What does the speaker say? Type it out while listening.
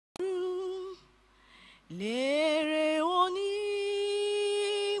lérè onígbàgbọ́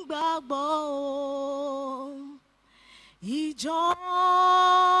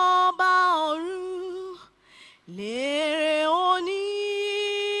ìjọba ọ̀run lérè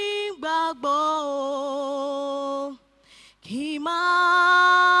onígbàgbọ́ kí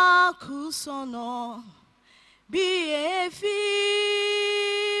máa kú sọ́nà bí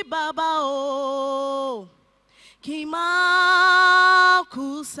èéfín bàbá o kí máa kú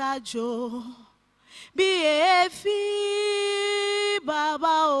sájò bí èéfín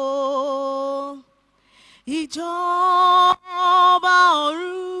bàbá o ìjọba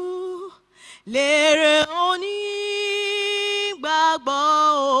ọ̀run lérè onígbàgbọ́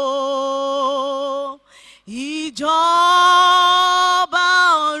o ìjọba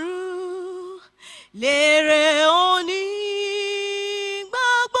ọ̀run lérè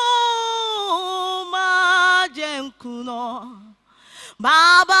onígbàgbọ́ má jẹ́ n kùnà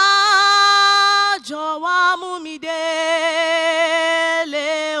bàbá jọ̀wọ́ mú mi délé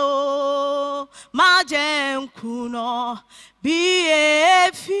o má jẹ́ n kùnà bí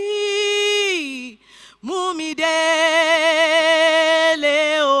èéfín mú mi délé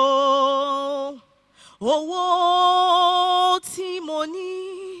o owó tí mo ní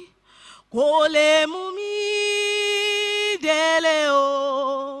kò lè mú mi délé o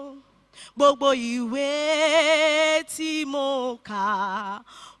gbogbo ìwé tí mo kà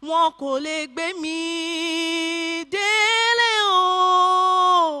wọn kò lè gbé mi délé o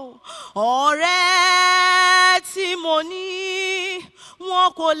ọ̀rẹ́ tí mo ní wọn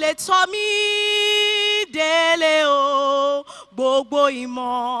kò lè tọ́ mi délé o gbogbo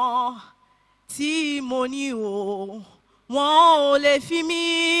ìmọ̀ tí mo ní o wọn ò lè fi mi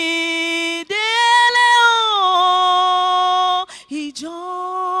délé o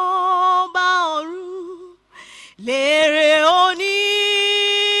ìjọba ọ̀run lérè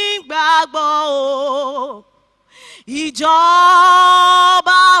onígbàgbọ́ o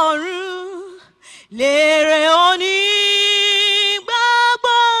ìjọba ọ̀run lérè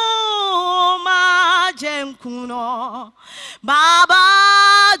onígbàgbọ́ má jẹ́ n kùnà bàbá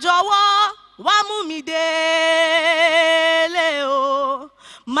jọ̀wọ́ wá mú mi délé o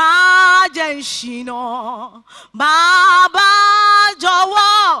má jẹ́ n ṣìnà bàbá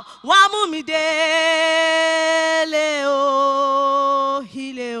jọ̀wọ́ wá mú mi délé o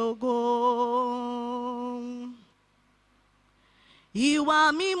ilé ògo ìwà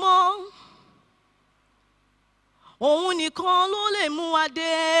mímọ́ òun nìkan ló lè mú wa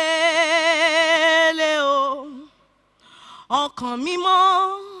délé o ọkàn mímọ́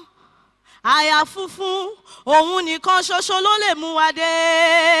àyà funfun òun nìkan ṣoṣo ló lè mú wa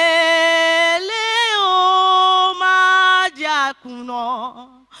délé o má jẹ́ àkùnà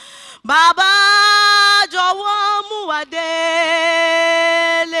bàbá jọ̀wọ́ mú wa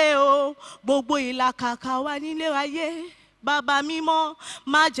délé o gbogbo ìlàkàkà wa nílé ayé bàbá mímọ́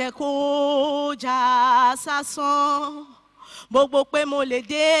má jẹ́ kó já sásán gbogbo pé mo lè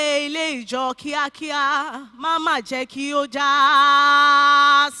dé ilé ìjọ kíákíá má jẹ́ kí ó já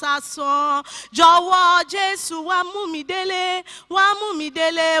sásán jọ̀wọ́ Jésù wá mú mi délé wá mú mi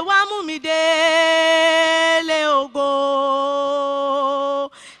délé wá mú mi délé ògo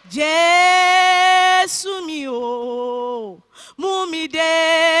Jésù mi o mú mi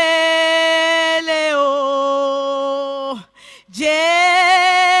délé o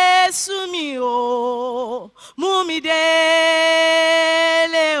Jésù mi o mú mi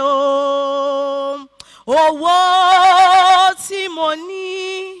délé o owó tí mo ní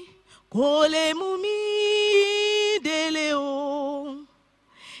kò lè mú mi délé o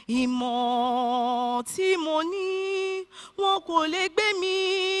ìmọ̀ tí mo ní wọn kò lè gbé mi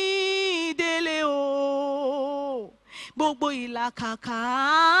délé o gbogbo ìlàkàkà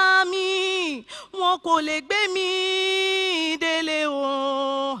mi wọn kò lè gbé mi délé o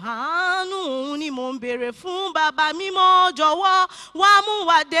àánú ni mo ń béèrè fún bàbá mímọ́ jọ̀wọ́ wá mú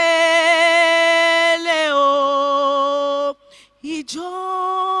wa délé o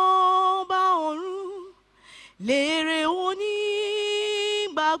ìjọba ọ̀run lérè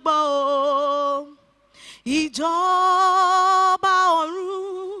onígbàgbọ́ o ìjọba ọ̀run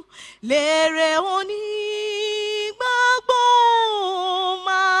lérè onígbàgbọ́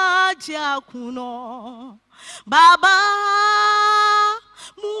má jẹ́ àkùnà bàbá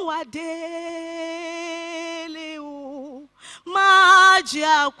mú wa délé o má jẹ́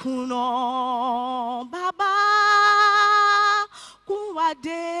àkùnà bàbá kú wa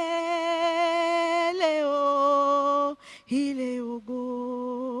délé o ilé ògo.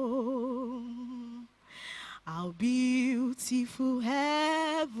 How beautiful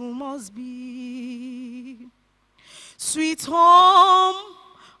heaven must be, sweet home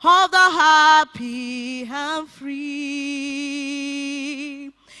of the heart. happy and free.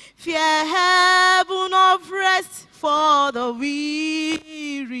 Fair heaven of rest for the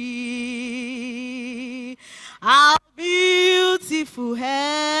weary. How beautiful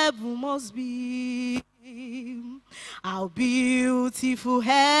heaven must be. How beautiful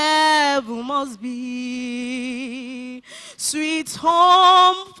heaven must be. Sweet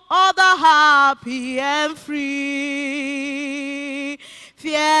home of the happy and free.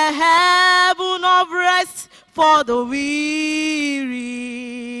 Fair heaven of rest for the weary.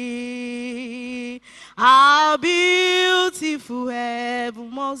 How beautiful heaven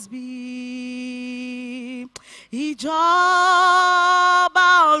must be. Ìjọba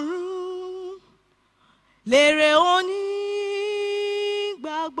ọ̀run lèrè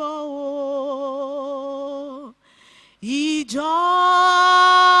onígbàgbọ́ o. Ìjọba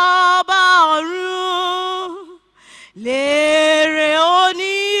ọ̀run lèrè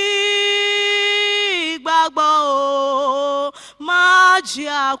onígbàgbọ́ o. Má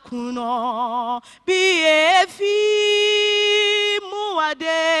jẹ́ àkùnà bí èéfín mú wa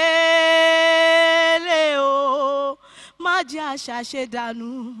délé o. Má jẹ́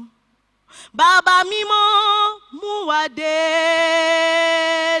àṣàṣedànù. Bàbá mímọ́ mú wa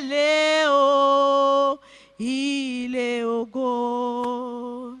délé o. Ilé ògo.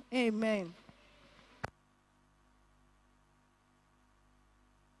 Amen.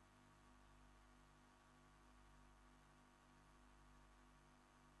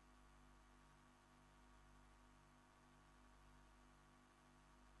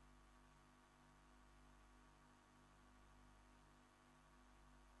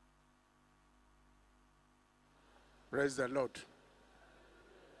 Praise the Lord.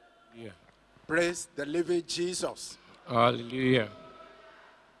 Yeah. Praise the living Jesus. Hallelujah.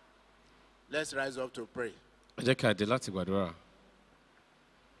 Let's rise up to pray. Ẹ jẹ́ kí a dé láti gbàdúrà.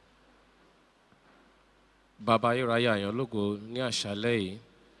 Bàbá ayérayé àyàn lógo ní àṣálẹ́ yìí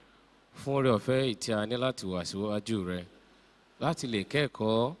fún oore ọ̀fẹ́ ìtí a ní láti wà síwájú rẹ láti lè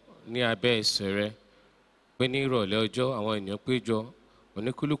kẹ́kọ̀ọ́ ní abẹ́ ẹsẹ̀ rẹ pé ní ìrọ̀lẹ́ ọjọ́ àwọn ènìyàn péjọ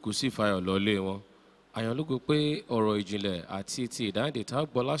oníkúlùkù sì fayọ̀ lọlé wọn. Àyàn lógo pé ọ̀rọ̀ ìjìnlẹ̀ àti ti ìdáǹdè tá a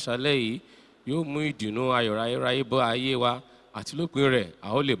gbọ́ láṣálẹ́ yìí yóò mú ìdùnnú ayọ̀ ráyéráyé bọ́ ayé wa àti lópin rẹ̀ a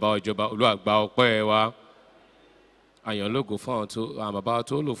ó lè bá ọjọba Olúwa gba ọpẹ́ wa. Àyàn lógo fún àwọn bàbá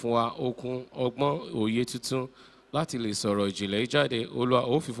tó lò fún wa okun ọgbọ́n òye tuntun láti lè sọ̀rọ̀ ìjìnlẹ̀ jáde. Olúwa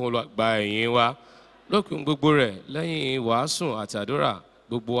ó fi fún Olúwa gba ẹ̀yìn wa lópin gbogbo rẹ̀ lẹ́yìn wàásù àti àdúrà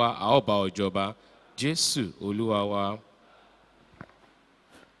gbogbo wa a ó bá ọjọba Jésù Olúwa wa.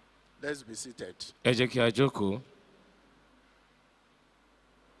 Let's be seated. Ẹ jẹ́ kí a jókòó.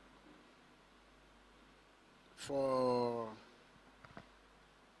 For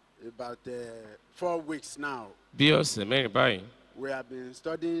about 4 weeks now, Bí ọ̀sẹ̀ mẹ́rin báyìí, we have been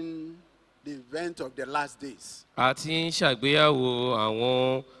studying the event of the last days. a ti ń ṣàgbéyàwó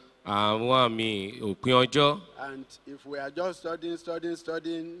àwọn àmì òpin ọjọ́. And if we are just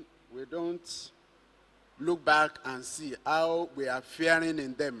studying, we don't look back and see how we are faring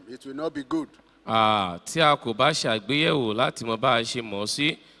in them. It will not be good. Tí a kò bá ṣàgbéyẹ̀wò láti mọ bá a ṣe mọ̀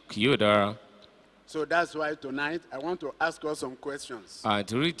sí kì yóò dára. So that's why tonight I want to ask us some questions.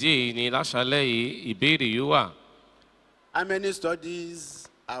 Àdúrí díẹ̀ ni láṣálẹ́ yìí ìbéèrè yóò wà. How many studies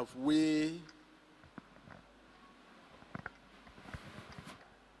have we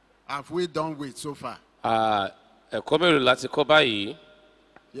done with so far? Ẹ̀kọ́ mélòó láti kọ́ báyìí?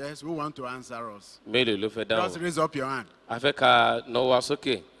 Yes, who want to answer us? Mélòó ló fẹ́ Just dáhùn? raise up your hand. A fẹ́ ká náwó wa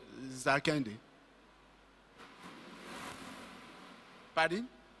sókè. Sister Kendi. Pardon?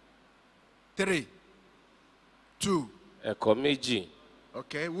 3, 2. Ẹ̀kọ́ méjì.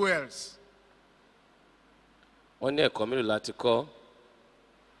 Okay, who else? Wọ́n ní ẹ̀kọ́ mélòó láti kọ́?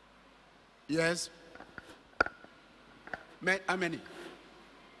 Yes. How many?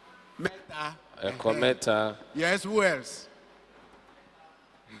 Mẹ́ta. Ẹ̀kọ́ mẹ́ta. Yes, who else?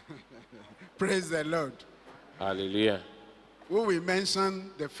 Praise the Lord. Hallelujah. Who will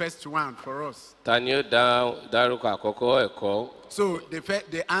mention the first one for us? Ta ni ó dárúkọ àkọ́kọ́ ẹ̀kọ́? So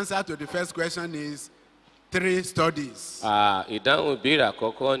the answer to the first question is 3 studies. Ìdáhùn ìbéèrè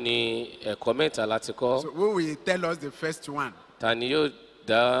àkọ́kọ́ ni ẹ̀kọ́ mẹ́ta láti kọ́. So who will tell us the first one? Ta ni yóò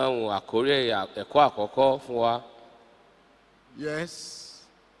dáhùn àkórí ẹ̀kọ́ àkọ́kọ́ fún wa? Yes.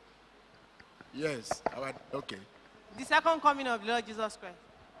 Yes. Okay. The second coming of the Lord Jesus Christ.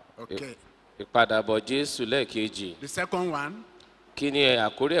 Okay. Ìpadàbọ̀ Jésù lẹ́ẹ̀kejì. The second one. Kí ni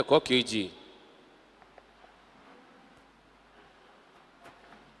àkórí ẹ̀kọ́ kejì?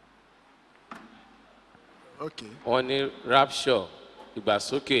 Okay. Wọ́n ní rapture,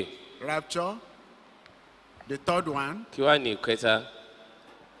 ìgbàsókè. Rapture. The third one. Kí wá ní ìkẹta?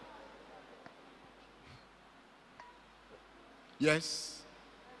 Yes.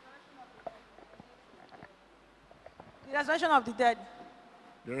 The resurrection of the dead.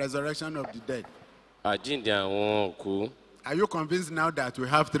 The resurrection of the dead. Àjíǹde àwọn òkú. Are you convinced now that we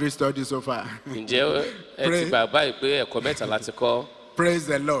have 3 studies so far? Ǹjẹ́ ẹ ti gbà báyìí pé ẹ̀kọ́ mẹ́ta láti kọ́? Praise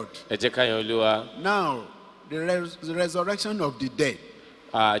the Lord. Ẹ jẹ́ ká yan Olúwa. Now, the resurrection of the dead.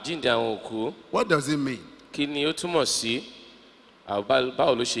 Àjíǹde àwọn òkú. What does it mean? Kí ni ó túmọ̀ sí?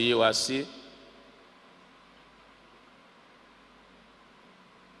 Báwo ló ṣe yé wa sí?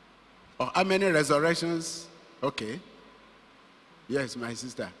 Or how many resurrections? Okay. Yes, my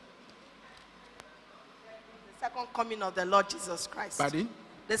sister. The second coming of the Lord Jesus Christ. Pardon?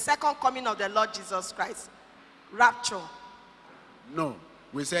 The second coming of the Lord Jesus Christ. Rapture. No.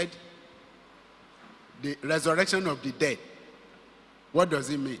 We said the resurrection of the dead. What does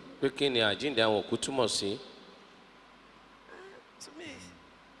it mean? Pé kí ni àjíǹde àwọn òkú túmọ̀ sí? To me,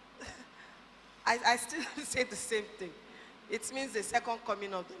 I still say the same thing. It means the second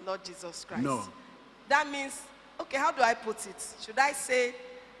coming of the Lord Jesus Christ. No. That means, okay, how do I put it? Should I say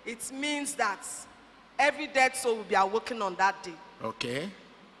it means that every dead soul will be awoken on that day? Okay.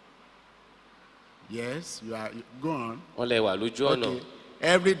 Yes, go on. Wọ́n lè wà lójú ọ̀nà. Okay.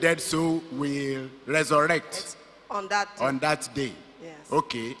 Every dead soul will resurrect On that day. on that day. Yes.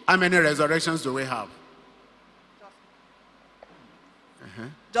 Okay. How many resurrections do we have?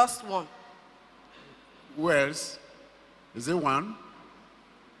 Just one. Who else? Is it one?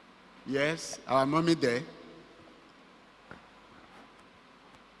 Yes, our mommy there.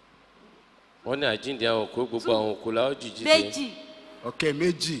 Wọ́n ní àjíǹde àwọn òkú gbogbo àwọn òkú la ó jí jíde. méjì. Okay,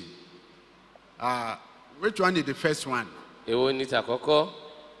 Meji. Which one is the first one? Èwo ni tàkọ́kọ́?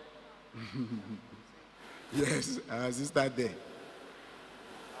 Yes, our sister there.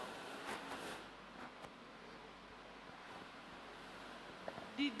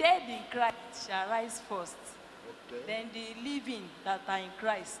 The dead in Christ shall rise first. Then the living that are in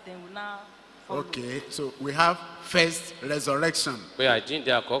Christ, they will now follow. Okay, so we have first resurrection. Pé àjíǹde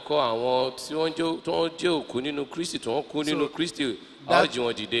àkọ́kọ́ àwọn tí wọ́n jẹ́ òkú nínú Kristi tí wọ́n kú nínú Kristi a ó jí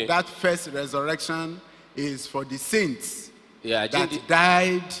wọn dìde. That first resurrection is for the saints that Àjíǹde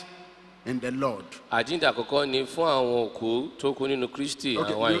died in the Lord. àjíǹde àkọ́kọ́ ni fún àwọn òkú tó kú nínú Kristi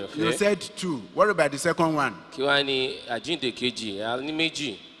àwọn Okay, you àyànfẹ́. said 2. What about the second one? Kí wá ní àjíǹde kejì? A ní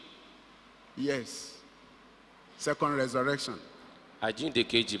méjì. Yes. Second resurrection. Àjíǹde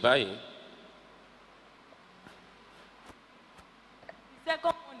kejì báyìí. The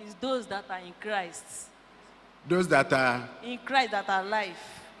second one is those that are in Christ. Those that are, In Christ that are alive.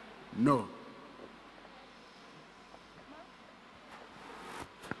 no.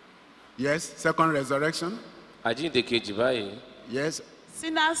 Yes, second resurrection. Àjíǹde kejì báyìí. Yes,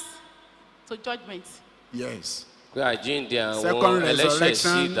 Sinners to judgment. yes. Pé àjíǹde àwọn Second ẹlẹ́ṣẹ̀ sí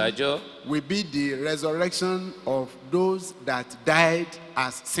resurrection ìdájọ́. will be the resurrection of those that died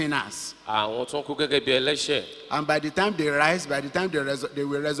as sinners. Àwọn tó ń kú gẹ́gẹ́ bí ẹlẹ́ṣẹ̀. And by the time they rise, by the time they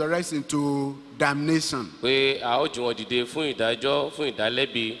will resurrect into damnation. Pé a ó jí wọn dìde fún ìdájọ́ fún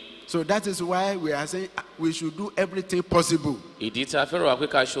ìdálẹ́bi. So that is why we are saying we should do everything possible Ìdí tí a fẹ́ràn wá pé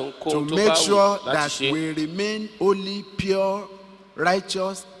ká ṣe to ohunkóhun tó make bá sure wù láti that ṣe. we remain holy, pure,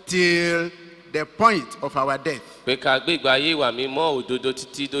 righteous till the point of our death, Pé ká gbé ìgbé ayé ìwà mímọ́ òdodo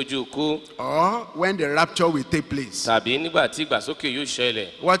títí dójú ikú. or when the rapture will take place. Tàbí nígbà tí ìgbàsókè yóò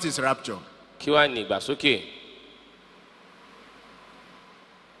ṣẹlẹ̀. What is rapture? Kí wá ní ìgbàsókè?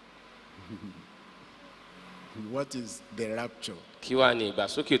 What is the rapture? Kí wá ní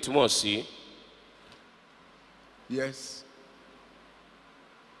ìgbàsókè túmọ̀ sí? Yes.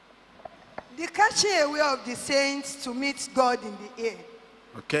 The catching away of the saints to meet God in the air.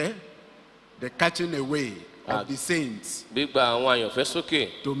 Okay. The catching away of the saints Gbígba àwọn àyànfẹ́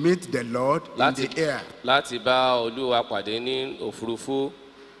sókè to meet the Lord in láti the air. láti bá Olúwa pàdé ní òfurufú.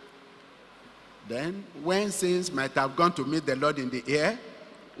 Then, when saints might have gone to meet the Lord in the air,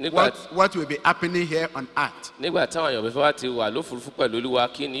 Nígbà what will be happening here on earth? nígbà táwọn àyànfẹ́ wá ti wà lófurufú pẹ̀lú Olúwa,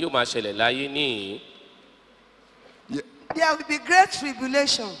 kí ni yóò máa ṣẹlẹ̀ láyé níhìn-ín? There will be great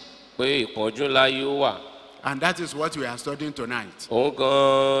tribulation. Pé ìpọ́njú ńlá yóò wà. And that is what we are studying tonight. Òun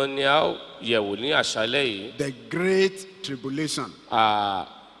gan-an ni a ó yẹ̀wò ní àṣálẹ́ yìí. The great tribulation. À-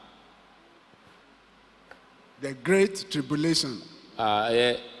 The great tribulation.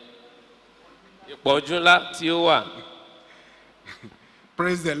 ẹ- Ìpọ́njú ńlá tí ó wà.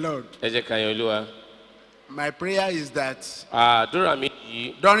 Praise the Lord. Ẹ jẹ́ ká yan Olúwa. My prayer is that Àdúrà mi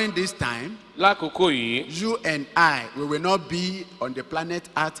yìí during this time, lákòókò yìí, you and I, we will not be on the planet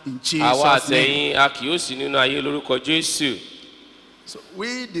Earth in àwa Jesus' name. àtẹ̀yìn a kì yóò sí nínú ayé lórúkọ Jésù. So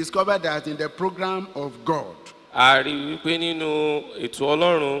we discovered that in the program of God, A rí wípé nínú ètò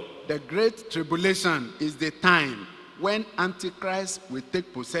Ọlọ́run, the great tribulation is the time when Antichrist will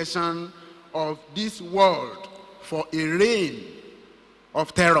take possession of this world for a reign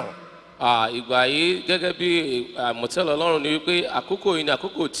of terror. Ìgbà yìí gẹ́gẹ́ bí àmọ̀tẹ́lẹ̀ Ọlọ́run ni wípé àkókò yìí ni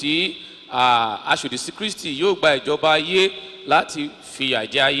àkókò tí aṣòdì sí Kristi yóò gba ìjọba ayé láti fìyà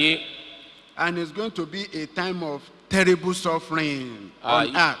jẹ ayé. And it's going to be a time of terrible suffering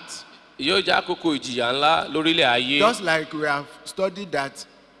on earth. Yóò jẹ́ àkókò ìjìyà ńlá lórílẹ̀ ayé. Just like we have studied that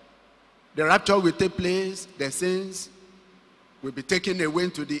the rapture will take place, the saints will be taken away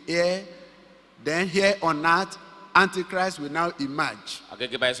into the air, then here on earth, Antichrist will now emerge.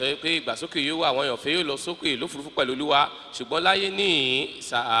 Àgẹ́gẹ́ báyìí sọ pé ìgbàsókè yóò wà àwọn èèyàn fẹ́ yóò lọ sókè lófurufú pẹ̀lú Olúwa ṣùgbọ́n láyé ní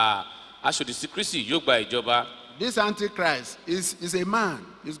aṣòdì sí Kristi yóò gba ìjọba. This Antichrist is a man.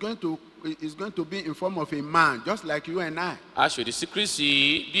 He's going to be in form of a man, just like you and I. Aṣòdì sí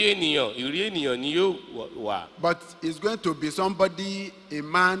Kristi bí ènìyàn, ìrí ènìyàn ni yóò wà. But he's going to be somebody, a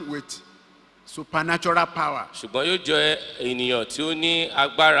man with supernatural power. Ṣùgbọ́n yóò jẹ́ ènìyàn tí ó ní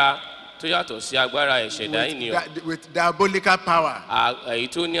agbára tó yàtọ̀ sí agbára ìṣẹ̀dá ènìyàn. With diabolical power. Èyí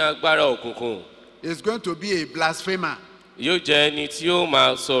tó ní agbára òkùnkùn. He's going to be a blasphemer. Yóò jẹ́ ẹni tí yóò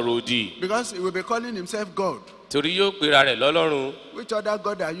máa sọ̀rọ̀ òdì. Because he will be calling himself God. Torí yóò pera rẹ̀ lọ́lọ́run. Which other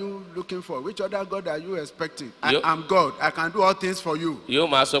God are you looking for? Which other God are you expecting? I'm God. I can do all things for you. Yóò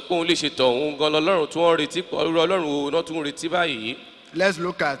máa sọ pé òun lè ṣe tọ̀hún gan lọ́lọ́run tí wọ́n retí irú ọlọ́run wo náà tún retí báyìí. Let's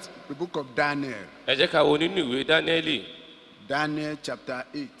look at the book of Daniel. Ẹ jẹ́ ká wo nínú ìwé Dáníẹ́lì. Daniel chapter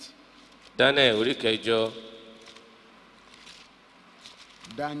 8. Daniel orí kẹjọ.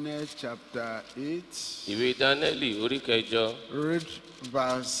 Daniel chapter 8. Ìwé Dáníẹ́lì orí kẹjọ. Read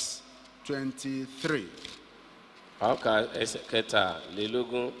verse 23. A ó ka ẹsẹ̀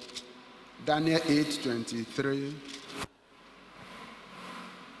kẹtàlélógún. Daniel 8:23.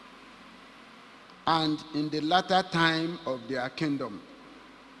 And in the latter time of their kingdom,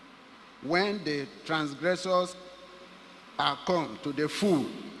 when the transgressors are come to the full,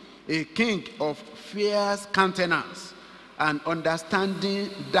 a king of fierce countenance and understanding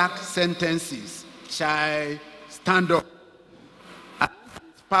dark sentences shall stand up, and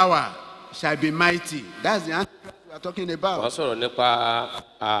his power shall be mighty. That's the Antichrist we are talking about. Wọ́n sọ̀rọ̀ nípa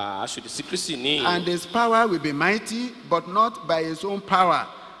aṣòdì sí Kristi ní. And his power will be mighty, but not by his own power.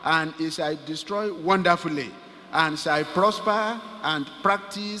 And he shall destroy wonderfully, and shall prosper and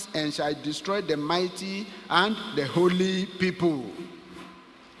practice, and shall destroy the mighty and the holy people.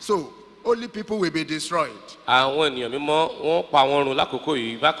 So, holy people will be destroyed. Àwọn ènìyàn mímọ́ wọ́n pa wọ́n run lákòókò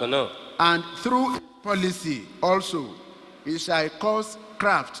yìí bákan náà. And through policy also, he shall cause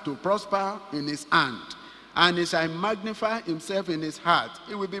craft to prosper in his hand, and he shall magnify himself in his heart.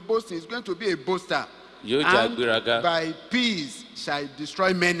 He will be boasting. He's going to be a boaster. And by peace shall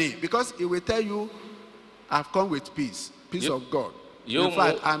destroy many, because he will tell you, I've come with peace, peace of God. In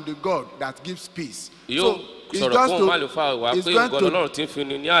fact, I'm the God that gives peace. So it's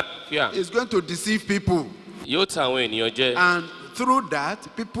going to deceive people. And through that,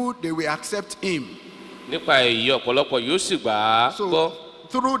 people, they will accept him. So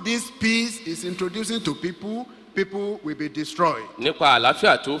through this peace he's introducing to people, people will be destroyed. He shall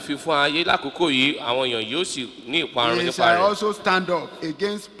also stand up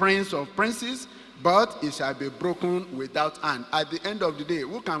against prince of princes, but it shall be broken without hand. At the end of the day,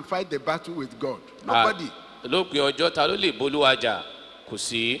 who can fight the battle with God? Nobody. So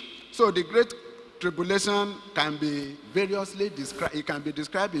the great tribulation can be variously described. It can be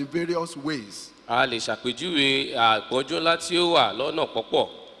described in various ways.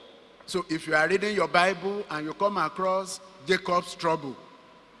 So if you are reading your Bible and you come across Jacob's trouble,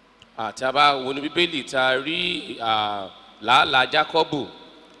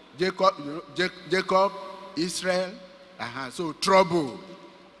 Jacob, Israel, so trouble.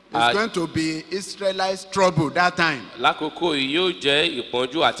 It's going to be Israelites' trouble that time.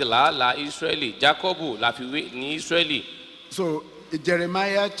 So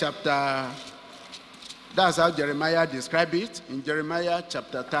Jeremiah chapter, that's how Jeremiah described it in Jeremiah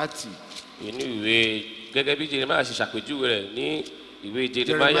chapter 30.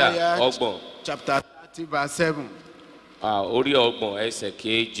 Jeremiah chapter 30 verse 7. It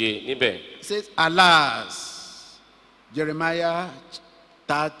says, alas, Jeremiah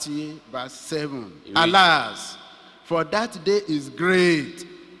 30 verse 7. Alas, for that day is great,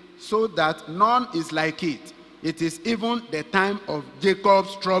 so that none is like it. It is even the time of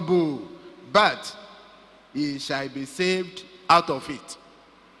Jacob's trouble, but he shall be saved out of it.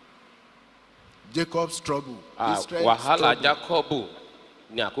 Jacob's trouble. Israel's trouble.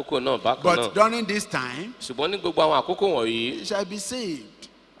 But during this time, he shall be saved.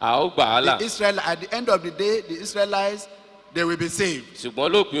 At the end of the day, the Israelites they will be saved.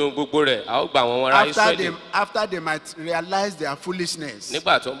 ṣùgbọ́n lópin ohun gbogbo rẹ̀ a ó gba àwọn ará Ísírẹ́lì. After they might realize their foolishness.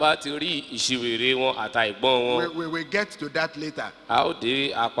 nígbà tó ń bá ti rí ìṣìwèrè wọn àtàìgbọ́n wọn. We will get to that later. a ó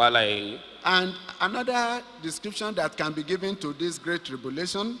dé apala èyí. And another description that can be given to this great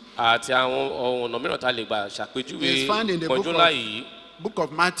tribulation àti àwọn ọ̀nà mìíràn tá a lè gbà ṣàpèjúwe is found in the ìpọ́njú ńlá yìí. book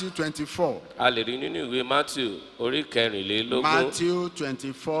of Matthew 24. a lè rí nínú ìwé Matthew orí kẹrìnlélógún. Matthew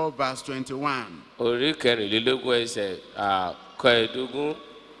 24 verse 21. orí kẹrìnlélógún ẹsẹ̀ kẹẹ̀ẹ́dógún.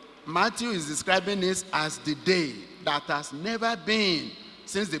 Matthew is describing this as the day that has never been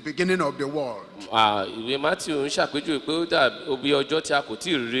since the beginning of the world. ìwé Matthew ń ṣàpèjúwe pé ó dàbí ọjọ́ tí a kò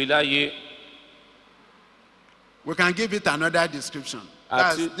tí ì rí láyé. We can give it another description.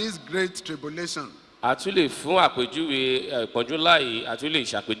 That's this great tribulation. a tún lè fún àpèjúwe ìpọ́njú ńlá yìí a tún lè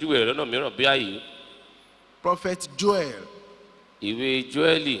ṣàpèjúwe rẹ̀ lọ́nà mìíràn bí àyè. Prophet Joel, ìwé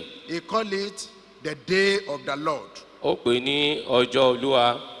Jóẹ́lì. he called it the day of the Lord. ó pè ní ọjọ́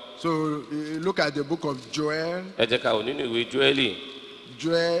Olúwa. So look at the book of Joel. ẹ jẹ́ ká wò nínú ìwé Jóẹ́lì.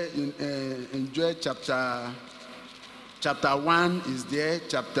 Joel in Joel chapter 1 is there,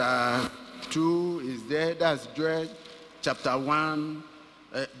 chapter 2 is there. That's Joel chapter 1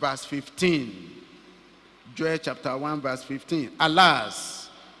 verse 15. Joel chapter 1 verse 15. Alas,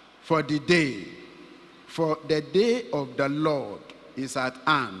 for the day of the Lord is at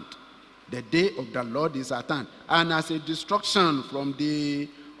hand. The day of the Lord is at hand. And as a destruction from the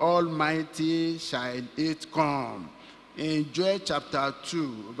Almighty shall it come. In Joel chapter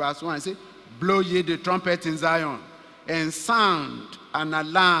 2 verse 1, it says, blow ye the trumpet in Zion, and sound an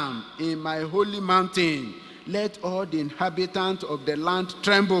alarm in my holy mountain. Let all the inhabitants of the land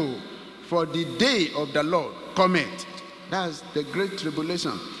tremble, for the day of the Lord cometh. That's the great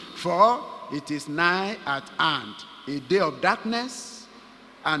tribulation. For it is nigh at hand, a day of darkness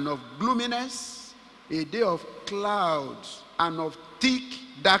and of gloominess, a day of clouds and of thick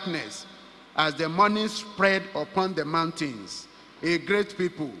darkness, as the morning spread upon the mountains. A great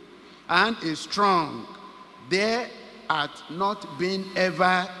people and a strong, there hath not been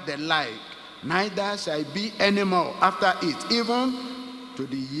ever the like, neither shall be any more after it, even to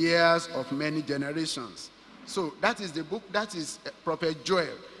the years of many generations. So that is the book, that is Prophet Joel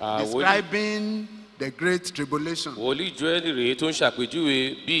describing the great tribulation. wòlíì Jóẹ́lì rèé tó ń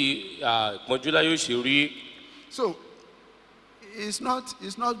ṣàpèjúwe bí ìpọ́njú ńlá yóò ṣe rí. So it's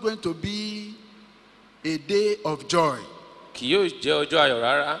not going to be a day of joy. kì yóò jẹ́ ọjọ́ ayọ̀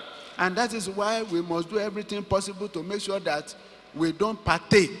rárá. And that is why we must do everything possible to make sure that we don't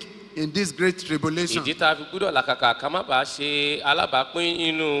partake in this great tribulation. ìdí tá a fi gbúdọ̀ làkàkà ká má bàa ṣe alábàápín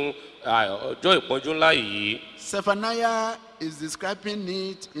nínú ọjọ́ ìpọ́njú ńlá yìí. Zephaniah is describing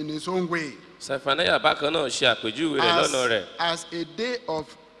it in his own way. Sefaniah bákan náà ṣe àpèjúwe rẹ̀ lọ́nà rẹ̀. As a day of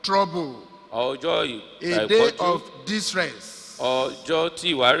trouble, ọjọ́ a day ìpọ́njú, of distress, ọjọ́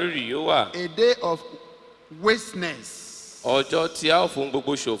tí ìwárìrì yóò wà, a day of wasteness ọjọ́ tí a ó fún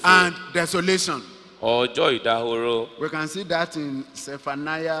gbogbo ṣòfò, and desolation. ọjọ́ ìdahoro. We can see that in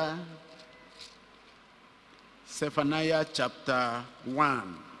Zephaniah chapter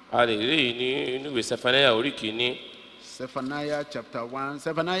 1. a lè rí i ní inú ìwé Sefaniah orí kìíní. Zephaniah chapter 1.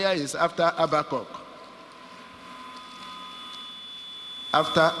 Zephaniah is after Habakkuk.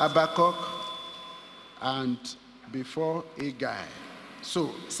 After Habakkuk and before Haggai.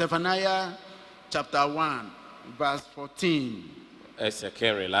 So, Zephaniah chapter 1, verse 14. ẹsẹ̀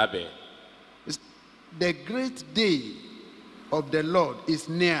kẹrìnlá bẹ̀. The great day of the Lord is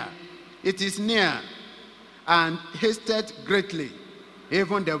near. It is near and hasted greatly,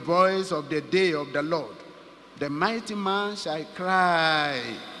 even the voice of the day of the Lord. The mighty man shall cry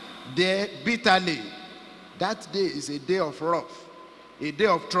there bitterly. That day is a day of wrath, a day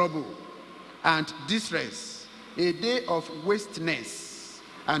of trouble and distress, a day of wasteness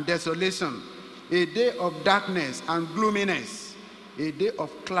and desolation, a day of darkness and gloominess, a day of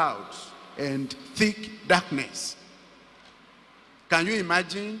clouds and thick darkness. Can you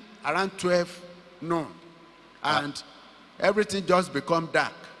imagine around 12 noon and everything just become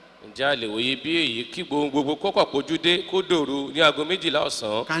dark? ǹjẹ́ a lè wòye bí èyí kí gbogbo kọ́kọ́ pójú dé kó dòru ní aago 12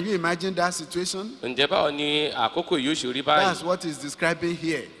 ọ̀sán? Can you imagine that situation? ǹjẹ́ báwo ni àkókò yóò ṣe rí That's báyìí? what is describing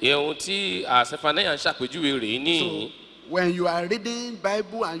here. ohun tí Sefaniah ń ṣàpèjúwe rèé So ní. when you are reading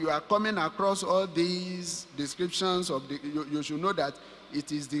Bible and you are coming across all these descriptions of you should know that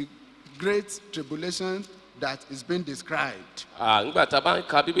it is the great tribulation that is being described. nígbà tá a bá ń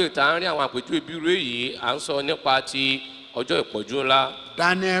ka bíbélì tá a ń rí àwọn àpèjúwe bí irú èyí à ń sọ nípa ti ọjọ́ ìpọ́njú ńlá.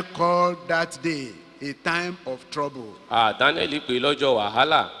 Daniel called that day a time of trouble. Daniel pè lọ́jọ́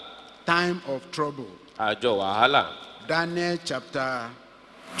wàhálà. Time of trouble. àjọ wàhálà. Daniel chapter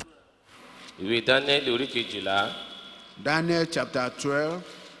ìwé Daniel orí 12. Daniel chapter 12,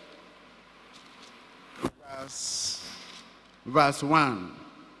 verse 1.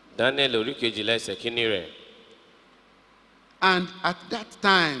 Daniel orí kejìlá ẹsẹ̀ kínní rẹ̀. And at that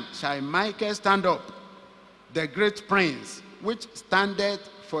time shall Michael stand up, the great prince, which standeth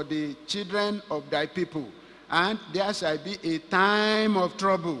for the children of thy people. And there shall be a time of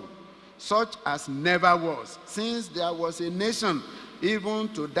trouble, such as never was, since there was a nation, even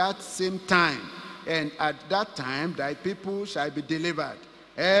to that same time. And at that time thy people shall be delivered,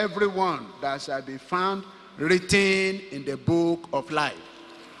 every one that shall be found written in the book of life.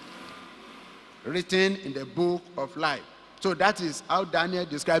 Written in the book of life. So that is how Daniel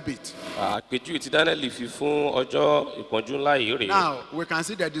described it. Àpèjúwe tí Daniel fi fún ọjọ́ ìpọ́njú ńlá yìí rèé. Now we can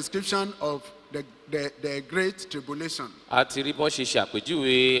see the description of the great tribulation. A ti rí bọ́n ṣe ṣe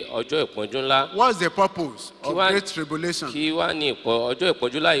àpèjúwe ọjọ́ ìpọ́njú ńlá. What's the purpose of great tribulation? Kí wá ní ọjọ́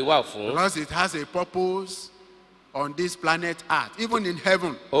ìpọ́njú ńlá yìí wà fún? Because it has a purpose on this planet Earth, even in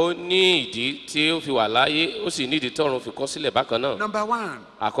heaven. Ó ní ìdí tí ó fi wà láyé, ó sì ní ìdí tọ́run fi kọ sílẹ̀ bákan náà. Number one.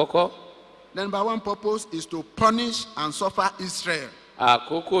 Àkọ́kọ́. The number one purpose is to punish and suffer Israel.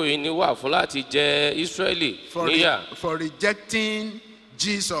 Àkókò yìí ni wà fún láti jẹ Ísírẹ́lì níyà. For rejecting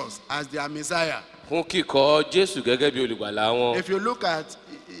Jesus as their Messiah. Fún kíkọ̀ Jésù gẹ́gẹ́ bí olùgbàlà wọn. If you look at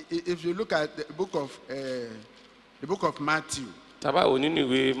the book of Matthew. Tá bá wò nínú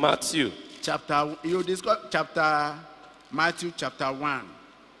ìwé Matthew. Chapter Matthew chapter 1.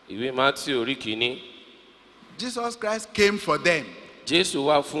 Ìwé Matthew orí kìíní. Jesus Christ came for them. Jésù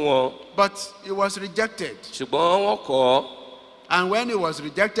wá fún wọn. But he was rejected. Ṣùgbọ́n wọ́n kọ̀ ọ́. And when he was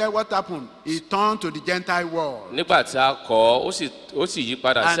rejected, what happened? He turned to the Gentile world. Nígbà tí a kọ̀ ọ́, ó sì yí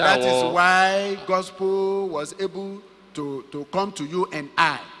padà sí àwọn. And that is why gospel was able to come to you and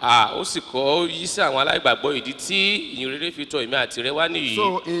I. Ó sì kọ̀ ó yí sí àwọn aláìgbàgbọ́ ìdí tí ìyìnrere fi tọ̀ èmi àti rẹ wá nìyí.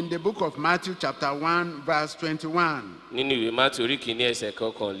 So in the book of Matthew chapter 1 verse 21. Nínú ìwé Matthew orí kìíní ẹsẹ̀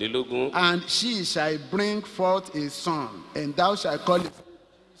kọkànlélógún. And she shall bring forth a son, and thou shalt call his name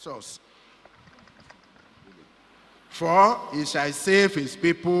Jesus. For he shall save his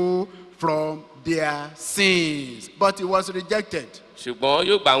people from their sins. But he was rejected. Ṣùgbọ́n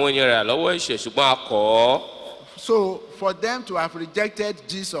yóò gba àwọn ènìyàn rẹ̀ lọ́wọ́ ẹ̀ṣẹ̀, ṣùgbọ́n a kọ̀ ọ́. So for them to have rejected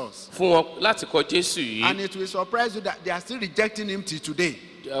Jesus. Fún wọn láti kọ̀ Jésù yìí. And it will surprise you that they are still rejecting him till today.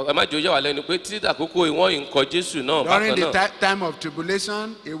 Ẹ má jẹ́ ó yà wá lẹ́nu pé títí àkókò ìwọ́n yìí ń kọ̀ Jésù náà bákan náà. During the time of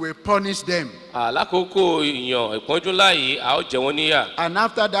tribulation, he will punish them. Lákòókò ìyàn ìpọ́njú ńlá yìí, a ó jẹ wọ́n níyà. And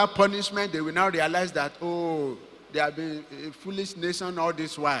after that punishment, they will now realize that, oh, they have been a foolish nation all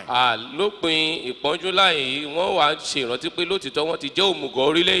this while. Lópin ìpọ́njú ńlá yìí, wọ́n wá ṣe ìrántí pé lótìtọ́ wọ́n ti jẹ́ òmùgọ̀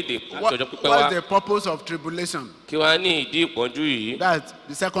orílẹ̀-èdè àtọ̀jọ́ pípẹ́ wá. What's the purpose of tribulation? Kí wá ní ìdí ìpọ́njú yìí? That's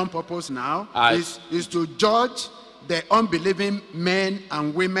the second purpose now. Is to judge the unbelieving men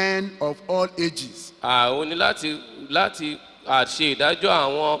and women of all ages. Ó ní láti ṣe ìdájọ́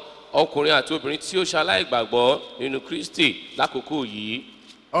àwọn ọkùnrin àti obìnrin tí ó ṣaláìgbàgbọ́ nínú Kristi lákòókò yìí.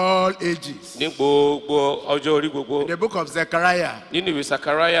 All ages. Ní gbogbo ọjọ́ orí gbogbo. The book of Zechariah. Nínú ìwé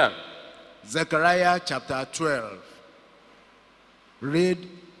Zechariah. Zechariah chapter 12. Read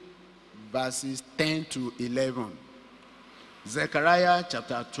verses 10 to 11. Zechariah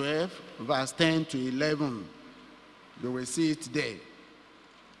chapter 12, verse 10 to 11. You will see it there.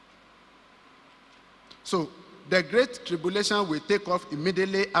 So, the great tribulation will take off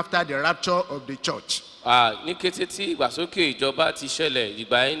immediately after the rapture of the church. Ní kété tí ìgbàsókè ìjọba ti ṣẹlẹ̀,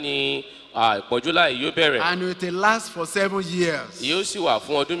 ìgbà yẹn ni ìpọ́njú láì yóò bẹ̀rẹ̀. And it will last for 7 years. Yóò sì wà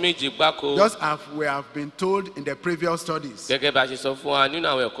fún ọdún méje gbáko. Just as we have been told in the previous studies. Gẹ́gẹ́ bá a ṣe sọ fún wa nínú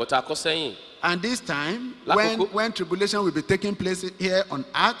àwọn ẹ̀kọ́ tá a kọ́ sẹ́yìn. And this time, when tribulation will be taking place here on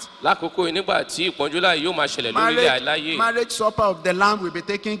earth, lákòókò yìí nígbà tí ìpọ́njú láì yóò máa ṣẹlẹ̀ lórílẹ̀ àláyé. Marriage supper of the Lamb will be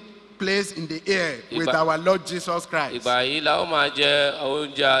taking place in the air with our Lord Jesus Christ. Ìgbà yìí la ó máa jẹ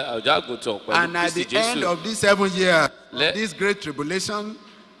oúnjẹ ọ̀jọ́ àgùntàn pẹ̀lú Kristi Jésù. And at the end of these 7 years, this great tribulation,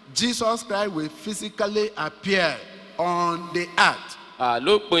 Jesus Christ will physically appear on the earth.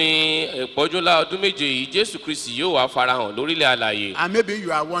 Lópin ìpọ́njú ńlá ọdún méje yìí, Jésù Kristi yóò wá farahàn lórílẹ̀ àlàyé. And maybe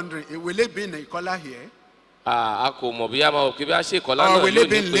you are wondering, will it be in a color here? A kò mọ̀ bí a máa kí bí a ṣe ìkọlá Or náà will it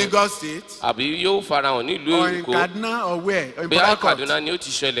be in Lagos State? Àbí yóò farahàn nílùú Or in Èkó. Kaduna or where? Or in Bí a Port Kaduna ni ó ti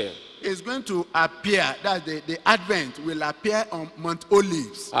ṣẹlẹ̀. It's going to appear, that's the Advent will appear on Mount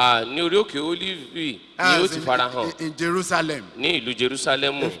Olives. Ní orí òkè Olive ni ó ti farahàn. In Jerusalem. Ní ìlú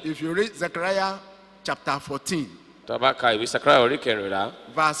Jerusalem. If you read Zechariah chapter 14. Tá bá ka ìwé Zechariah orí kẹrìnlá.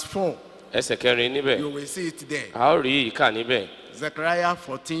 Verse 4. Ẹsẹ̀ kẹrin níbẹ̀. You will see it there. A ó rí ìkà níbẹ̀. Zechariah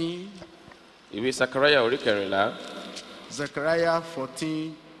 14. Ìwé Zechariah orí kẹrìnlá. Zechariah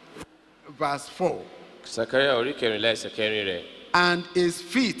 14 verse 4. Zechariah orí kẹrìnlá ẹsẹ̀ kẹrin rẹ̀. And his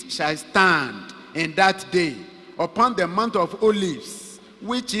feet shall stand in that day upon the Mount of Olives,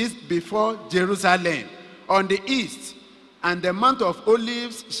 which is before Jerusalem, on the east, and the Mount of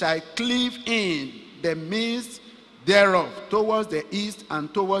Olives shall cleave in the midst thereof, towards the east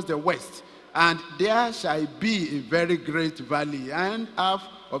and towards the west. And there shall be a very great valley, and half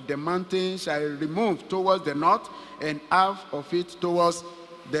of the mountain shall remove towards the north, and half of it towards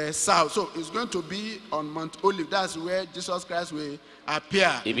the south. So it's going to be on Mount Olive. That's where Jesus Christ will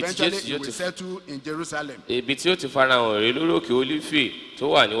appear. Eventually he will settle in Jerusalem. And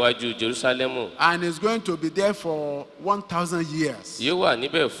it's going to be there for 1,000 years.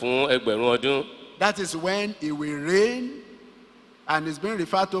 That is when he will reign, and it's being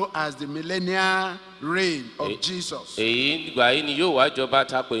referred to as the millennial reign of Jesus.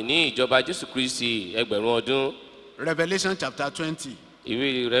 Revelation chapter 20.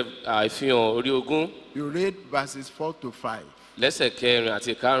 You read verses 4 to 5.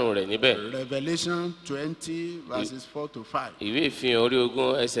 Revelation 20 verses 4 to 5.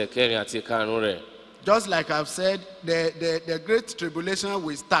 Just like I've said, the great tribulation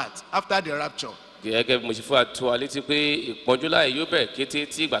will start after the rapture.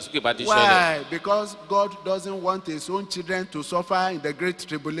 Why? Because God doesn't want his own children to suffer in the great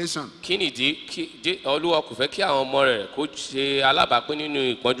tribulation. He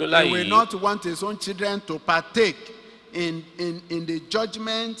will not want his own children to partake in the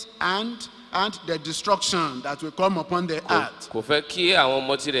judgment and the destruction that will come upon the earth.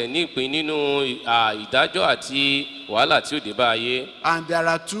 And there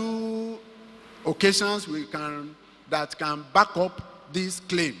are two occasions that can back up this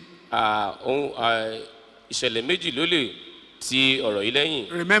claim.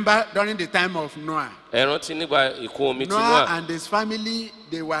 Remember, during the time of Noah, Noah and his family,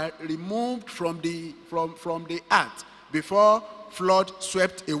 they were removed from the earth before flood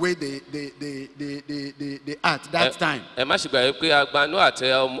swept away the earth that time.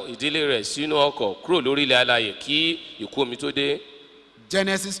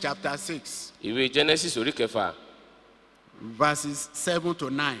 Genesis chapter 6. Verses 7 to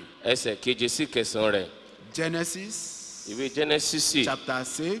 9. Genesis chapter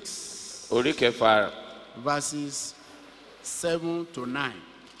 6. Verses 7 to 9.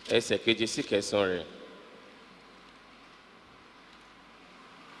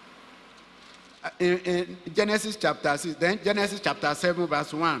 In Genesis chapter 6, then Genesis chapter 7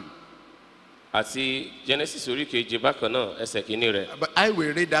 verse 1. But I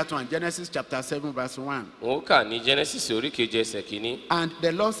will read that one, Genesis chapter 7 verse 1. And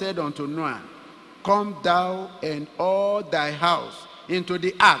the Lord said unto Noah, come thou and all thy house into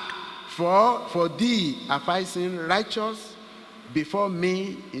the ark, for thee have I seen righteous before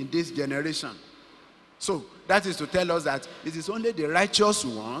me in this generation. So that is to tell us that it is only the righteous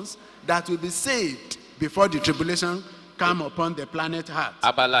ones that will be saved before the tribulation come upon the planet Earth.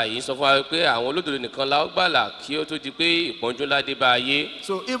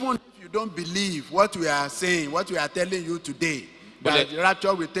 So even if you don't believe what we are saying, what we are telling you today, that the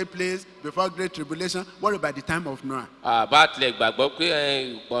rapture will take place before great tribulation, what about the time of Noah?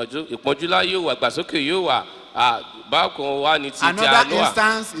 Another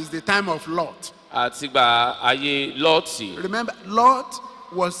instance is the time of Lot. Remember, Lot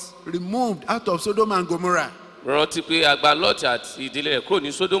was removed out of Sodom and Gomorrah. Lot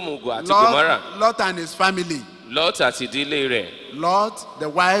and his family. Lot, the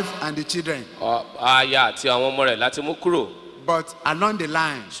wife and the children. But along the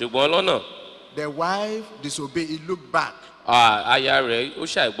line, the wife disobeyed. He looked back.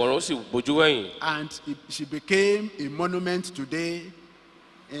 And she became a monument today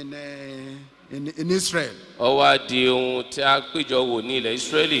in Israel.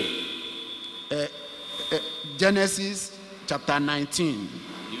 Genesis chapter 19.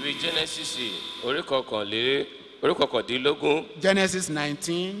 Genesis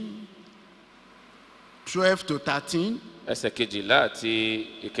 19, 12 to 13.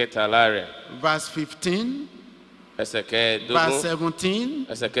 Verse 15. Verse 17.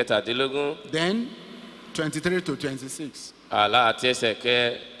 Then 23 to 26. But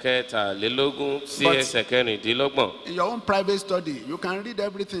in your own private study, you can read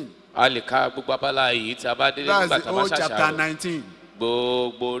everything. That's the whole chapter 19.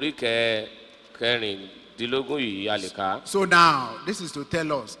 So now, this is to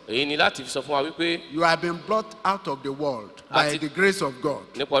tell us, you have been brought out of the world by the grace of God.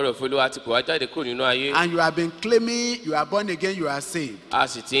 And you have been claiming you are born again, you are saved. And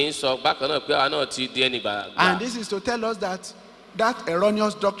this is to tell us that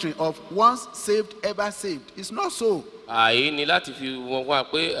erroneous doctrine of once saved, ever saved is not so. àyè ni láti fi wọn wá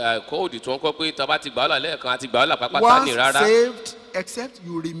pé ẹ̀kọ́ òdì tí wọ́n kọ́ pé tá a bá ti gbà ọ́ là lẹ́ẹ̀kan àti gbà ọ́ là pápátá Once ní rárá. saved, except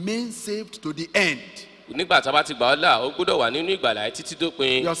you remain saved to the end, nígbà tá a bá ti gbà ọ́ là ó gbọ́dọ̀ wà nínú ìgbàlà yìí títí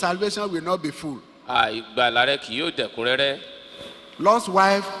dópin. your salvation will not be full. Ìgbàlà rẹ kì yóò dẹ̀kúnrẹ́rẹ́. Lot's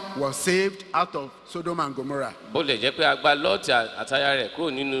wife was saved out of Sodom and Gomorrah. bó lè jẹ́ pé a gba lọ́ọ̀tì àtaya rẹ̀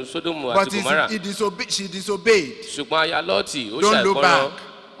kúrò nínú sódómù But àti gòmárà. she disobeyed. ṣùgbọ́n aya lọ́ọ̀tì ó Don't look ṣàìgbọràn. back.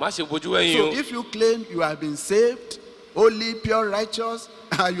 má ṣe bojú ẹ̀yìn So o. if you claim you have been saved, holy, pure, righteous,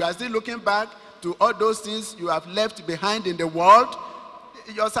 and you are still looking back to all those things you have left behind in the world,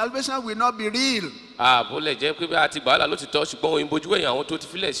 your salvation will not be real. bó lè jẹ́ pé bí a ti gbà ọ́ là ló ti tọ́ ṣùgbọ́n òyìn bojú ẹ̀yìn àwọn tó ti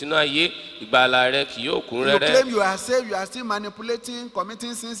filẹ̀ sínú ayé ìgbàlà rẹ kì yóò kún You rẹ́rẹ́. claim you are saved, you are still manipulating,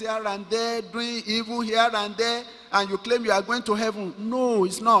 committing sins here and there, doing evil here and there, and you claim you are going to heaven. No,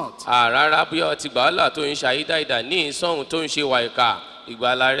 it's not. rárá bí o ti gbà ọ́ là tó ń ṣe àyídáìdà ní ìsọ̀hún tó ń ṣe wà ìkà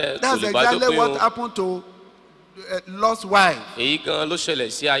ìgbàlà rẹ kò That's lè bá exactly dópin what o. happened to Lot's wife. èyí gan ló ṣẹlẹ̀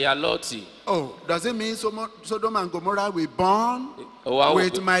sí aya lọ́ọ̀tì. Oh, does it mean Sodom and Gomorrah will burn? Wow.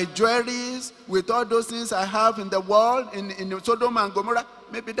 With my jewelries, with all those things I have in the world, in Sodom and Gomorrah?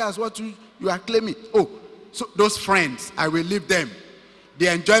 Maybe that's what you are claiming. Oh, so those friends, I will leave them. The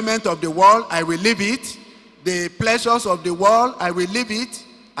enjoyment of the world, I will leave it. The pleasures of the world, I will leave it.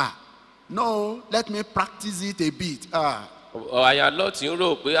 No, let me practice it a bit. aya lọ́ọ̀tì ń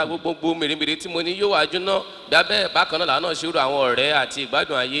rò pé gbogbo mèremère tí mo ní yóò wájú náà bí abẹ́ bákan náà làwọn náà ṣe rò àwọn ọ̀rẹ́ àti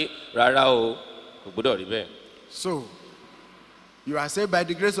ìgbádùn ayé rárá o kò gbọ́dọ̀ rí bẹ́ẹ̀. So, you are saved by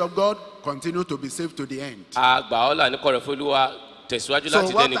the grace of God, continue to be saved to the end. a gbà ọ́ là ní kọ̀rọ̀ fúlùwà tẹ̀síwájú So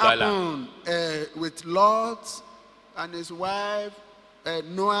láti what dẹ́nu ìgbàlà. happened with Lot and his wife,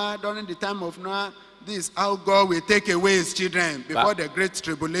 Noah, during the time of Noah? This is how God will take away his children before the great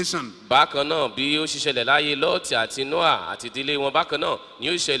tribulation. bákan náà bí ó ṣiṣẹlẹ̀ láyé lọ́ọ̀tì àti noah àti ìdílé wọn bákan náà ni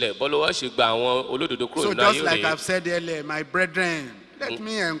ó ṣẹlẹ̀ bọ́lọ́wọ́ ṣe gba àwọn olódodo kúrò So nínú just ayé like rẹ̀. I've said earlier, my brethren, let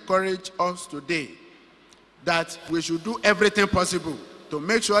me encourage us today that we should do everything possible to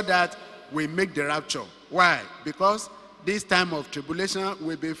make sure that we make the rapture. Why? Because this time of tribulation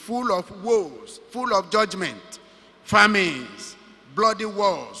will be full of woes, full of judgment, famines, bloody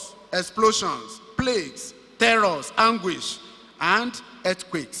wars, explosions, plagues, terrors, anguish, and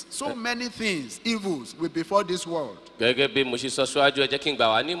earthquakes. So many things, evils will befall this world. gẹ́gẹ́ bí mo ṣe sọ síwájú ẹ jẹ́ kí n gbà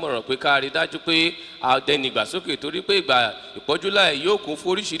wá nímọ̀ràn pé ká rí dájú pé àdẹni ìgbàsókè torí pé ìgbà ìpọ́jú láì yóò kún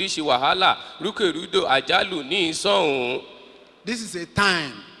fún oríṣiríṣi wàhálà rúkèrúdò àjálù ní ìsọ̀hún. This is a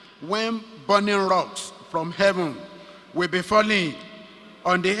time when burning rocks from heaven will be falling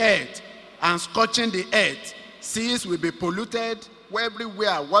on the earth and scorching the earth. Seas will be polluted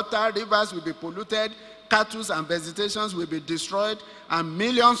everywhere. Water, rivers will be polluted. Cattle and vegetations will be destroyed. And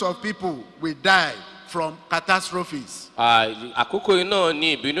millions of people will die from catastrophes. àkókò yìí náà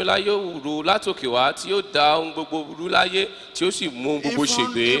ni ìbínú ńlá yóò ru látòkè wá tí yóò da ohun gbogbo rú láyé tí ó sì mú ohun gbogbo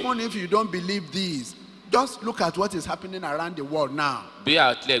ṣègbé. Even if you don't believe these, just look at what is happening around the world now. bí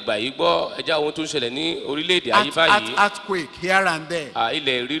àtìlẹ́gbà yìí gbọ́ ẹja ohun tó ń ṣẹlẹ̀ ní orílẹ̀-èdè ayé báyìí. Earthquake here and there.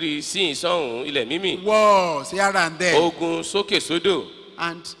 ilẹ̀ rírí sí ìsọ̀hún ilẹ̀ mímì. Wars here and there. ogun sókè sódò.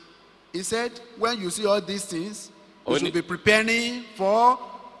 And he said, when you see all these things, you Only- should be preparing for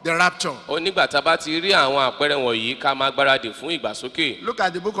the rapture. ó nígbà tá a bá ti rí àwọn àpẹẹrẹ wọ̀nyí ká máa gbáradì fún ìgbàsókè. Look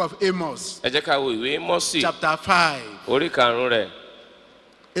at the book of Amos, ẹ jẹ́ ká wo ìwé mọ́sì chapter 5. orí karùn-ún rẹ̀.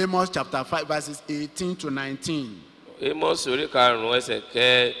 Amos chapter 5, verses 18 to 19. amos orí karùn-ún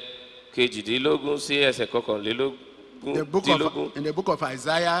ẹsẹ̀ kejìdínlógún sí ẹsẹ̀ kọkànlélógún. In the book of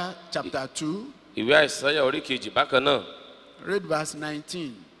Isaiah chapter 2, ìwé àìsáyà orí kejì bákan náà read verse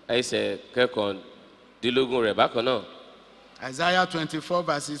 19. ẹsẹ̀ kẹkàndínlógún rẹ̀ bákan náà. Isaiah 24,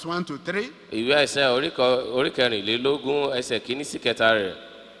 verses 1 to 3. ìwé àìsáyà orí kẹrìnlélógún ẹsẹ̀ kìíní sí kẹta rẹ̀.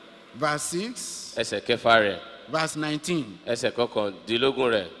 Verse 6, ẹsẹ̀ kẹfà rẹ̀. verse 19. ẹsẹ̀ kọkàndínlógún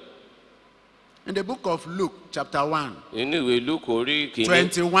rẹ̀. In the book of Luke chapter 1, inú ìwé lúkù orí kìíní.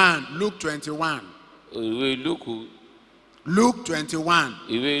 21. Luke 21. ìwé lúkù Luke 21,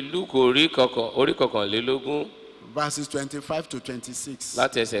 ìwé lúkù orí kọkànlélógún verses 25 to 26.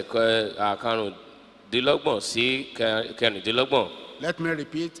 láti ẹsẹ̀ karùndínlọ́gbọ̀n sí kẹrìndínlọ́gbọ̀n. Let me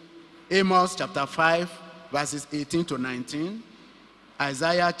repeat. Amos chapter 5, verses 18 to 19.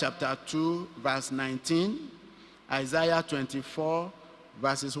 Isaiah chapter 2, verse 19. Isaiah 24,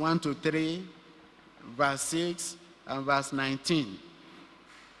 verses 1 to 3, verse 6, and verse 19.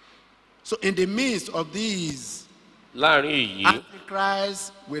 So in the midst of these, láàrin èyí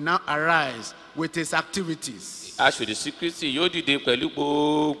Antichrist will now arise with his activities. aṣòdì sí kristi yóò dìde pẹ̀lú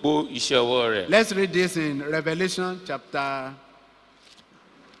gbogbo iṣẹ́ ọwọ́ rẹ̀. Let's read this in Revelation chapter.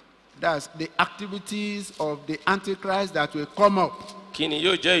 That's the activities of the Antichrist that will come up kí ni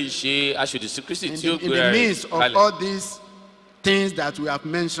yóò jẹ́ ìṣe aṣòdì sí Kristi in tí ó the gbéra rẹ̀ midst of kalẹ̀ all these things that we have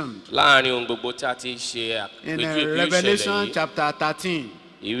mentioned? láàrin ohun gbogbo tí a ti ṣe In àpèjúwe Revelation ìṣẹ̀lẹ̀ yìí chapter 13,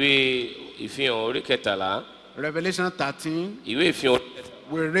 ìwé ìfihàn orí kẹtàlá Revelation 13, ìwé ìfihàn orí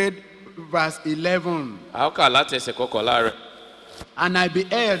kẹtàlá we read verse 11. a ó kà láti ẹsẹ̀ kọkànlá rẹ̀. And I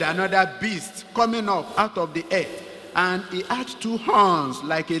beheld another beast coming up out of the earth, and he had 2 horns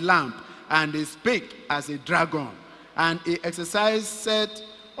like a lamb, and he spake as a dragon. And he exercised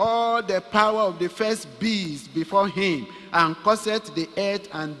all the power of the first beast before him, and caused the earth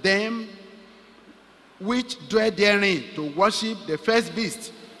and them which dwell therein to worship the first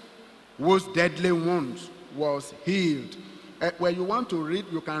beast, whose deadly wound was healed. When you want to read,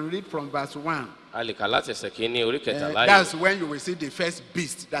 you can read from verse 1. a lè kà láti ẹsẹ̀ kìíní orí kẹtàlá That's yìí when you will see the first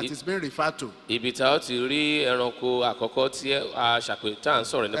beast that is being referred to. ibi tí a ó ti rí ẹranko àkọ́kọ́ tí a ṣàpètà ń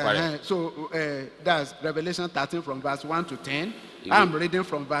sọ̀rọ̀ nípa rẹ̀. So that's Revelation 13 from verse 1 to 10. I'm reading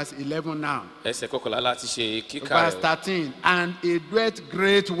from verse 11 now. ẹsẹ̀ kọkànlá láti ṣe kíkà Verse rẹ̀. 13. And he doeth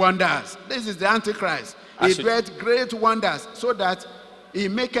great wonders. This is the Antichrist. He doeth great wonders, so that he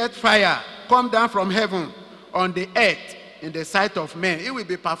maketh fire come down from heaven on the earth in the sight of men. He will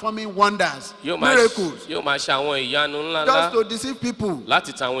be performing wonders, miracles, yóò máa ṣe àwọn ìyanu ńlá just ńlá to deceive people.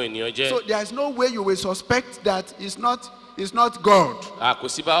 láti ta àwọn ènìyàn jẹ. So there is no way you will suspect that it's not God. kò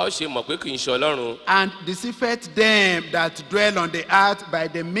sí bá ó ṣe mọ̀ pé kì í ṣe Ọlọ́run. And deceiveth them that dwell on the earth by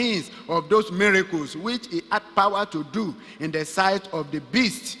the means of those miracles which he had power to do in the sight of the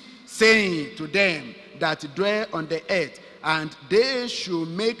beast, saying to them that dwell on the earth, and they should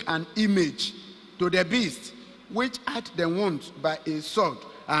make an image to the beast, which had the wound by a sword,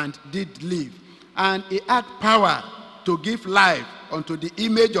 and did live. And he had power to give life unto the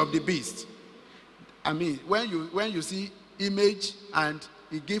image of the beast. I mean, when you see image and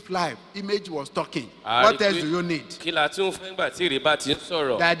he give life, image was talking. What else do you need? kí la tún fún ìgbà tí ìrè bá ti ń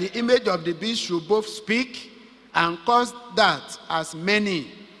sọ̀rọ̀. That the image of the beast should both speak and cause that as many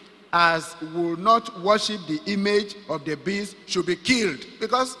as will not worship the image of the beast should be killed,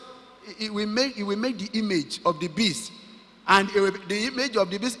 because it will make the image of the beast, and the image of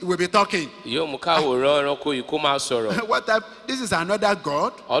the beast will be talking. yóò mú káwòrán ẹranko yìí kó máa sọ̀rọ̀. What type? This is another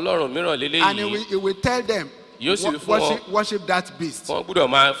god, Ọlọ́run mìíràn and lélẹ́yìí. he will tell them, Yóò sì fún wọn. worship that beast. wọ́n gbọ́dọ̀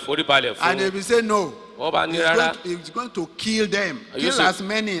máa forí balẹ̀ And fún. if you say no, wọ́n bá ní rárá. he's going to kill them, You kill see- as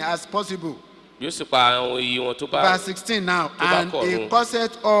many as possible. yóò sì pa àwọn iyì wọn tó bá. Verse 16 now. bá And kọ̀ he ọ́run.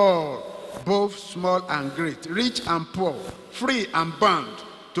 causeth all, both small and great, rich and poor, free and bond,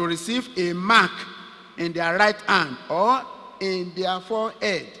 to receive a mark in their right hand or in their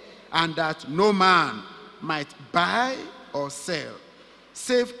forehead, and that no man might buy or sell,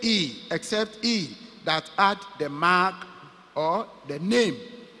 save he, except he that had the mark or the name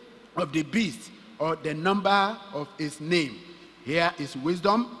of the beast or the number of his name. Here is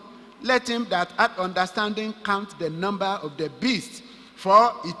wisdom. Let him that hath understanding count the number of the beast,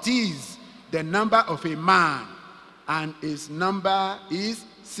 for it is the number of a man, and his number is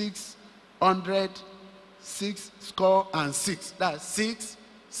 666. That's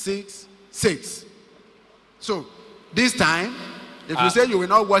 666. So this time, if you say you will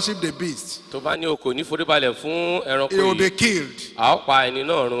not worship the beast, tó bá ní o kò ní forí balẹ̀ fún ẹranko he will be yìí. killed. a ó pa ẹni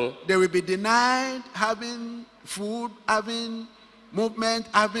náà run. They will be denied having food, having movement,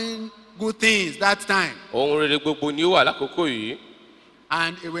 having good things that time. ohun rere gbogbo ni ó wà lákòókò yìí.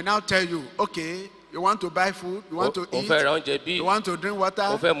 And it will now tell you, okay, you want to buy food, you want to o eat, fẹ́ ra oúnjẹ bí. you want to drink o water,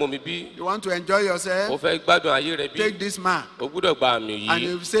 fẹ́ mumi bí. you want to enjoy o yourself, fẹ́ gbádùn ayé rẹ bí. take this mark. o gbúdọ̀ gba àmì And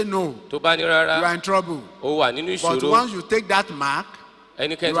yìí. if you say no, tó bá ní you are rárá. in trouble. o wà nínú But ìṣòro. once you take that mark,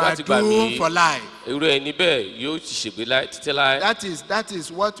 ẹnikẹ́ni you tó bá are ti gbà doomed mí. for life. irú ẹni bẹ́ẹ̀ yóò ti ṣègbé títí láé. That is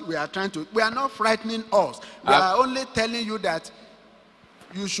what we are trying to. We are not frightening us. We Ah. are only telling you that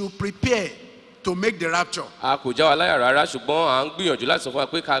you should prepare to make the rapture. a kò já wa láyà rárá ṣùgbọ́n à ń gbìyànjú láti sọ fún wa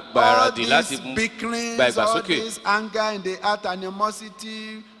pé ká gba All àràdì láti these gba bickerings, all ìgbàsókè. this anger in the heart,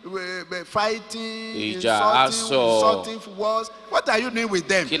 animosity, fighting, Ìjà, insulting words. What are you doing with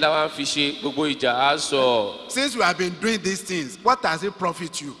them? kí la wá ń fi ṣe gbogbo ìjà á sọ. Since you have been doing these things, what does it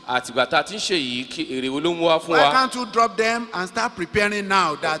profit you? àtìgbà tá a ti ń ṣe yìí kí èrè wo ló ń mú wá fún Why wa. can't you drop them and start preparing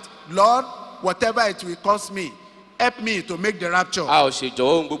now that, Lord, whatever it will cost me, help me to make the rapture? a ò ṣèjọwọ́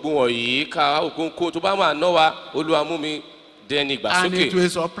ohun gbogbo wọ̀nyí ká òkúńkó tó bá máa ná wa Olúwa mú mi dẹni And it ìgbàsókè. will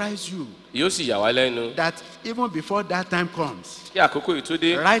surprise you yóò sì yà wá lẹ́nu. that even before that time comes, kí àkókò yìí tó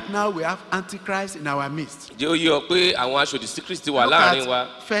dé. right now we have Antichrist in our midst. jẹ́ ó yé ọ pé àwọn aṣòdì sí Kristi wà Look láàrin wa.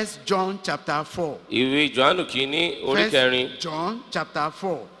 at 1 John chapter 4. ìwé Jòhánù kìíní orí 1 kẹrin. John chapter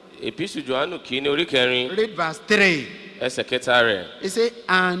 4. èpísù Jòhánù kìíní orí kẹrin Read verse 3. ẹsẹ̀ kẹta rẹ̀. It says,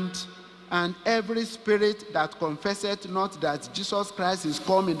 and And every spirit that confesseth not that Jesus Christ is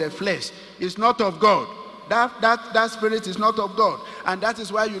come in the flesh is not of God. That spirit is not of God. And that is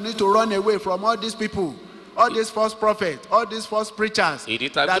why you need to run away from all these people, all these false prophets, all these false preachers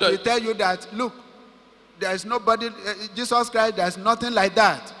that will tell you that, look, there is nobody, Jesus Christ, there's nothing like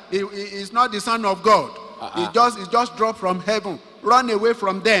that. He is not the Son of God. He just dropped from heaven. Run away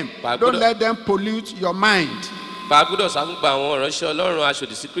from them. Don't let them pollute your mind. Gbàgbọ́dọ̀ sàmúgbà àwọn ìránṣẹ́ Ọlọ́run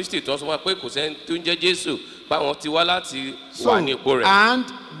aṣòdì sí Kristi tó sọ pé kò sẹ́ni tó ń jẹ́ Jésù báwọn ti wá láti wà ní ipò rẹ̀. And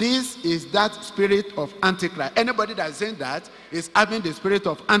this is that spirit of Antichrist. Anybody that is saying that is having the spirit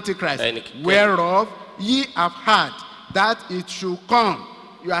of Antichrist, whereof ye have heard that it should come.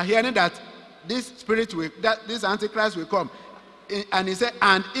 You are hearing that this spirit will, that this Antichrist will come. And he said,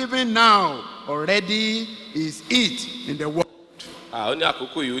 and even now already is it in the world. Ó ní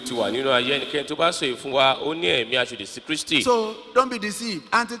àkókò yìí ó ti wà nínú ayé ẹnikẹ́ni tó bá sọ èyí fún wa ó ní ẹ̀mí aṣòdì sí Kristi. So don't be deceived.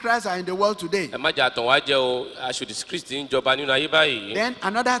 Antichrists are in the world today. Ẹ má jà tàn wá jẹ o, aṣòdì sí Kristi ń jọba nínú ayé báyìí. Then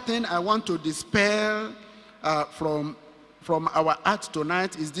another thing I want to dispel from our heart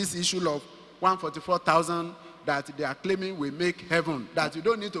tonight is this issue of 144,000 that they are claiming will make heaven, that you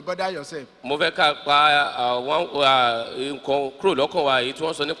don't need to bother yourself. Mo fẹ́ ká pa nǹkan kúrò lọ́kàn wa èyí tí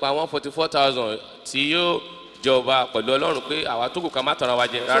wọ́n sọ nípa 144,000 tí yóò jọba pẹ̀lú Ọlọ́run pé àwa tó kù ká má tanra wa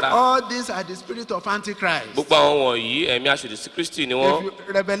jẹ rárá. So all these are the spirit of Antichrist. Gbogbo àwọn wọ̀nyí ẹ̀mí aṣòdì sí Kristi ni wọ́n.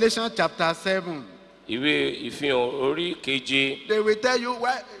 Revelation chapter 7. Ìwé ìfihàn orí keje. They will tell you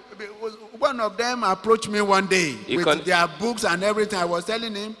why. One of them approached me one day with their books and everything. I was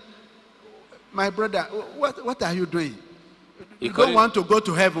telling him, my brother, what are you doing? You don't want to go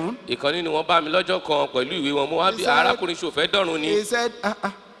to heaven? Ìkan nínú wọn bá mi lọ́jọ́ kan pẹ̀lú ìwé wọn mo wá bí arákùnrin ṣó fẹ́ dọ̀run ni. He said,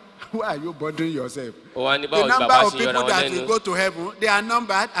 why are you bothering yourself? The number of people that will go to heaven, they are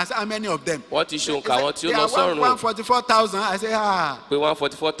numbered. I said, how many of them? What is shown? They are 144,000. I say, pé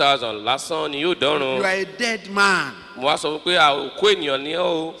 144,000 lásán ni yóò dọ̀run. You are a dead man. Mo wá sọ pé òkú ènìyàn ni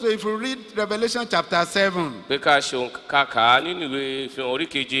ó. So if you read Revelation chapter 7. Pé ká ṣe kàkà nínú ìwé ìfihàn orí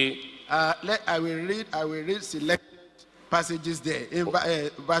keje. I will read selected passages there in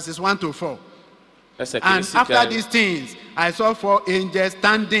verses 1 to 4. And after these things, I saw 4 angels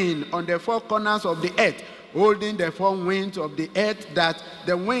standing on the 4 corners of the earth, holding the 4 winds of the earth, that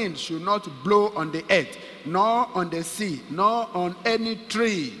the wind should not blow on the earth, nor on the sea, nor on any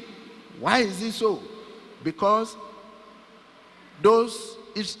tree. Why is it so? Because those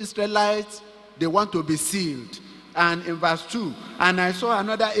Israelites, they want to be sealed. And in verse 2, and I saw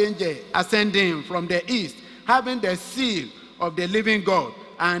another angel ascending from the east, having the seal of the living God.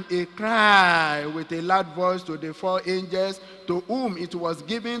 And he cried with a loud voice to the 4 angels to whom it was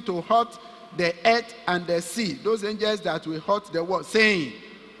given to hurt the earth and the sea, those angels that will hurt the world, saying,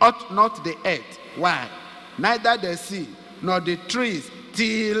 hurt not the earth. Why? Neither the sea nor the trees,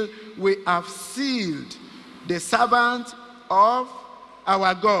 till we have sealed the servants of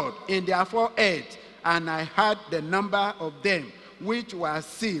our God in their foreheads. And I heard the number of them which were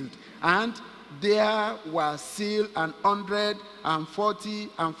sealed, and there were sealed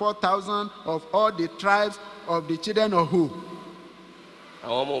 144,000 of all the tribes of the children of who?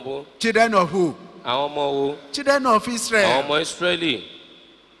 Children of who? Children of Israel.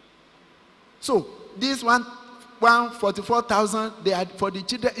 So this 144,000, they are for the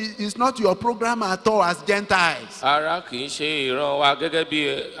children. It's not your program at all as Gentiles. How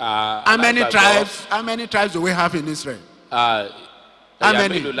many tribes? How many tribes do we have in Israel? How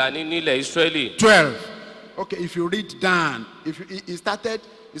many? 12. Okay, if you read down, he started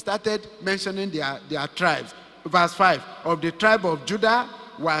mentioning their tribes. Verse 5, of the tribe of Judah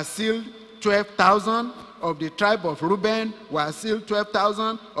were sealed 12,000. Of the tribe of Reuben were sealed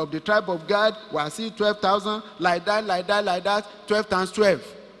 12,000. Of the tribe of Gad were sealed 12,000. Like that, 12 times 12.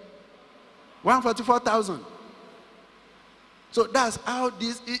 144,000. So that's how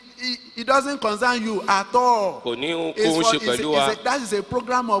this, it doesn't concern you at all. That is a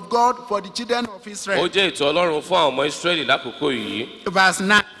program of God for the children of Israel. Verse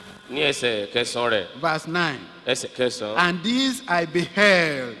 9. Verse 9. And these I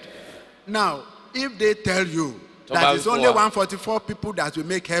beheld. Now, if they tell you that it's only 144 people that will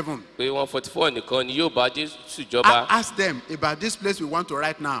make heaven, ask them about this place we want to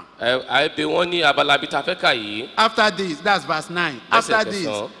write now. After this, that's verse 9. After this,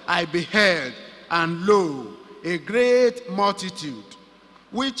 I beheld, and lo, a great multitude,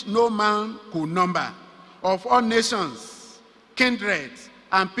 which no man could number, of all nations, kindreds,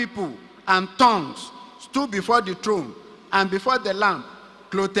 and people, and tongues, stood before the throne, and before the Lamb,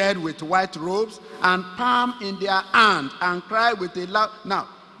 clothed with white robes, and palm in their hand, and cried with a loud... Now,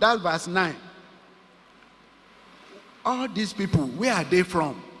 that's verse 9. All these people, where are they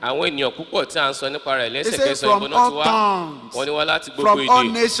from? àwọn ènìyàn púpọ̀ tí a ń sọ nípa rẹ̀ He said, lẹ́sẹ̀kẹsẹ̀ from ìbọn náà ti all wá tongues, wọ́n ní wá láti gbogbo from all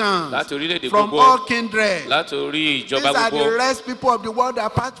èdè nations, láti orílẹ̀-èdè from gbogbo all kindred. láti orí These ìjọba are the gbogbo. rest people of the world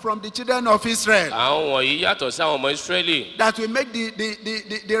apart from the children of Israel àwọn wọ̀nyí yàtọ̀ sí àwọn ọmọ Ísírẹ́lì that will make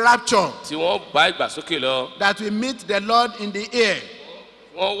the rapture, tí wọ́n bá ìgbàsókè lọ. that will meet the Lord in the air.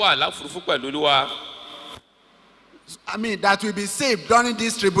 Wọ́n wà láfurufú pẹ̀lú Olúwa. I mean, that will be saved during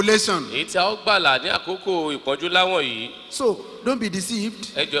this tribulation. èyí tí a ó gbàlà ní àkókò ìpọ́njú láwọn yìí. So, don't be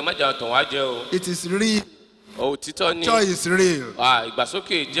deceived. ẹ jọ̀ọ́ má jà tàn wá jẹ o. It is real. òtítọ́ ni Joy is real.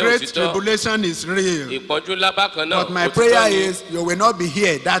 ìgbàsókè jẹ́ Great òtítọ́. tribulation is real. ìpọ́njú lábàkan náà But my òtítọ́ prayer ni. is you will not be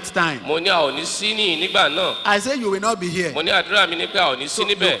here that time. mo ní a ò ní sí ní nígbà náà. I say you will not be here. mo ní àdúrà mi ní pé a ò ní sí So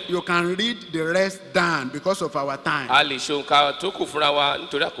níbẹ̀. you can read the rest down because of our time. a lè ṣe nǹkan tó kù fúnra wa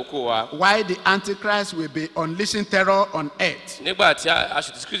nítorí àkókò wa. Why the Antichrist will be unleashing terror on earth. nígbà tí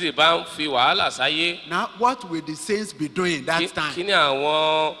aṣòtí Kristi bá ń fi wàhálà sáyé. Now, what will the saints be doing that kí time? ni àwọn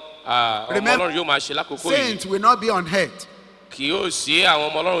ọmọ Remember, Ọlọ́run yóò máa ṣe lákòókò yìí. saints will not be on earth. kì yóò sí àwọn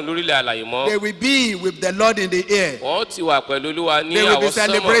ọmọ Ọlọ́run lórílẹ̀ àlàyé mọ́. They will be with the Lord in the air. wọ́n ti wà pẹ̀lú Olúwa ní They will be àwọsánmọ̀.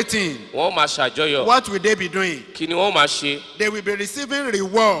 celebrating. wọ́n máa ṣàjọyọ̀. What will they be doing? kí ni wọ́n máa ṣe. They will be receiving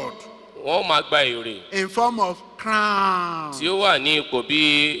reward wọ́n máa gba èrè in form of crown. tí ó wà ní ipò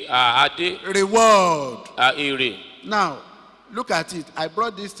bíi adé Reward. èrè. Now, look at it. I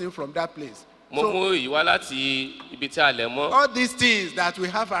brought this thing from that place. mo So, mú èyí wá láti ibi tí a lẹ̀ mọ́. all these things that we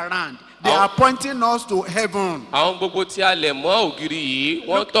have around, they are pointing us to heaven. àwọn gbogbo tí a lẹ̀ mọ́ ògiri yìí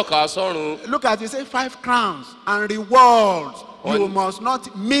wọ́n tọ́ka sọ́run. Look at it, say 5 crowns and rewards you On- must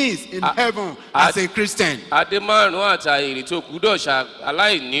not miss in heaven as a Christian. adé márùn-ún àti èrè tó kú dọ̀ṣà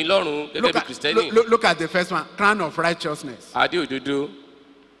aláìní lọ́run gẹ́gẹ́ Look bí at, kìrìsìtẹ́nì. look at the first one, crown of righteousness, adé òdodo,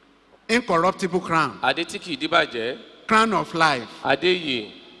 incorruptible crown, adé tí kìí díbàjẹ́, crown of life, adé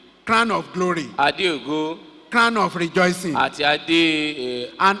ìyè, crown of glory, adé ògo crown of rejoicing. àti adé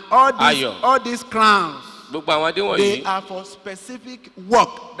And Ayọ̀. all these crowns, gbogbo àwọn adé they wọ̀nyí. are for specific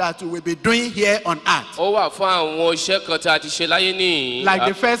work that we will be doing here on earth. ó wà fún àwọn iṣẹ́ kan tí a ti ṣe láyé nìyí. Like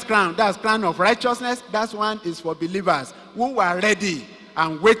the first crown, that's crown of righteousness, that one is for believers who are ready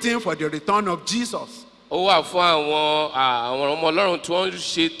and waiting for the return of Jesus. ó wà fún àwọn ọmọ Ọlọ́run tí wọ́n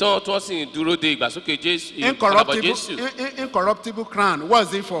ṣe tán tí wọ́n sì ń dúró de ìgbàsókè Jésù. ìpadàbọ̀ Jésù. Incorruptible crown,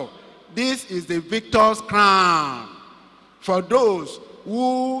 what's it for? This is the victor's crown for those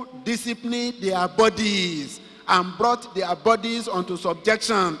who discipline their bodies and brought their bodies unto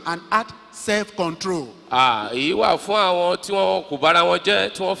subjection and had self-control. èyí wà fún àwọn tí wọn kò bára wọn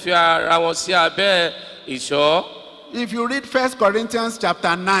jẹ́ tí wọ́n fi ara wọn sí abẹ́ ìṣọ́. If you read 1 Corinthians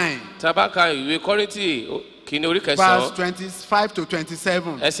chapter 9, tabaka ìwé Kọ́ríńtì kìíní orí verse kẹsàn-án 25 to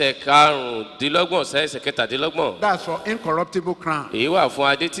 27, ẹsẹ̀ karùndínlọ́gbọ̀n sí ẹsẹ̀ kẹtàdínlọ́gbọ̀n. that's for incorruptible crown. èyí wà fún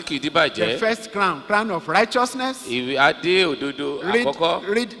adé tí kìí The díbàjẹ́. first crown, crown of righteousness. ìwé adé òdodo àkọ́kọ́.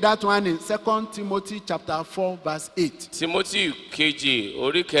 Read that one in 2 Timothy chapter 4, verse 8. Timothy kejì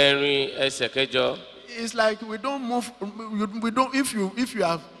orí kẹrin ẹsẹ̀ kẹjọ. It's like we don't move, we don't, if you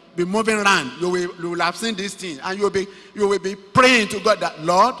have been moving around, you will have seen this thing, and you will be praying to God that,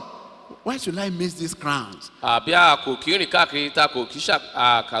 Lord, why should I miss these crowns? àbí a kò kí rìn káàkiri ta kò kí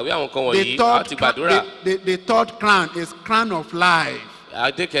àkàwé àwọn nǹkan wọ̀nyí a ti gbàdúrà. The third crown is crown of life.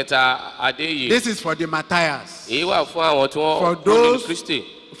 adé kẹta adé yìí. This is for the martyrs, èyí wà fún àwọn tí For wọ́n kú nínú those- Kristi.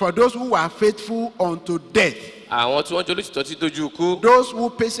 for those who are faithful unto death, àwọn tí wọ́n jẹ́ olóṣìṣẹ́ tí dojú ikú. those who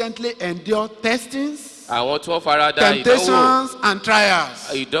patiently endure testings, àwọn tí wọ́n farada ìdánwò. temptations, and trials.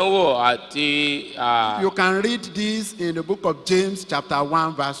 ìdánwò àti You can read this in the book of James chapter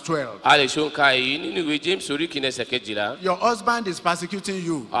 1, verse 12. a lè ṣonka èyí nínú ìwé James orí kìíní ẹsẹ̀ kejìlá. Your husband is persecuting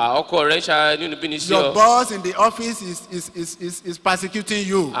you. ọkọ rẹ̀ ń ṣa nínú bí ní sí Your ọ. boss in the office is persecuting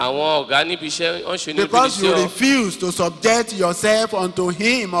you àwọn ọ̀gá níbi iṣẹ́ wọ́n ṣe nínú bí ní because sí you ọ. refuse to subject yourself unto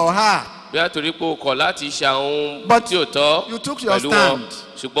him or her. bí a torí pé o kọ̀ láti ṣe àwọn But tí ò tọ́ you took your pẹ̀lú wọn.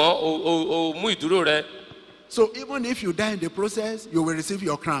 stand. ṣùgbọ́n o mú ìdúró rẹ. So even if you die in the process, you will receive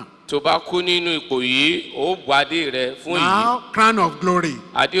your crown. tó bá kú nínú ipò yìí ó gbọ́ adé rẹ fún èyí. Now, crown of glory,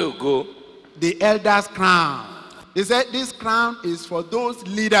 adé ògo. the elder's crown. He said this crown is for those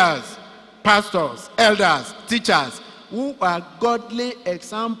leaders, pastors, elders, teachers, who are godly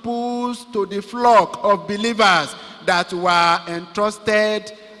examples to the flock of believers that were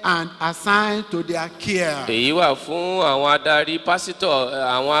entrusted and assigned to their care. èyí wà fún àwọn adarí pásítọ̀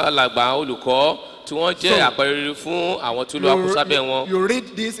àwọn alàgbà olùkọ́ tí wọ́n jẹ́ So, àpẹẹrẹ fún àwọn tí Olúwa kó sábẹ́ wọn. You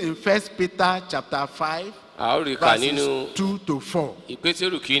read this in 1 Peter chapter 5, a ó rí kà nínú verses 2 to 4.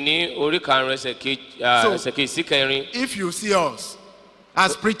 ìpétérù kìíní orí karùn-ún ẹsẹ̀ kejì sí kẹrin. If you see us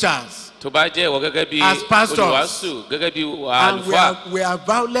as preachers tó bá jẹ́ ìwọ gẹ́gẹ́ bí As pastors, olùwàásù gẹ́gẹ́ bí and àlùfáà we are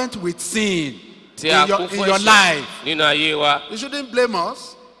violent with sin tí a kún in fún your ẹ̀ṣẹ̀ life, nínú ayé wa. you shouldn't blame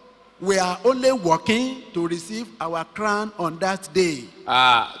us. we are only working to receive our crown on that day.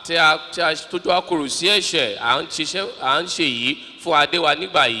 tí a tójú akòrò sí ẹ̀ṣẹ̀ à ń ṣe yìí fún adé wa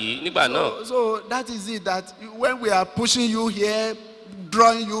nígbà náà. So that is it, that when we are pushing you here,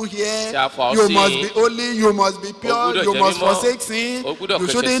 drawing you here, Tí a fà ọ́ you sí- must be holy, you must be pure, gbọ́dọ̀ you jẹ́ must mímọ́, forsake sin, o gbọ́dọ̀ you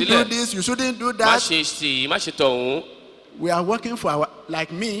kẹsẹ̀ shouldn't do sílẹ̀. this, you shouldn't do má that. ṣe sí i má ṣe tọ̀hún. We are working for our,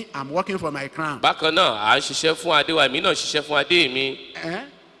 like me, I'm working for my crown. bákan náà à ń ṣiṣẹ́ fún adé wa èmi náà ṣiṣẹ́ fún adé mi. Eh?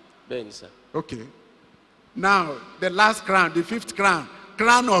 bẹ́ẹ̀ ni sà. Okay. Now, the last crown, the fifth crown,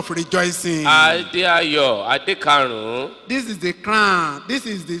 crown of rejoicing. adé ayọ̀ adé karùn-ún. This is the crown. This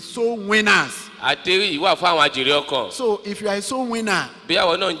is the soul winners. adé yìí wà fún àwọn àjèrè ọkàn. So if you are a soul winner, bí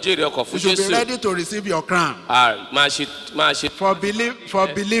àwọn náà ń jèrè ọkàn you fún should be Jésù. ready to receive your crown. máa ṣe. For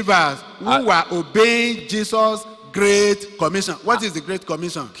believers who are obeying Jesus' great commission. What is the great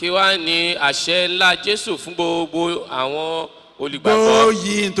commission? kí wá ní àṣẹ ńlá Jésù fún gbogbo àwọn Go olùgbàgbọ́.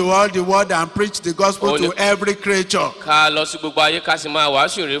 ye into all the world and preach the gospel to Only- every creature. ká lọ sí gbogbo ayé ká sì máa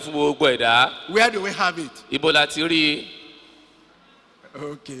wàásù rere fún gbogbo ẹ̀dá. Where do we have it? ibo la ti rí i.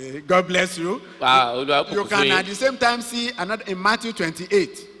 Okay, God bless you. Olúwa You kò fún can at yín. the same time see another in Matthew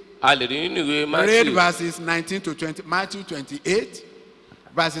 28. a lè rí nínú ìwé Read Matthew verses 19 to 20. Matthew 28,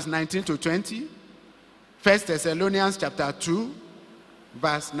 verses 19 to 20. 1 Thessalonians chapter 2,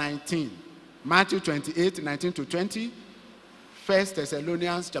 verse 19. Matthew 28, 19 to 20. 1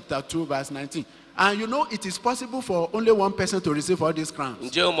 Thessalonians chapter 2, verse 19. And you know it is possible for only one person to receive all these crowns.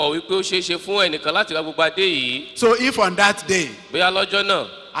 ǹjẹ́ o mọ̀ wípé ó ṣeé ṣe fún ẹnìkan láti ra gbogbo adé yìí. So if on that day bóyá lọ́jọ́ náà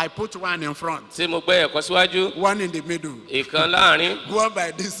I put one in front, tí mo gbé ẹ̀kọ́ síwájú one in the middle, ìkan láàrin one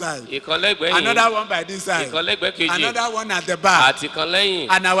by this side, ìkan lẹ́gbẹ̀ẹ́ yìí another one by this side, ìkan lẹ́gbẹ̀ẹ́ kejì another one at the back, àti ìkan lẹ́yìn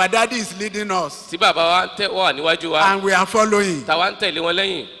and our daddy is leading us, tí bàbá wa wà níwájú wa and we are following. táwa ń tẹ̀lé wọn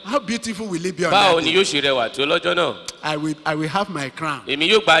lẹ́yìn. How beautiful will it be on báwo that ni day? yóò ṣe rẹwà tó lọ́jọ́ náà. I will have my crown. èmi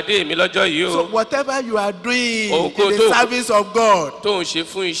yóò gba adé mi lọ́jọ́ yìí So o. whatever you are doing Ohunkóhun in the tó- service of God, tó ń ṣe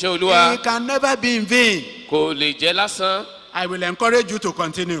fún iṣẹ́ Olúwa it can never be in vain. kò lè jẹ́ lásán. I will encourage you to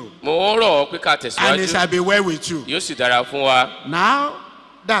continue, mo ń rọ̀ ọ́ pé ká and it tẹ̀síwájú shall be well with you. yóò sì dára fún wa. Now,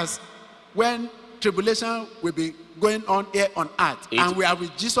 that's when tribulation will be going on here on earth, It- and we are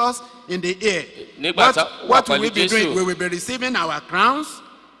with Jesus in the air. Nígbà tá- What wà will we pẹ̀lú be doing? Jésù. We will be receiving our crowns,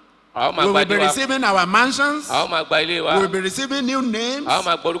 a ó máa we gba will be ilé wa receiving our mansions, a ó máa gba ilé wa we will be receiving new names, a ó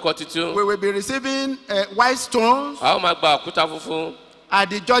máa gba orúkọ tuntun we will be receiving white stones a ó máa gba òkúta funfun at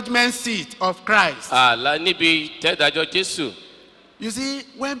the judgment seat of Christ. àlá níbi tẹ́dájọ́ Jésù. You see,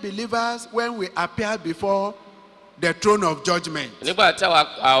 when we appear before the throne of judgment, nígbà tí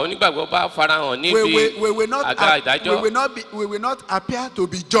àwọn onígbàgbọ́ bá farahàn we níbi will not àga ìdájọ́ we will not appear to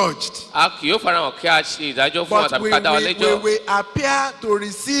be judged, a kì yóò farahàn kí a ṣe ìdájọ́ fún wa but tàbí we ká dá wa will lẹ́jọ́. appear to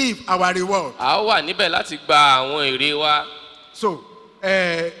receive our reward. a ó wà níbẹ̀ láti gba àwọn èrè wa. So,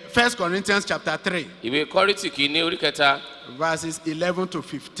 1 Corinthians chapter 3, ìwé Kọ́ríńtì kìíní orí kẹta verses 11 to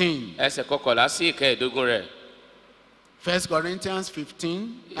 15. ẹsẹ̀ kọkànlá sí ìkẹẹ̀dógún rẹ̀. 1 Corinthians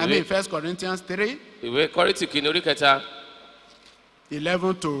 15, Ìwé- 1 Corinthians 3, ìwé Kọ́ríńtì kìíní orí kẹta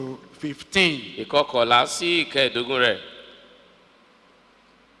 11 to 15. ìkọkànlá sí ìkẹẹ̀dógún rẹ̀.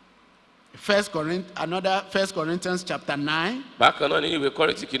 1 Corinthians chapter 9, bákan náà ní ìwé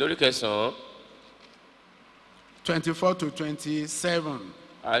Kọ́ríńtì kìíní orí kẹsàn-án 24 to 27.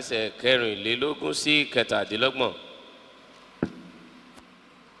 ẹsẹ̀ kẹrìnlélógún sí kẹtàdínlọ́gbọ̀n.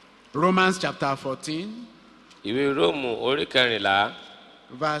 Romans chapter 14, ìwé Róòmù orí kẹrìnlá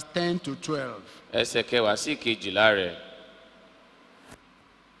verse 10 to 12. ẹsẹ̀ kẹwàá sí kejìlá rẹ̀.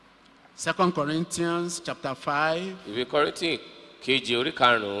 2 Corinthians chapter 5, ìwé Kọ́ríńtì kejì orí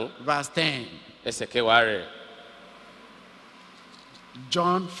karùn-ún verse 10. ẹsẹ̀ kẹwàá rẹ̀.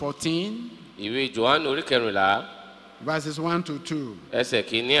 John 14, ìwé Jòhánù orí kẹrìnlá verses 1 to 2. ẹsẹ̀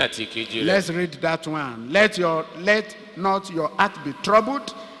kìíní àti kejì rẹ̀. Let's read that one. Let not your heart be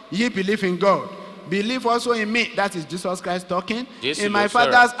troubled. Ye believe in God. Believe also in me. That is Jesus Christ talking. Jésù In my ló sọ̀rọ̀.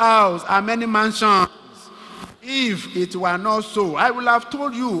 Father's house are many mansions. If it were not so, I will have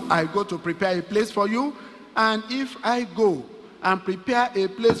told you, I go to prepare a place for you. And if I go and prepare a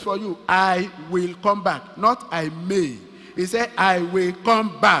place for you, I will come back. Not I may. He said, I will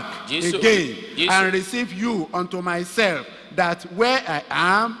come back Jésù- again Jésù- and receive you unto myself, that where I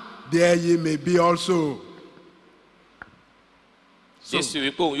am, there ye may be also. Jésù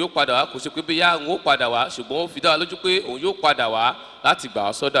wípé òun yóò padà wá kò sí pé bóyá òun ó padà wá ṣùgbọ́n ó fi dá wa lójú pé òun yóò padà wá láti gbà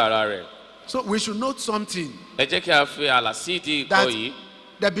ọ́ sọ́dọ̀ ara rẹ̀. So we should note something, ẹ jẹ́ kí a fi àlà sí ìdí ìkọ́ that yìí.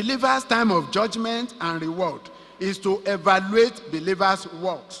 the believer's time of judgment and reward is to evaluate believers'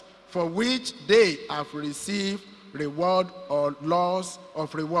 works for which they have received reward or loss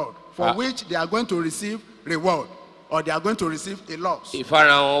of reward, for which they are going to receive reward or they are going to receive a loss.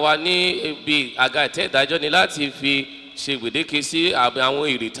 ìfarahàn wa ní ibi àga ìtẹ́ ìdájọ́ ni láti fi ṣe gbèdéke sí àwọn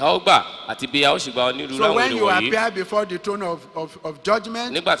èrè tá ó gbà àti bí a ó sì gba onírúurú So àwọn when èrè you wọ̀nyí. appear before the throne of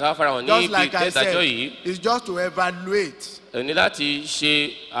judgment, nígbà tá a farahàn ní just ibi like I ìtẹ́ said, ìdájọ́ yìí, it's just to evaluate ẹ ní láti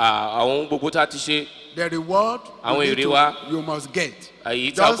ṣe àwọn ohun gbogbo tá a ti ṣe, the reward àwọn you, need èrè wa, you must get.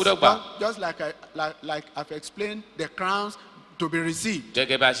 èyí tí a gbọ́dọ̀ gbà. Just like I've explained, the crowns to be received.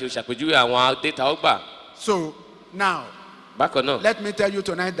 gẹ́gẹ́ bí a ṣe ṣàpèjúwe àwọn adé tá ó gbà. So now, bákan náà, let me tell you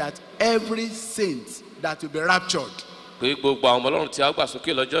tonight that every saint that will be raptured pé gbogbo àwọn ọmọ ọlọ́run tí a ó gbà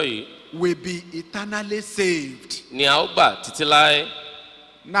sókè lọ́jọ́ yìí will be eternally saved. ni a ó gbà títí láé.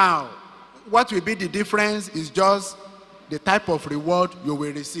 Now, what will be the difference is just the type of reward you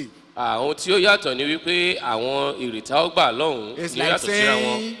will receive. àwọn tí ó yàtọ̀ ni wípé àwọn èrè tá ó gbà lọ́hùn-ún It's ni ó like yàtọ̀ síra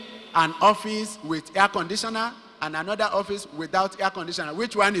wọn. saying an office with air conditioner and another office without air conditioner.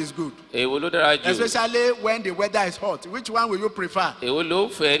 Which one is good? èwo ló dára jù? Especially when the weather is hot. Which one will you prefer? èwo ló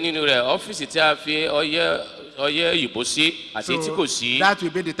fẹ́ nínú rẹ̀, ọ́fíìsì tí a fi ọyẹ́ òyìnbó sí àti tí kò sí? That will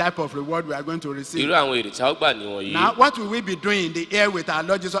be the type of reward we are going to receive. irú àwọn èrè tá ó gbà nìwọ̀nyí. Now, what will we be doing in the air with our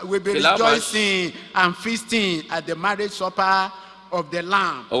Lord Jesus? We'll be Kí la máa rejoicing and feasting at the marriage supper of the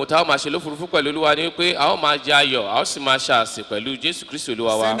Lamb. ohun tá a máa ṣe lófurufú pẹ̀lú olúwa ni pé a ó máa jẹ ayọ̀, a ó sì máa ṣàṣì pẹ̀lú jésù kristu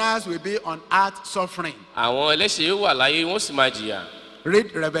olúwa wa. Sinners will be on earth suffering. àwọn ẹlẹ́ṣẹ̀ yóò wà láyé, wọ́n sì máa jìyà.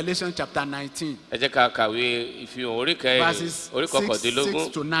 Read Revelation chapter 19, ẹ jẹ́ ká kàwé ìfihàn verses orí 6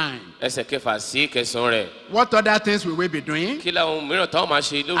 kọkàndínlógún to 9. ẹsẹ̀ kẹfà sí kẹsàn-án rẹ̀. What other things will we be doing kí làwọn mìíràn táwọn máa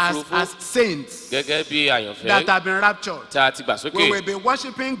ṣe lófurufú as saints gẹ́gẹ́ bí that àyànfẹ́ have been raptured? tá a ti gbà We will sókè? be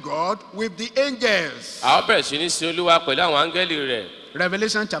worshiping God with the angels. a ó bẹ̀rẹ̀ sí ní sin olúwa pẹ̀lú àwọn áńgẹ́lì rẹ̀.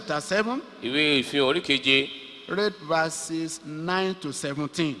 Revelation chapter 7, ìwé ìfihàn orí keje, read verses 9 to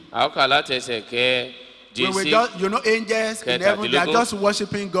 17. a ó kà láti ẹsẹ̀ kẹje We will sí just, angels in heaven, they are Kẹtàdínlógún. just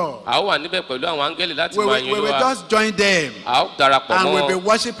worshiping God. a ó wà níbẹ̀ pẹ̀lú àwọn áńgẹ́lì láti We máa will, yin we will olúwa. just join them a ó darapọ̀ and mọ́ we'll be wọn,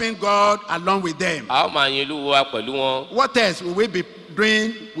 worshiping God along with them. a ó máa yin olúwa pẹ̀lú wọn. What else will we be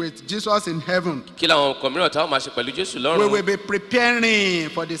doing with Jesus in heaven? kí làwọn nǹkan mìíràn táwọn máa ṣe pẹ̀lú jésù We will lọ́run? be preparing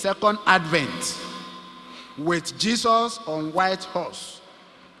for the second advent with Jesus on white horse.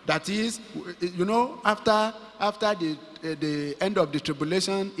 That is, after the end of the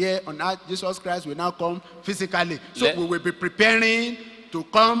tribulation here on earth, Jesus Christ will now come physically. So we will be preparing to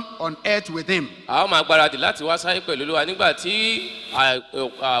come on earth with him. a ó máa gbáradì láti wá sáyé pẹ̀lú olúwa nígbà tí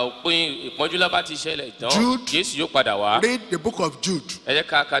òpin ìpọ́njúlá bá ti ṣẹlẹ̀ tán. Jude. jésù yóò padà wá. Read the book of Jude. ẹ jẹ́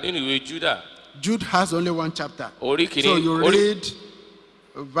ká ka nínú ìwé júdà Jude has only one chapter. orí kìíní. So you read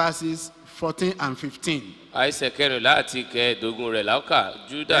verses 14 and 15. àìsẹ̀ kẹrìnlá àti kẹẹ̀ẹ́dógún rẹ̀ láòkà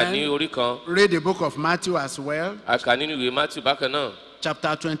júdà ní orí kan. Read the book of Matthew as well, a kà nínú ìwé matthew bákan náà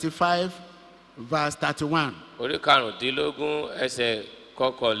chapter 25, verse 31. orí karùndínlógún ẹsẹ̀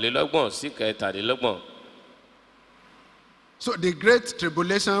kọkànlélọ́gbọ̀n sí kẹtàdínlọ́gbọ̀n. So the great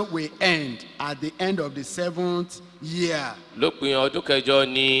tribulation will end at the end of the 7th year. lópin ọdún kẹjọ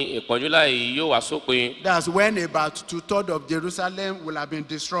ni ìpọ́njúlá yìí yóò wá sópin. That's when about 2/3 of Jerusalem will have been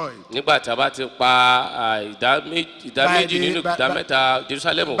destroyed nígbà tí a bá ti pa ìdá méjì nínú ìdá mẹ́ta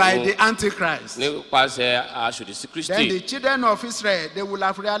jerusalem by kún the Antichrist. nípasẹ̀ aṣòdì sí Then the kristi. children of Israel, they will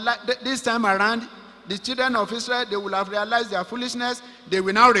have realized, this time around, the children of Israel, they will have realized their foolishness. They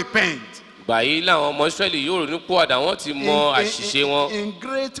will now repent. gbàyí làwọn ọmọ israẹli yóò ronú pọ̀wàdà, wọ́n ti mọ àṣìṣe wọn In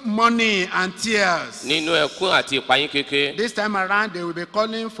great mourning and tears. nínú ẹkún àti ìpayín kéke. This time around, they will be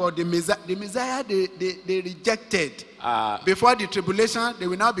calling for the Messiah. The Messiah they rejected. Before the tribulation, they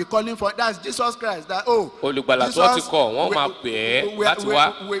will now be calling for, that's Jesus Christ. That, olùgbàlà tó ti kọ̀ wọ́n máa pè é láti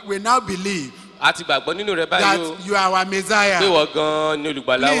wá. we now believe a ti gbàgbọ́ nínú rẹ̀ báyìí o that you are our Messiah. pé wọ́n gan-an ni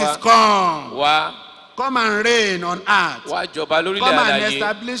olùgbàlà Please wa. come. wá Come and reign on earth. wá jọba lórílẹ̀ Come and àlàyé.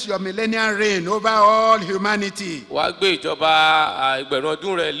 establish your millennial reign over all humanity. wá gbé ìjọba ìgbẹ̀rún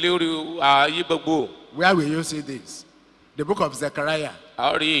ọdún rẹ̀ lórí ayé gbogbo. Where will you see this? The book of Zechariah,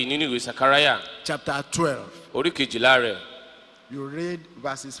 a ó rí èyí nínú ìwé sakaraya chapter 12. orí kejìlá rẹ̀. You read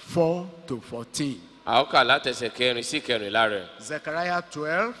verses 4 to 14. a ó kà látẹsẹ̀ kẹrin sí kẹrìnlá rẹ̀. Zechariah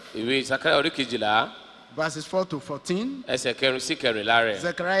 12, ìwé sakaraya orí kejìlá verses 4 to 14. ẹsẹ̀ kẹrin sí kẹrìnlá rẹ̀.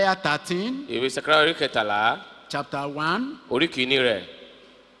 Zechariah 13, ìwé sakaraya orí kẹtàlá chapter 1. orí kìíní rẹ̀.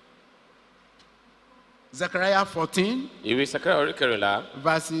 Zechariah 14, ìwé sakaraya orí kẹrìnlá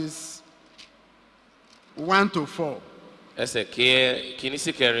verses 1 to 4. ẹsẹ̀ kìíní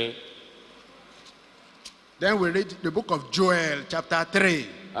sí kẹrin. Then we read the book of Joel, chapter 3,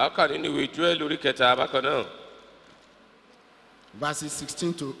 a ó kà nínú ìwé joel orí kẹta bákan náà. verses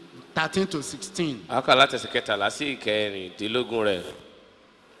 13 to 16. a ó kà látẹsẹ̀ kẹtàlá sí kẹrìndínlógún rẹ̀.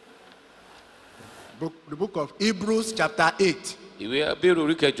 The book of Hebrews, chapter 8, ìwé abẹ́rù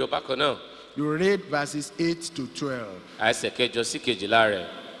orí kẹjọ bákan náà. You read verses 8 to 12. ẹsẹ̀ kẹjọ sí kejìlá rẹ̀.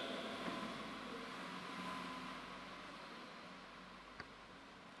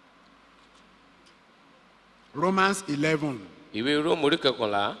 Romans 11, ìwé róòmù orí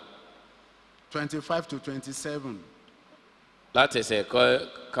kọkànlá 25 to 27. láti ẹsẹ̀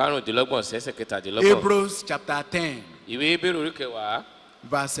karùndínlọ́gbọ̀n sí ẹsẹ̀ kẹtàdínlọ́gbọ̀n. Hebrews chapter 10, ìwé Hébérù orí kẹwàá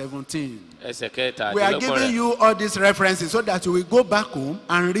verse 17. ẹsẹ̀ We are kẹtàdínlọ́gbọ̀n giving rẹ̀. you all these references so that you will go back home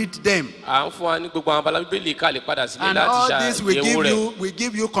and read them. à ń fún wa ní gbogbo àwọn abala bíbélì ká lè padà sílé And all láti this will ṣàyẹ̀wò rẹ̀. will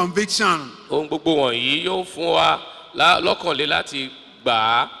give you conviction. ohun gbogbo wọ̀nyí yóò fún wa lọ́kànlé láti gbà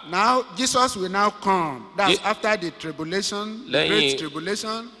á. Now, Jesus will now come. That's Ye- after the tribulation, the Lẹ́yìn- great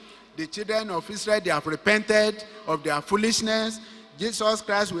tribulation. The children of Israel, they have repented of their foolishness. Jesus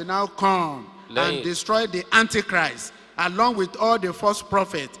Christ will now come and Lẹ́yìn- destroy the Antichrist along with all the false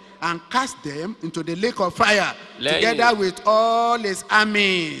prophets and cast them into the lake of fire Lẹ́yìn- together with all his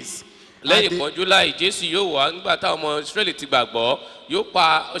armies. lẹ́yìn And the- ìpọ́njú láì jésù yóò wá nígbà táwọn ọmọ israẹli ti gbàgbọ́ yóò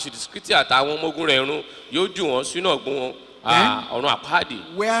pa oṣìṣìkìtì àtàwọn ọmọ ogun rẹ̀ run yóò jù wọ́n sínú ọ̀gbun ọ̀run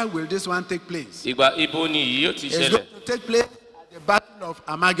àpáàdì. Where will this one take place? ìgbà ibo ni yìí yóò ti It's ṣẹlẹ̀. going to take place at the battle of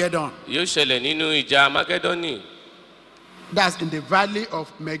Armageddon. yóò ṣẹlẹ̀ nínú ìjà magedoni That's in the valley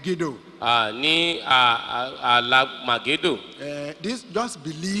of Megiddo. ní àlà magedo. This just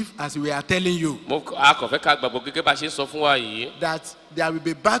believe as we are telling you a kàn fẹ́ ká gbàgbọ́ gẹ́gẹ́ bá a ṣe ń sọ fún wa yìí. that there will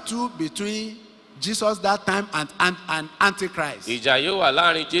be battle between Jesus that time and Antichrist. ìjà yóò wà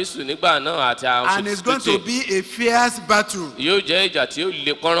láàrin jésù nígbà náà àti àwọn And it's going to be a fierce battle. yóò jẹ́ ìjà tí ó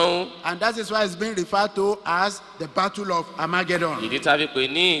le pọ́nrán. And that is why it's being referred to as the battle of Armageddon. ìdí tá a fi pè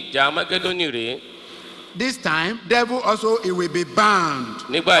ní ìjà magedoni rèé. This time, devil also he will be bound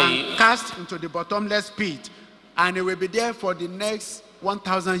Nígbà and yìí- cast into the bottomless pit. And he will be there for the next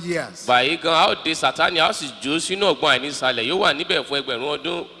 1,000 years. báyìí gan a ó de sátani a ó sì jó sínú ọgbọ́n àìnísàlẹ̀ yóò wà níbẹ̀ fún ẹgbẹ̀rún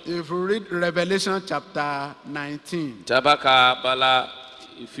ọdún. If you read Revelation chapter 19, tábàkà abala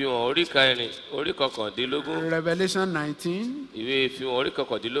ìfihàn orí kọkàndínlógún. Revelation 19, ìwé ìfihàn orí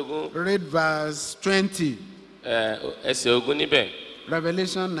kọkàndínlógún read verse 20. ẹsẹ̀ ogún níbẹ̀.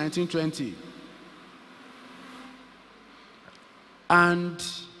 Revelation 19:20. And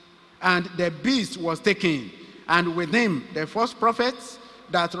the beast was taken, and with him the false prophets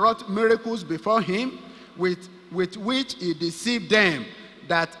that wrought miracles before him, with which he deceived them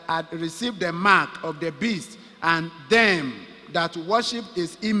that had received the mark of the beast, and them that worshipped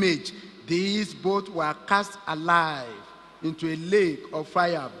his image. These both were cast alive into a lake of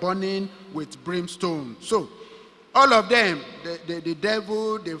fire burning with brimstone. So, all of them, the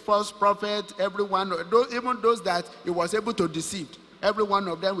devil, the false prophet, everyone, even those that he was able to deceive, every one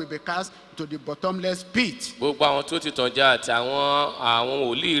of them will be cast to the bottomless pit. gbogbo àwọn tó ti tàn já àti àwọn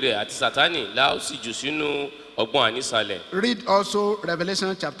wòlíì rẹ̀ àti sátani la ó sì jù sínú ọgbọ́n àìnísàlẹ̀. Read also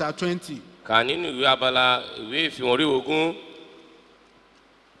Revelation chapter 20. kà nínú ìwé abala ìwé ìfihàn orí ogún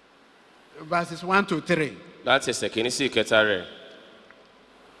Verses 1 to 3. láti ẹsẹ̀ kìíní sí ìkẹta rẹ̀.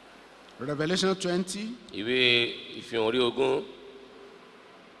 Revelation 20. ìwé ìfihàn orí ogún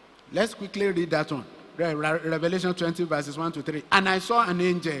Let's quickly read that one. Revelation 20 verses 1 to 3. And I saw an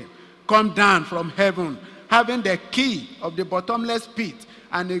angel come down from heaven, having the key of the bottomless pit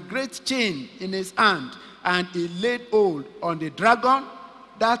and a great chain in his hand. And he laid hold on the dragon,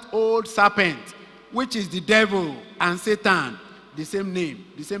 that old serpent, which is the devil and Satan, the same name,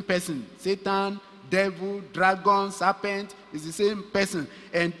 the same person. Satan, devil, dragon, serpent is the same person.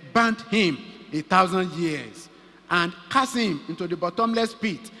 And bound him 1,000 years. And cast him into the bottomless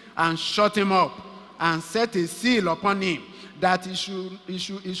pit and shut him up and set a seal upon him, that he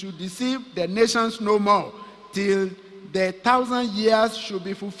should deceive the nations no more till the 1,000 years should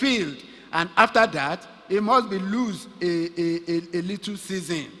be fulfilled. And after that, he must be loose a little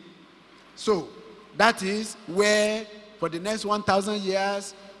season. So that is where for the next 1,000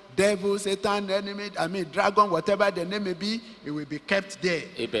 years, devil, Satan, enemy, dragon, whatever the name may be, it will be kept there.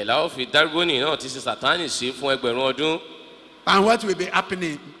 ibẹ̀ la ó fi dárgónì náà ti ṣe sátani sí fún ẹgbẹ̀rún ọdún. And what will be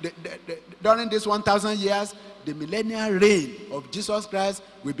happening during this 1,000 years? The millennial reign of Jesus Christ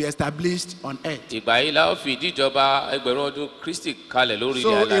will be established on earth. ìgbà yìí la ó fi ìdíjọba ẹgbẹ̀rún ọdún kristi kalẹ̀ lórí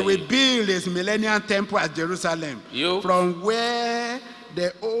So ilẹ̀ he will alààyè. build his millennial temple at Jerusalem, Yo. from where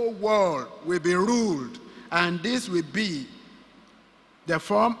the whole world will be ruled. And this will be the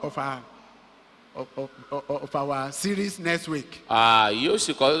form of our series next week. yóò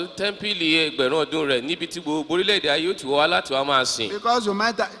sì kọ́ tẹ́ḿpìlì ẹgbẹ̀rún ọdún rẹ̀ níbi tí gbogbo orílẹ̀-èdè ayé yóò ti wọ́ wá láti wá máa sìn. Because no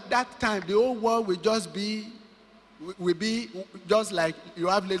matter that time, the whole world will be just like you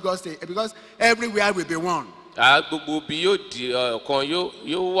have Lagos State, because everywhere will be one. gbogbo bí yóò di ọ̀kan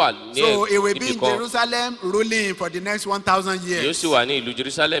yóò wà ní So it will be ibi in kan. Jerusalem ruling for the next 1,000 Yóò years. sì wà ní ìlú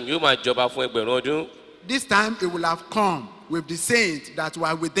Jerusalem, yóò máa jọba fún ẹgbẹ̀rún ọdún. This time it will have come with the saints that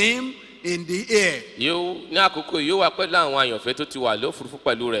were with him in the air. Ní àkókò yìí, yóò wá pẹ̀lú àwọn àyànfẹ́ tó ti wà lófurufú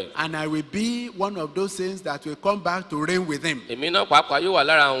pẹ̀lú rẹ̀. And I will be one of those saints that will come back to reign with him. Èmi náà pàápàá yóò wà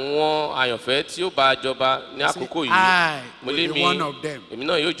lára àwọn àyànfẹ́ tí yóò bá a jọba ní àkókò yìí. I Mo will lé be one of them. èmi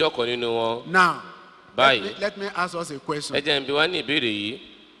náà yóò jọkàn nínú wọn. Now, Báyìí, let me ask us a question. ẹ jẹ́ n bi wá ní ìbéèrè yìí.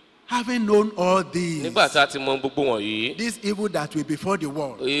 Having known all these, Nígbà tá a ti mọ gbogbo wọ̀nyí, this evil that will befall the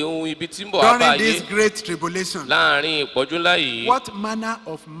world ohun ibi tí ń bọ̀ wá during this báyé great tribulation, láàrin ìpọ́jú ńlá yìí, what manner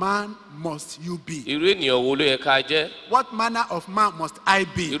of man must you be? irú ènìyàn wo ló yẹ ká jẹ́? What manner of man must I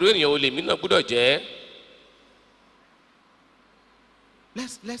be? Irú ènìyàn wo lèmi náà gbọ́dọ̀ jẹ́?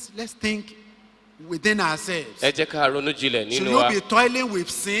 Let's think within ourselves. Ẹ jẹ́ ká ronú jinlẹ̀ Should nínú you wa. be toiling with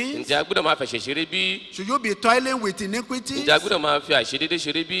sins? Ǹjẹ́ a gbọ́dọ̀ máa fẹ̀ṣẹ̀ ṣeré bí? Should you be toiling with iniquities? Ǹjẹ́ a gbọ́dọ̀ máa fi àìṣedédé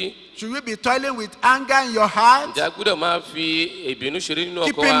ṣeré bí? Should you be toiling with anger in your heart? Ǹjẹ́ a gbọ́dọ̀ máa fi ìbínú ṣeré nínú ọkọ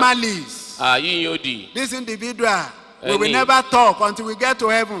Keeping wa? malice. Yíyan òdì. This individual, we will Ẹni- never talk until we get to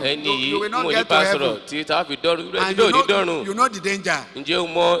heaven. Ẹni You yìí will mo not ní get to bá heaven. sọ̀rọ̀ tí tá a fi dọ́rùn. And Ìdílé òní dọ́rùn. you know the danger. Ǹjẹ́ o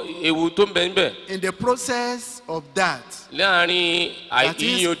mọ ewu tó ń bẹ níbẹ̀? In the process of that, Láàrin that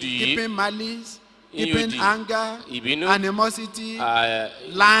is yíyan òdì yìí, keeping malice, Yíyan keeping òdì, anger, ìbínú, animosity, à-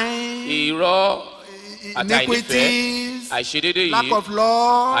 lying, irọ́ àti àìnífẹ̀ẹ́, iniquities, àìṣedédé lack yìí, of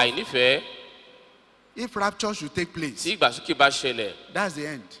love. àìnífẹ̀ẹ́, If rapture should take place, tí ìgbàsókè bá ṣẹlẹ̀, that's the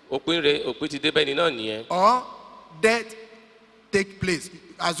end. òpin ti dé bẹ́ni náà nìyẹn. Or death take place,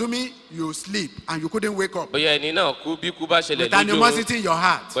 assuming you sleep and you couldn't wake up. Bóyá ẹni náà kú bí kú bá ṣẹlẹ̀ With lójú oorun, animosity in your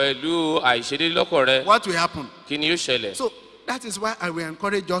heart, pẹ̀lú àìṣedédé lọ́kàn rẹ, what will happen? kí ni yóò ṣẹlẹ̀? So that is why I will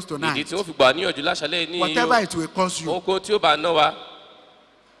encourage us Ìdí tonight. tí wọ́n fi gbà níyànjú láṣálẹ̀ ní Whatever it will cost you. ohunkóhun tí ó bá ná wa.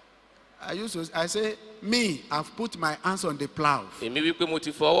 I say, me, I've put my hands on the plow. Èmi wí pé mo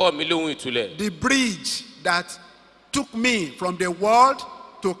ti fọwọ́ mi lóhun ìtúlẹ̀. The bridge that took me from the world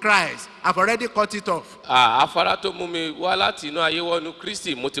to Christ, I've already cut it off. Afárá tó mú mi wá láti inú ayé wọnú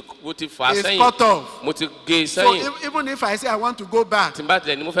Kristi, mo ti fà á It's sẹ́yìn. cut off. Mo ti gé e So sẹ́yìn. even if I say I want to go back, Tí n bá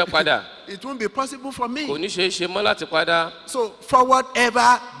tilẹ̀ ni mo fẹ́ padà, it won't be possible for kò me. ní ṣeé ṣe mọ́ láti padà. So forward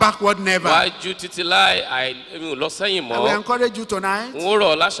ever, backward never. Wájú títí láì èmi ò lọ sẹ́yìn I will mọ́. encourage you tonight N ó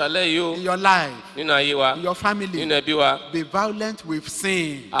rọ̀ ọ́ láṣálẹ̀ yìí o, in your life, nínú ayé wa, in your family, nínú ẹbí wa. be violent with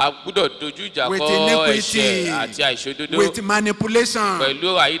sin, A gbúdọ̀ dojú ìjà with kọ iniquity, ẹ̀ṣẹ̀ àti àìṣòdodo with manipulation,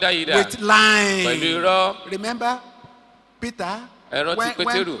 pẹ̀lú àyídáyídá, with lying. pẹ̀lú irọ́. Remember Peter, Ẹ rántí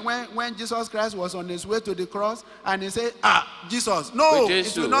Pétérù. when Jesus Christ was on his way to the cross and he said, Jesus, no, Pé it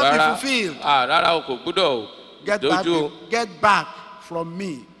Jésù will not rárá, be fulfilled. rárá o kò gbúdọ̀ o. Get back, Dojú o. get back from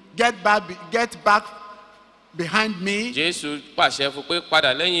me. Get back behind me. Jésù pàṣẹ fún pé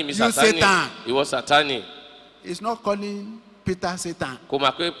padà lẹ́yìn mi You Sátánì. Satan. Ìwọ Sátánì. He's not calling Peter Satan. Kò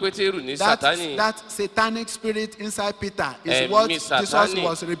mà pé Pétérù ní Sátánì. That satanic spirit inside Peter is Ẹ̀mí what Jesus Sátánì.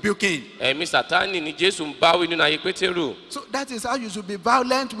 was rebuking. Ẹ̀mí Sátánì ni Jésù ń báwí nínú ayé Pétérù. So that is how you should be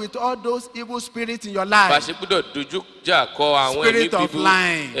violent with all those evil spirits in your Bá a life. ṣe gbúdọ̀ dojú jà kọ àwọn ẹ̀mí Spirit of bíbú.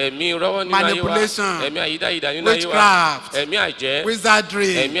 lying, Ẹ̀mí rọ́wọ́ nínú ayé wa. manipulation, Ẹ̀mí àyídáyídá nínú ayé wa. witchcraft, Ẹ̀mí àjẹ́.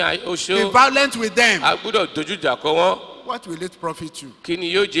 Wizardry. Ẹ̀mí Be oṣó. violent with them. A gbúdọ̀ dojú jà kọ wọ́n. What will it profit you? Kí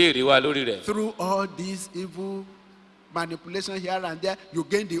ni yóò jẹ́ èrè wa lórí rẹ̀? Through all these evil manipulation here and there, you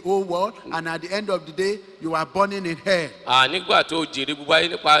gain the whole world, and at the end of the day, you are burning in hell. Nígbà tó jèrè gbogbo ayé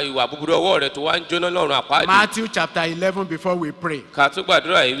nípa ìwà búburú ọwọ́ rẹ̀ tó wá ń jóná lọ́rùn àpáàdì. Matthew chapter 11 before we pray. Ká tó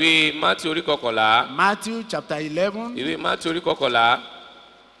gbàdúrà ìwé Mátì orí kọkànlá. Matthew chapter 11 Ìwé Mátì orí kọkànlá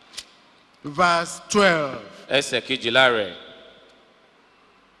verse 12. ẹsẹ̀ kejìlá rẹ̀.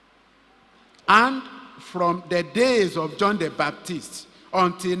 And from the days of John the Baptist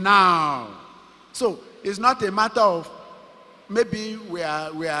until now. So it's not a matter of maybe we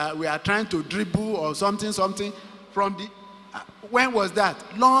are trying to dribble or something from the when was that?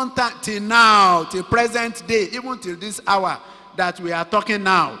 Long time till now, till present day, even till this hour that we are talking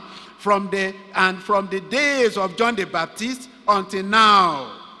now. From the days of John the Baptist until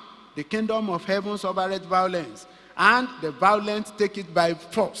now, the kingdom of heaven suffereth violence, and the violent take it by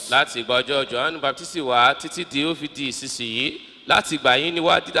force. Láti ìgbà ọjọ́ Jòhánù Baptisti wá títí di ó fi di ìsinsìnyí. Láti ìgbà yín ni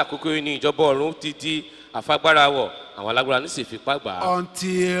wá dídà kókó yín ní ìjọba ọ̀run ti di àfagbára wọ̀. Àwọn alágbára ní sì fipá gbà á.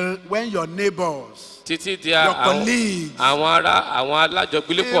 Until when your neighbors, Títí di your colleagues, àwọn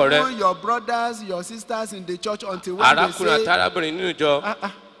alájọgbélépọ̀ rẹ. even your brothers, your sisters in the church, until when they Arákùnrin àti say, arábìnrin nínú ìjọ.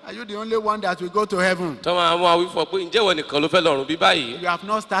 are you the only one that will go to heaven? Tọ́ máa mú àwọn wífọ̀ pé ǹjẹ́ ìwọ nìkan ló fẹ́ lọ́run bí báyìí? You have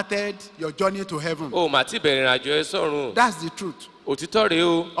not started your journey to heaven. O mà ti bẹ̀rẹ̀ ìrìnàjò ẹ sọ́run. That's the truth. Òtítọ́ rèé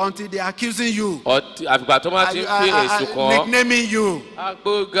o. Until they are accusing you, Àfìgbà tó máa ti ń fi èsù kàn ọ́. nicknaming you.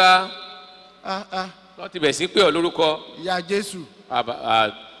 Agbóga. wọ́n ti bẹ̀ sí pé ọ lórúkọ. Ìyá Jésù.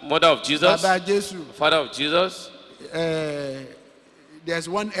 Mother of Jesus. Baba Jésù. Father of Jesus. There's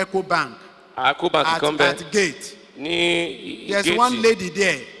one Echo Bank. Echo Bank kan bẹ. At gate. Ní There's one lady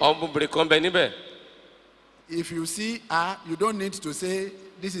there. Ọmọbìnrin kan bẹ níbẹ̀. If you see her, you don't need to say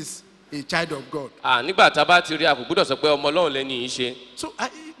this is a child of God. Nígbà tá a bá ti rí a kò gbọ́dọ̀ sọ pé ọmọ Ọlọ́run lẹ́ni yìí ṣe. So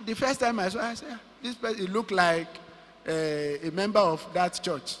the first time I saw her, I said, this person, it looked like a member of that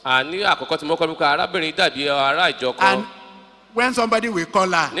church. Ní àkọ́kọ́ tí mo kọ́ nípa arábìnrin dàbí ará ìjọ kan. And when somebody will call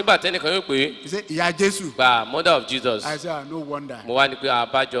her, nígbà tẹ́nìkan yóò pè é. he say, Ìyá Jésù. Gba Mother of Jesus. I said, no wonder. Mo wá ní pé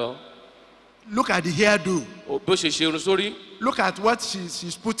àbájọ. Look at the hairdo. Bó ṣe ṣe irun sórí. Look at what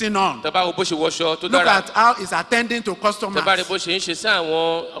she's putting on. Tẹ́ bá wo bó ṣe wọṣọ tó Look dára. at how he's attending to customers. Tẹ́ bá rí bó ṣe ń ṣe sí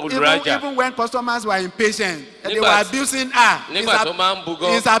àwọn olùrajà. Even when customers were impatient, they were Nígbà abusing her. nígbà tó máa ń bu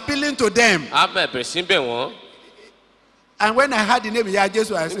gan. He's appealing to them. Á bẹ̀rẹ̀ sí bẹ̀ wọ́n. And when I heard the name Ìyá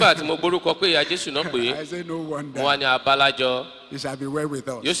Jésù, I nígbà tí said, mo gbórúkọ pé Ìyá Jésù náà pè é. I said, no wonder. Mo wá ní abálájọ. It shall be well with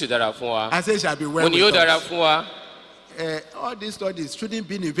us. Yóò sì dára fún wa. I say it shall be well Mo ní with yóò dára us. fún wa. All these studies shouldn't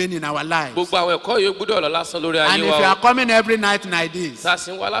be in vain in our lives. Gbogbo àwọn ẹ̀kọ́ yóò gbọ́dọ̀ lọ lásán lórí And ayé if you wa are o. coming every night like this, Tá a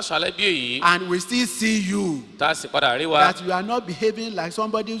sì ń wá láṣálẹ́ bí èyí. and we still see you, Tá a sì padà rí wa. that you are not behaving like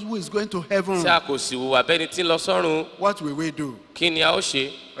somebody who is going to heaven, Tí a kò sì hùwà bẹ́ni tí ń lọ sọ́run. what will we do? Kí ni a ó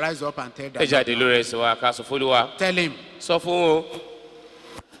ṣe? Rise up and tell Ẹ them. jáde lórí ẹsẹ̀ wa ká sọ fún Olúwa. Tell him. Sọ fún o.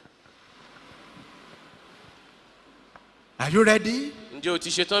 Are you ready Ǹjẹ́ o ti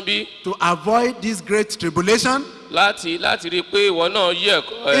ṣe tán bí? to avoid this great tribulation? Láti rí i pé ìwọ náà yí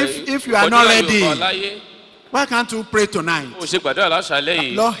ẹ̀kọ́ If you are not ready, láyé. why can't you pray tonight? O ṣe gbàdúrà láṣálẹ́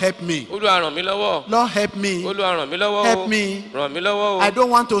yìí. Lord, help me. Olúwa ràn mí lọ́wọ́. Lord, help me. Olúwa ràn mí lọ́wọ́ o. Help me. Ràn mí lọ́wọ́ o. I don't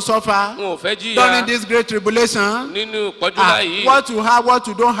want to suffer N ò fẹ́ jìyà. during this great tribulation. Nínú ìpọ́jú láyìí. What you have, what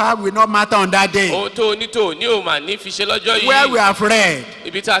you don't have will not matter on that day. Ohun tó o ní tó o ní o mà ní fi ṣe lọ́jọ́ Where we yìí. have read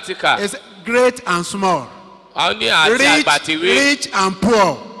Ibi tá a ti kà. is great and small, Àwọn ní àti rich, àgbàtìwé. rich and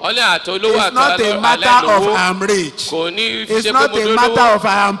poor. Wọ́n ní àti olówó It's àti not a matter of I am rich. Kò ní fi It's ṣe pé not mo a dolówó. matter of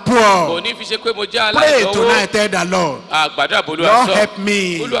I am Kò poor. ní fi ṣe pé mo jẹ́ Pray aláìlọ́wọ́. tonight, tell the Lord. Àgbàdo àbólúwa Lord, sọ. help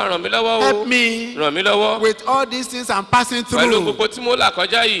me. Olúwa ràn mí lọ́wọ́ o. Help me Ràn mí lọ́wọ́. with all these things I'm passing Pẹ̀lú through. gbogbo tí mo là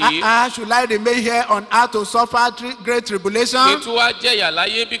kọjá yìí. Should I remain here on earth to suffer great Kí n tribulation? tún wá jẹ́ ìyà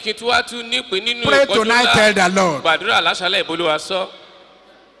láyé bí kí n tún wá tún nípìn nínú Pray ìpọ́jú tonight, ńlá. tell the Lord. Gbàdúrà láṣálẹ̀ ìbólúwa sọ.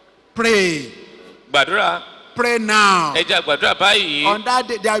 Pray. Gbàdúrà. Pray now. Ẹ jẹ́ àgbàdúrà báyìí. On that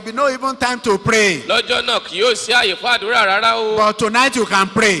day, there will be no even time to pray. Lọ́jọ́ náà kì yóò sí àyè fún àdúrà rárá o. But tonight you can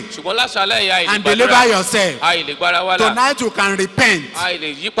pray Ṣùgbọ́n láṣálẹ̀ yìí àìlè and deliver gbàdúrà. yourself. Àìlè gbára wá là. Tonight you can repent.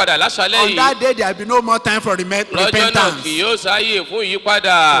 Àìlè yípadà láṣálẹ̀ On yìí. that day, there will be no more time for Lọ́jọ́ náà kì repentance. yóò sáyè fún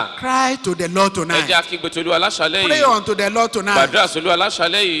ìyípadà. Cry to the Lord Ẹ tonight. jẹ́ akígbe tolúwa láṣálẹ̀ Pray yìí. unto the Lord tonight. Gbàdúrà sólúwa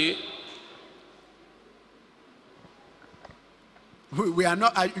láṣálẹ̀ yìí. We are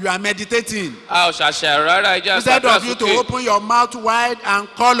not. You are meditating. A ò ṣàṣàrò rárá ẹ jẹ́ Instead àgbàdúrà of you to sókè. open your mouth wide and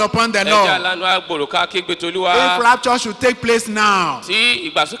call upon the Ẹ jẹ́ Lord. alánú agbòrò ká kígbe tolúwa. If rapture should take place now, Tí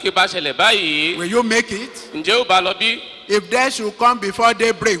ìgbàsókè bá ṣẹlẹ̀ báyìí. will you make it? Ǹjẹ́ ó bá lọ bí? If death should come before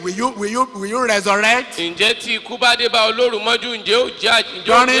daybreak, will you resurrect? Ǹjẹ́ tí ikú bá dé bá olóru mọ́jú ǹjẹ́ ó jẹ́ ǹjẹ́ ó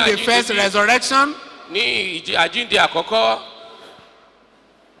During ní the first àjíǹde bí? resurrection, Ní àjíǹde àkọ́kọ́.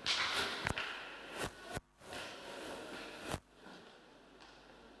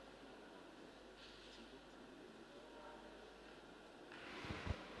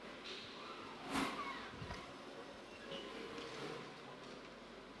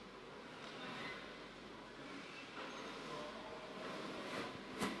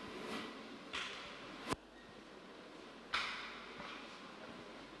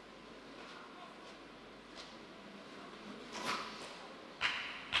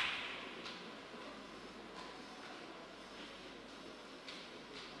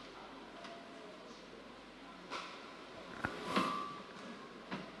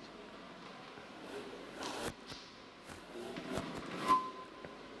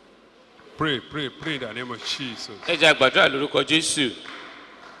 Pray in the name of Jesus. Ẹ jẹ́ àgbàdúrà lórúkọ Jésù.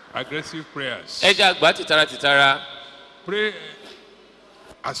 Aggressive prayers. Ẹ jẹ́ àgbà tìtara. Pray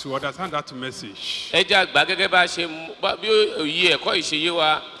as you understand that message. Ẹ jẹ́ àgbà gẹ́gẹ́ bá a ṣe bí òye ẹ̀kọ́ ìṣeyé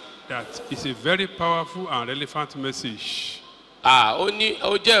wa. That is a very powerful and relevant message. Ó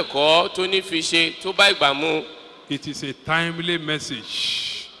jẹ́ ẹ̀kọ́ tó ní fi ṣe tó bá ìgbà mu. It is a timely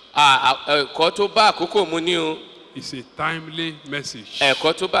message. Ẹ̀kọ́ tó bá àkókò mu ní o. It's a timely message.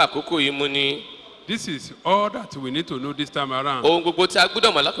 Ẹ̀kọ́ tó bá àkókò yìí mu ní. This is all that we need to know this time around. Ohun gbogbo tí a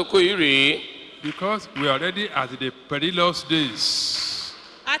gbọ́dọ̀ mọ̀ lákòókò yìí rèé. Because we are already at the perilous days.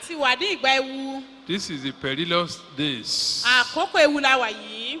 A ti wà ní ìgbà ewu. This is the perilous days. Àkókò ewu la wà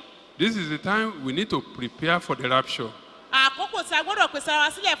yìí. This is the time we need to prepare for the rapture. àkókò tí a gbọ́dọ̀ pèsè ara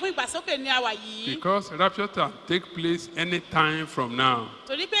wa sílẹ̀ fún ìgbàsókè ní àwà yìí. Because rapture can take place any time from now.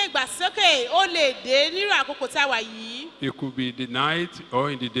 Torí pé ìgbàsókè ó lè dé nírú àkókò tí a wà yìí. It could be the night or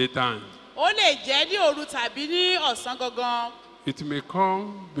in the daytime. Ó lè jẹ́ ní òru tàbí ní ọ̀sán gangan. It may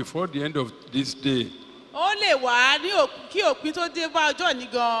come before the end of this day. Ó lè wá ní kí òpin tó dé bá ọjọ́ ní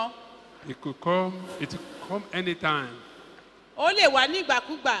gan. It could come anytime. Ó lè wá ní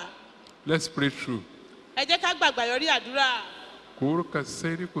ìgbàkúgbà. Let's pray through. Ẹ jẹ́ ká gbàgbà yọrí àdúrà. Korka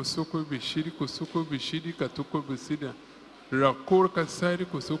seri kosoko bishiri kosoko bishiri katoko bisida. Rakorka seri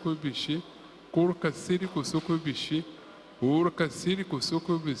kosoko bishi. Korka seri kosoko bishi. Orka seri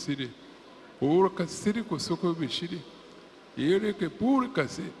kosoko bisiri. Orka seri kosoko bishiri. Ere ke purka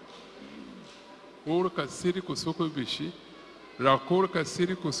se. Orka seri kosoko bishi. Rakorka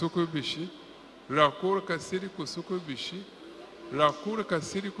seri kosoko bishi. Rakorka seri kosoko bishi. Rakorka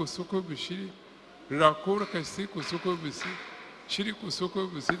seri kosoko bishiri. Rakorka seri kosoko bisi. Shiri kosoko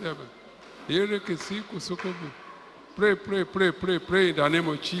bisi daba. Ere ke seri kosoko bi. Pray in the name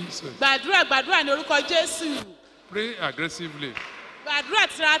of Jesus. Gbàdúrà ní orúkọ Jésù. Pray aggressively.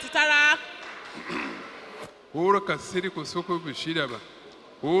 Gbàdúrà títara. Orka seri kosoko bishida ba.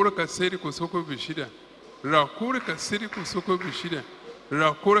 Orka seri kosoko bishida. Rakorka seri kosoko bishida.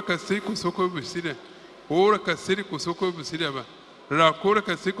 Rakorka seri kosoko bishida. Orka seri kosoko bishida ba.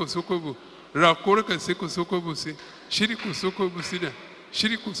 Rakorka seri kosoko bu. Rakorka seri kosoko busi. Shiri kosoko busida.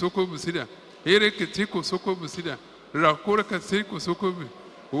 Shiri kosoko busida. Ere ke seri kosoko busida. Rakorka seri kosoko bu.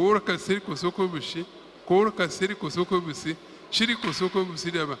 Orka seri kosoko bushi. Korka seri kosoko busi. Shiri kosoko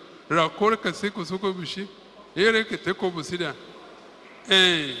busida ba. Rakorka seri kosoko bushi. Ere ke teko busida.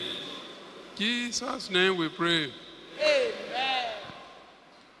 In Jesus' name we pray. Amen.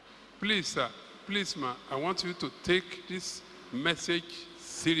 Please, sir, please, ma, I want you to take this message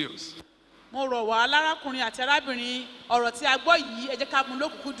serious. Mo rọ̀ wá lárákùnrin àti arábìnrin ọ̀rọ̀ tí a gbọ́ yìí ẹ jẹ́ ká mú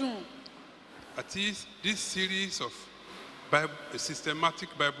lókùnkúndùn. At least this series of systematic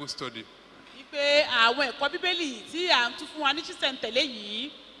Bible study Wípé àwọn ẹ̀kọ́ Bíbélì tí à ń tún fún wa ní ṣísẹ̀ntẹ̀lé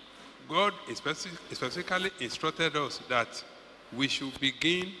yìí. God specifically instructed us that we should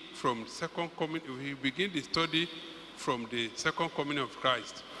begin from second coming. We begin the study from the second coming of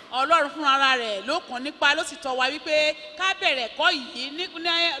Christ. Ọlọ́run fún ara rẹ̀ ló kàn nípa ló sì tọ́ wa wípé ká bẹ̀rẹ̀ ẹ̀kọ́ yìí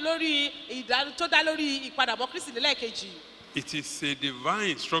lórí tó dá lórí ìpadàbọ̀ Kristi lẹ́ẹ̀kejì. It is a divine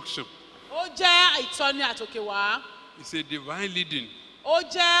instruction. Ó jẹ́ ìtọ́ni àtòkè wá. It's a divine leading. Ó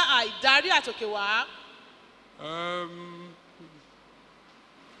jẹ́ àìdarí àtòkè wá.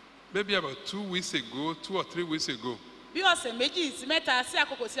 Maybe about 2 or 3 weeks ago. Bí ọ̀sẹ̀ méjì sí mẹ́ta sí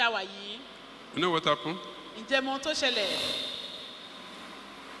àkókò tí a wà yìí. You know what happened? Ǹjẹ́ mo tó ṣẹlẹ̀?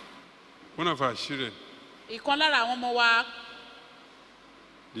 One of our children, Ìkan lára àwọn ọmọ wa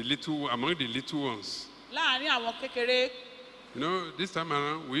among the little ones. láàárín àwọn kékeré. You know, this time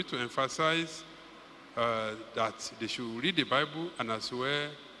around, we need to emphasize that they should read the Bible and as well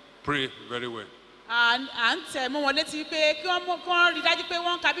pray very well. À ń tẹ̀ mọ́ wọn létí pé kí wọ́n rí dájú pé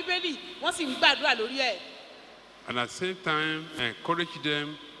wọ́n ń ka Bíbélì wọ́n sì ń gbàdúrà lórí ẹ̀. And at the same time, encourage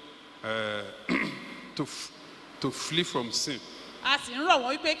them to flee from sin. A sì ń rọ̀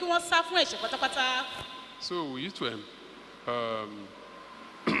wọ́n wípé kí wọ́n sá fún ẹ̀ṣẹ̀ pátápátá. So we used to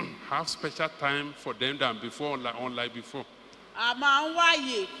have special time for them than before, unlike before. A máa ń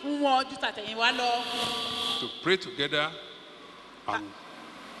wáyè fún wọn ju tàtẹ̀yìnwá lọ. To pray together and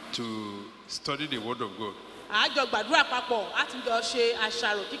to study the Word of God. À á jọ gbàdúrà papọ̀ á tún jọ ṣe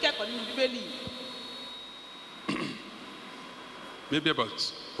àṣàrò kíkẹ́kọ̀ọ́ nínú Bíbélì. Maybe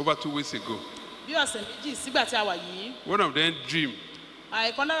about over 2 weeks ago. Bí ọ̀sẹ̀ méjì sígbà tí a wà yìí. One of them dreamed.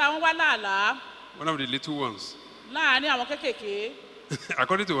 Àìkan lára wọn wá láàlá. One of the little ones. Láàárín àwọn kéékèèké.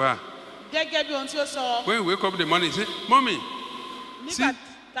 According to her. Gẹ́gẹ́ bí ohun tí ó sọ. When we wake up in the morning, he say, "Mommy, Nígbà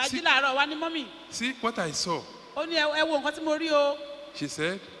tájí láàárọ̀ wá ní mọ́mì. See what I saw." Ó ní ẹ wo nǹkan tí mo rí o. She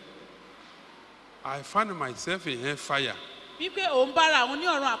said, "I found myself in hellfire." Wípé òun bára òun ní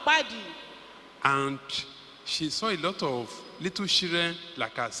ọ̀run àpáàdì. And she saw a lot of little children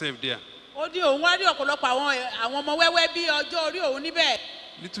like herself there. Ó ní òun wá rí ọ̀pọ̀lọpọ̀ àwọn ọmọ wẹ́wẹ́ bí ọjọ́ orí òun níbẹ̀.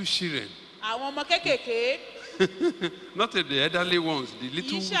 Little children. Àwọn ọmọ kéékèèké. Not the elderly ones, the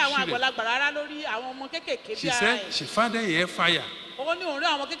little children. Kì í ṣe àwọn children. àgbàlagbà rárá lórí àwọn ọmọ kéékèèké She bí ara said ẹ̀. she found them in hellfire. Ó ní òun rí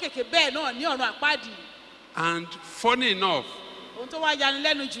àwọn kéékèèké bẹ́ẹ̀ náà ní ọ̀run àpáàdì. And funny enough, Ohun tó wá yani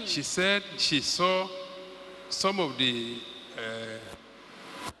lẹ́nu jù. she said she saw some of the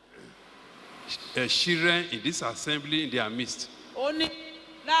children in this assembly in their midst. Ó ní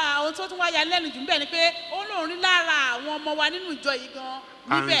lára ohun tó tún wá yani lẹ́nu jù ń bẹ̀ ni pé ó lóun rí lára àwọn ọmọ wa nínú ìjọ yìí gan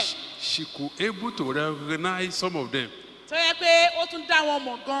And níbẹ̀. she could able to recognize some of them. Tó yẹ pé ó tún dá wọn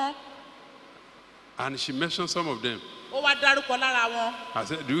mọ̀ gan. And she mentioned some of them. ó wá dárúkọ lára wọn. I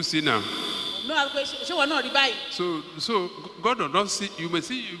said, do you see now? náà pé ṣé wọn náà rí báyìí. So God does not see, you may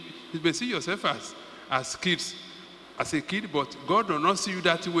see yourself as kids, as a kid, but God does not see you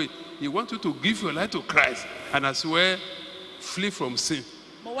that way. He wants you to give your life to Christ and as well flee from sin.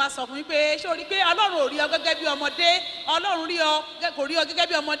 mo wá sọ fún yín pé ṣé o rí pé ọlọ́run ò rí ọ gẹ́gẹ́ bí ọmọdé ọlọ́run kò rí ọ gẹ́gẹ́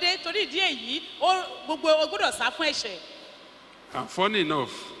bí ọmọdé torí ìdí èyí gbogbo o gbọ́dọ̀ sá fún ẹ̀ṣẹ̀. And funny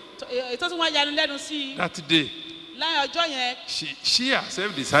enough, ètò tí wọ́n yanu lẹ́nu sí i. that day, láyé ọjọ́ yẹn. she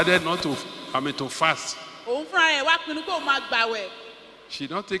herself decided not to, to fast. òun fúnra rẹ̀ wá pinnu pé òun máa gbàwẹ̀. She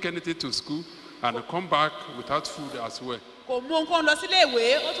did not take anything to school and come back without food as well. kò mú ohunkóhun lọ sílé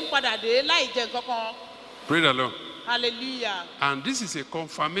ìwé ó tún padà dé láì jẹ nǹkan kan. Praise the Lord. Hallelujah. And this is a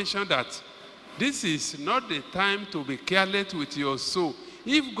confirmation that this is not the time to be careless with your soul.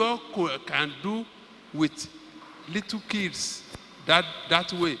 If God can do with little kids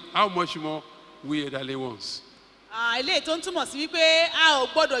that way, how much more we elderly ones? Eléyìí tó ń túmọ̀ sí wípé a ò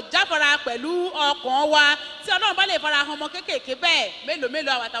gbọ́dọ̀ jáfara pẹ̀lú ọkàn wa tí ọlọ́run bá lè fara hàn ọmọ kéékèèké bẹ́ẹ̀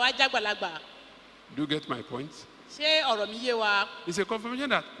mélòó àwọn àtàwọn jágbàlagbà. Do you get my point? ṣé ọ̀rọ̀ mi yé wa? It's a confirmation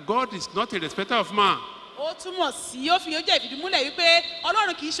that God is not a respecter of man. ó túmọ̀ sí ó fi ojú ìfìdímúlẹ̀ wípé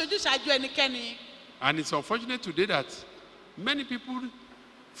ọlọ́run kì í ṣojú ṣáájú ẹnikẹ́ni. And it's unfortunate today that many people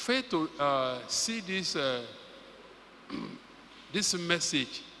fail to see this this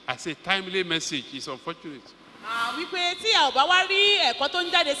message as a timely message. It's unfortunate. wípé tí a ò bá wá rí ẹ̀kọ́ tó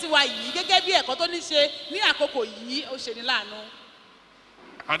ń jáde sí wa yìí gẹ́gẹ́ bí ẹ̀kọ́ tó ní ṣe ní àkókò yìí ó ṣe ní láàánú.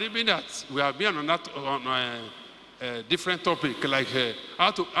 And even that we have been on a different topic like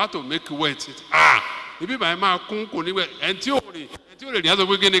how to make weight. Ibi báyìí máa kún kò ní wẹ̀ ẹni tí ò rìn ní aṣọ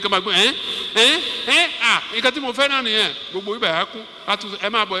gbégé ni ká máa gbé nǹkan tí mo fẹ́ náà nìyẹn gbogbo ibà yà kún ẹ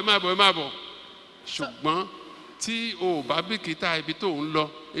máa bọ̀. Ṣùgbọ́n tí o bá bìkítà ibi tó ń lọ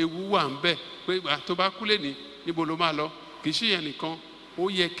ewu wà ń bẹ̀ pé tó bá kú lẹ́ni níbo ló máa lọ kì í ṣe yẹn nìkan ó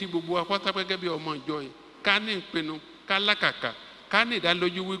yẹ kí gbogbo apáta gẹ́gẹ́ bí ọmọ ìjọ yìí ká ní ìpinnu ká lákàkà ká ní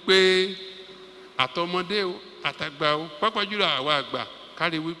ìdánilójú wípé àtọmọdé o àtàgbà o pápá jùlọ àwa àgbà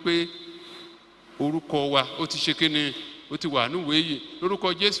kárí wípé orúkọ wa ó ti ṣe kíni ó ti wà níwèé yìí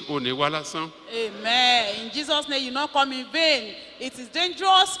lórúkọ Jésù ò ní wá lásán. Amen. In Jesus' name, you not come in vain. It is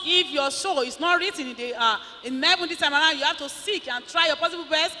dangerous if your soul is not written in heaven this time around. You have to seek and try your possible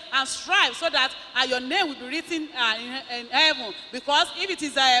best and strive so that your name will be written in heaven. Because if it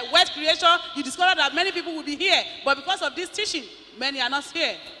is a wet creation, you discover that many people will be here. But because of this teaching, many are not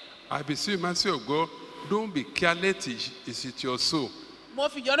here. I beseech you, mercy of God, don't be careless is it your soul. Mo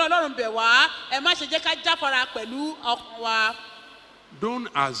fi yọ́nà Ọlọ́run bẹ̀ wá ẹ má ṣe jẹ́ ká jáfara pẹ̀lú ọkàn wa. Don't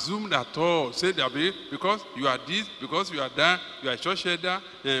assume at all say that because you are this, because you are that, you are a church elder,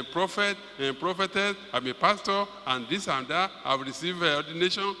 prophet, prophetess, I'm a pastor, and this and that, I've received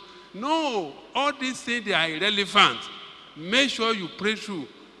ordination. No, all these things they are irrelevant. Make sure you pray through.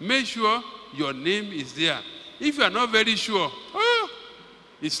 Make sure your name is there. If you are not very sure,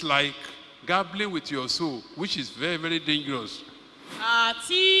 it's like gambling with your soul, which is very, very dangerous.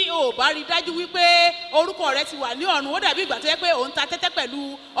 Tí o bá rí dájú wípé orúkọ rẹ ti wà ní ọ̀run ó dàbí ìgbà tó yẹ pé òun ta tẹ́tẹ́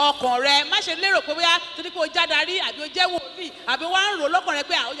pẹ̀lú ọkàn rẹ má ṣe lérò pé bóyá torí pé o já darí àbí o jẹ́ wòlíì àbí wọ́n á ń rò lọ́kàn rẹ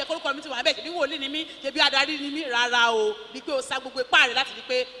pé ó yẹ kó orúkọ mi ti wà bẹ́ẹ̀ ṣebí wòlíì ni mí ṣebí adarí ni mí rárá o bí pé o sa gbogbo ipá rẹ láti rí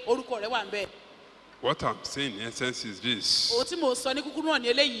pé orúkọ rẹ wà ń bẹ̀. What I'm saying in essence is this. Ohun tí mo sọ ní kúkúrú náà ní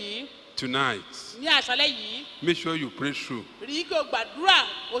eléyìí. Tonight, ní àṣálẹ́ yìí. make sure you pray through. Rí kí o gbàdúrà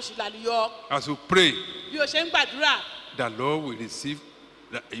o sì làlùyọ. As you pray, bí o ṣe ń gbàdúrà. The Lord will receive,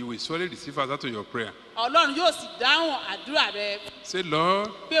 you will surely receive answer to your prayer. Ọlọ́run yóò sì dáhùn àdúrà rẹ. Say, Lord,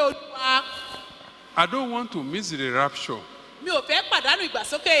 pé Olúwa. I don't want to miss the rapture. Mi ò fẹ́ pàdánù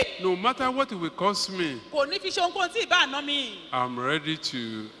ìgbàsókè. No matter what it will cost me. Kò ní fi ṣe ohunkóhun tí ìbá àná mi. I'm ready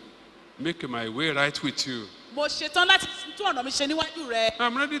to make my way right with you. Mo ṣetán láti tún ọ̀nà mi ṣe níwájú rẹ.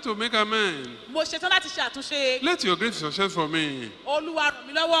 I'm ready to make amends. Mo ṣetán láti ṣe àtúnṣe. Let your grace success for me. Olúwa ràn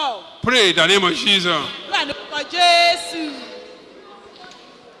mí lọ́wọ́. Pray in the name of Jesus. Lúwa ní orúkọ Jésù.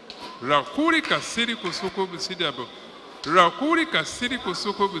 Rakuri kasiri kosoko bisidaba. Rakuri kasiri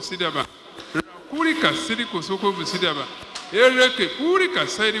kosoko bisidaba. Rakuri kasiri kosoko bisidaba. Ereke puri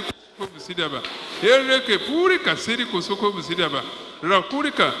kasiri kosoko bisidaba. Ereke puri kasiri kosoko bisidaba.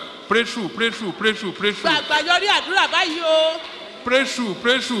 Rakuri ka pray through. Gbàgbà yọrí àdúrà báyìí o. Pray through.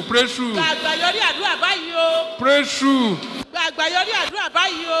 Gbàgbà yọrí àdúrà báyìí o. Pray through. Gbàgbà yọrí àdúrà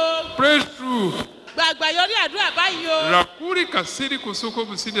báyìí o. Pray through. Gbàgbà yọrí àdúrà báyìí o. Rakuri kasiri kosoko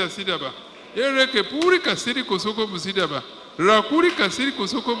bisidaba. Ereke puri kasiri kosoko bisidaba. Rakuri kasiri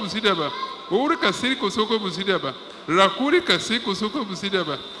kosoko bisidaba. Uri kasiri kosoko bisidaba. Rakuri kasiri kosoko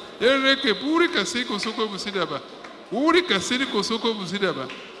bisidaba. Ereke puri kasiri kosoko bisidaba. Uri kasiri kosoko bisidaba.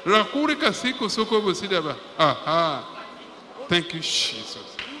 Rakuri kasiri kosoko bisidaba. Aha. Thank you,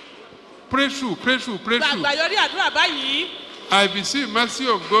 Jesus. Pray through, pray through, pray through. Gbàgbà yọrí àdúrà báyìí. I beseech mercy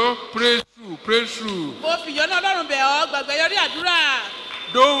of God, pray through, pray through. Mo fi ìyọ́nú Ọlọ́run bẹ̀ ọ́, gbàgbà yọrí àdúrà.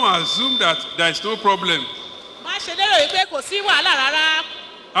 Don't assume that there is no problem. Má ṣe lérò yìí pé kò sí wàhálà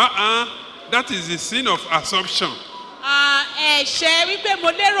rárá. That is the sin of assumption. Ẹ̀ṣẹ̀ wípé mo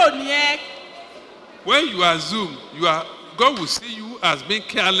lérò nìyẹn. When you assume, God will see you as being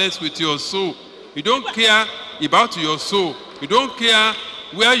careless with your soul. You don't care about your soul. You don't care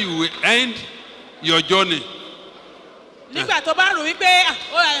where you will end your journey. Nígbà tó bá rò wípé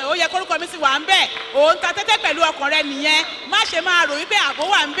ó yẹ kórúkọ mi sì wà ń bẹ̀, òun ta tẹ́tẹ́ pẹ̀lú ọkàn rẹ nìyẹn. Má ṣe máa rò wípé àbó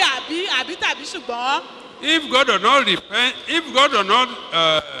wà ń bẹ̀ àbí tàbí ṣùgbọ́n. If God does not repent, if God does not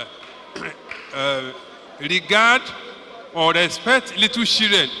regard or respect little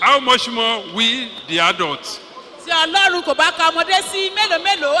children, how much more we the adults? Tí Ọlọ́run kò bá ka ọmọdé sí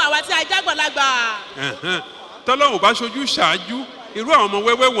mélòó àwa tí a jágbàlagbà. Tọ́lọ́run bá ṣojú ṣáájú irú àwọn ọmọ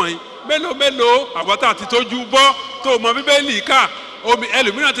wẹ́wẹ́ wọ̀nyí mélòó àwọn tá a ti tójú bọ́ tó mọ Bíbélì ká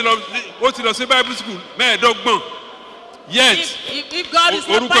ẹlòmíràn ti lọ sí Bible school mẹ́ẹ̀ẹ́dọ́gbọ̀n. Yet if God is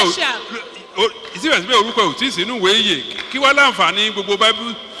not partial. Síbẹ̀síbẹ̀ orúkọ ò tí ì sínú ìwé ìyè kí wá láǹfààní gbogbo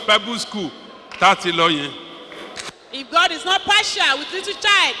Bible school tá a ti lọ yẹn. If God is not partial with little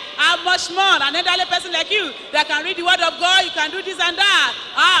child, how much more an elderly person like you that can read the word of God, you can do this and that.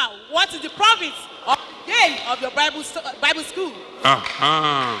 What is the profit of the gain of your Bible school?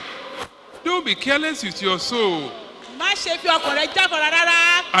 Don't be careless with your soul. Má ṣe fi ọkàn rẹ jáfara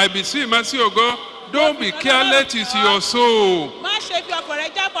rárá. I beseech mercy of God, don't be careless with your soul. Má ṣe fi ọkàn rẹ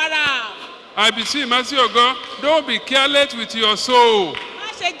jáfara. I beseech mercy of God, don't be careless with your soul.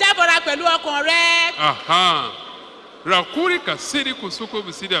 Má ṣe jáfara pẹ̀lú ọkàn rẹ. Rakurika siri kusoko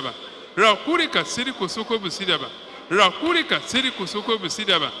busidaba. Rakurika siri kusoko busidaba. Rakurika siri kusoko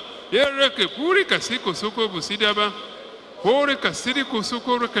busidaba. Yereke purika siri kusoko busidaba. Horika siri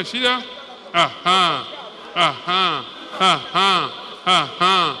kusoko rukashida.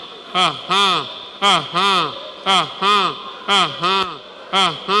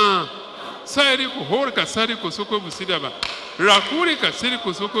 Siri horika siri kusoko busidaba. Rakurika siri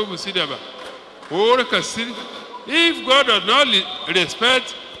kusoko busidaba. Horika siri. If God does not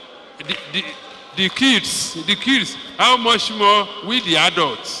respect the kids, how much more we the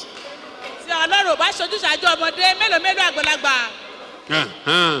adults?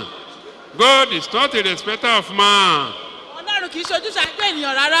 God is not a respecter of man.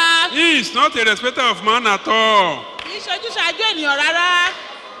 He is not a respecter of man at all.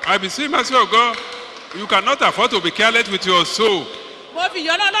 I beseech mercy of God, you cannot afford to be careless with your soul. Mo fi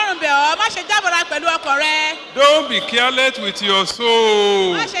ìyọ́nú Ọlọ́run bẹ̀ ọ́, má ṣe jábọ̀ra pẹ̀lú ọkàn rẹ. Don't be careless with your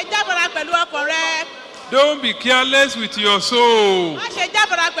soul. Má ṣe jábọ̀ra pẹ̀lú ọkàn rẹ. Don't be careless with your soul. Má ṣe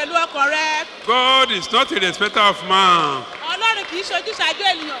jábọ̀ra pẹ̀lú ọkàn rẹ. God is not a respecter of man. Ọlọ́run kì í ṣojú ṣáájú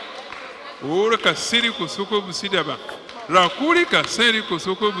ènìyàn. Orika siri kosoko busidaba. Rakurika siri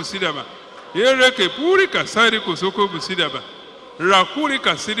kosoko busidaba. Ereke purika siri kosoko busidaba.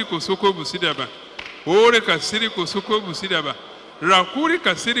 Rakurika siri kosoko busidaba. Orika siri kosoko busidaba. Rakuri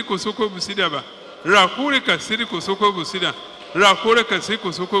kasiri kosoko busida. Rakuri kasiri kosoko busida. Rakuri kasiri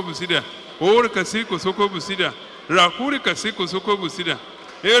kosoko busida. Or kasiri kosoko busida. Rakuri kasiri kosoko busida.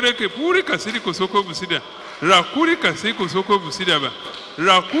 Ereke puri kasiri kosoko busida. Rakuri kasiri kosoko busida.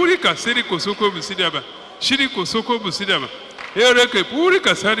 Rakuri kasiri kosoko busida. Shiri kosoko busida. Ereke puri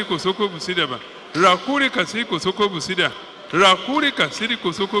kasiri kosoko busida. Rakuri kasiri kosoko busida. Rakuri kasiri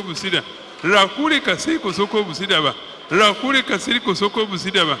kosoko busida. Rakuri kasiri kosoko busida. Rakuri kasiri kosoko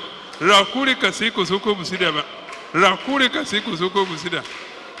busidaba. Rakuri kasiri kosoko busidaba. Rakuri kasiri kosoko busida.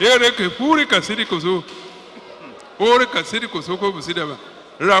 Ereke puri kasiri kosoko. Ore kasiri kosoko busidaba.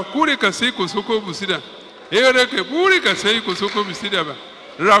 Rakuri kasiri kosoko busida. Ereke puri kasiri kosoko busidaba.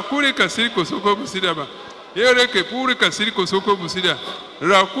 Rakuri kasiri kosoko busidaba. Ereke puri kasiri kosoko busida.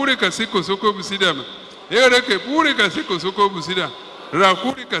 Rakuri kasiri kosoko busidaba. Ereke puri kasiri kosoko busida.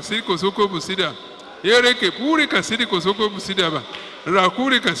 Rakuri kasiri kosoko busida. Ereke puri kasiri kosoko busidaba.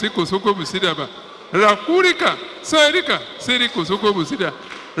 Rakuri kasiri kosoko busidaba. Rakurika sarika siri kosoko busida.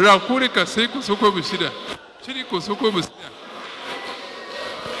 Rakurika siri kosoko busida. Chiri kosoko busida.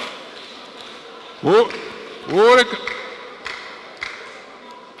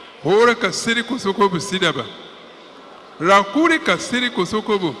 Oreka siri kosoko busidaba. Rakurika siri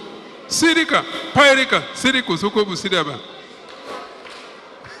kosoko bu. Sirika pairika siri kosoko busidaba.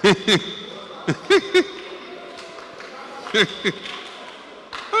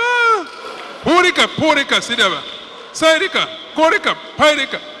 Porika sidaba. Sairika, korika,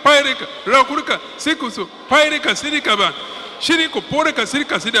 pairika, rakurika, sikusu, pairika, sirikaba. Shiriko, porika,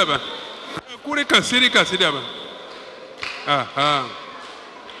 sirika sidaba. Rakurika, sirika sidaba. Aha.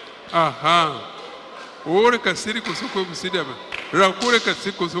 Aha. Ore kasiri kusoko bisida ba. Rakure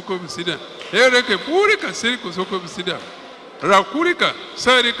kasiri kusoko bisida. Ere ke pure kasiri kusoko bisida. Rakure ka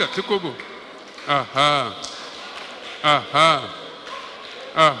sari ka tikobo. Aha. Aha.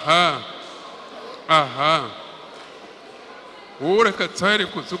 Aha. Aha. Ore ka sari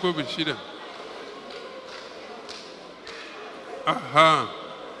kusoko bisida. Aha.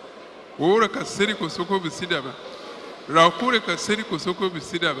 Ore kasiri kusoko bisida ba. Rakure kasiri kusoko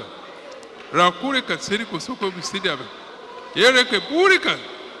bisida ba. Rakure kasiri kusoko bisida ba. Ere ke pure ka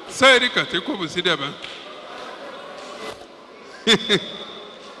sari ka tikobo bisida ba.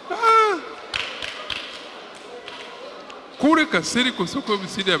 Kure kasiri kusoko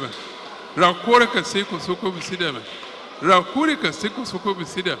bisida ba. Rakure kasiri kusoko bisida ba. Rakure kasiri kusoko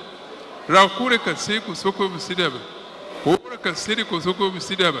bisida. Rakure kasiri kusoko bisida ba. Ore kasiri kusoko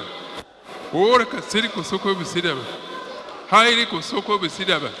bisida ba. Ore kasiri kusoko bisida ba. Hairi kusoko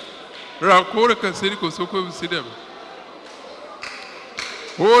bisida ba. Rakure kasiri kusoko bisida ba.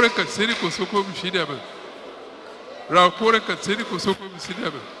 Ore kasiri kusoko bisida ba. Rakure kasiri kusoko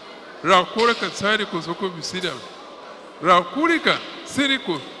bisida ba. Rakure kasiri kusoko bisida ba. Rakure kasiri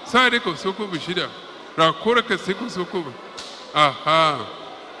kusoko bisida. Rakure kasiri kusoko. Aha.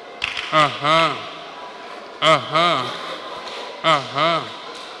 Aha. Aha. Aha.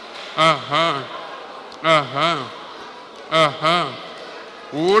 Aha. Aha. Aha.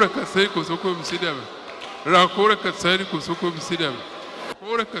 Ora kasiri kusoko bisida ba. Rakure kasiri kusoko bisida ba.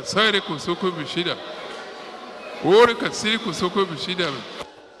 Ora kasiri kusoko bisida. Ora kasiri kusoko bisida ba.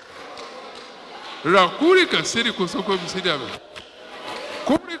 Rakure kasiri kusoko bisida ba.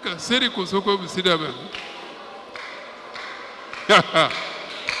 Kure kasiri kusoko bisida ba. Aha.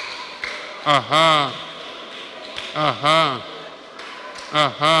 Aha. Aha.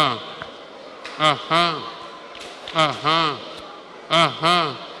 Aha. Aha. Aha.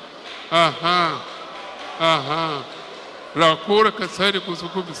 Aha. Aha. Aha. Rakura kasari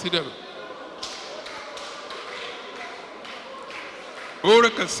kusoko bisida. Ora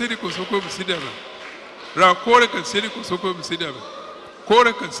kasiri kusoko bisida. Rakura kasiri kusoko bisida.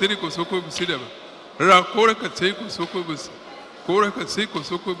 Kora kasiri kusoko bisida. Rakura kasiri kusoko bisida. Kora kasiri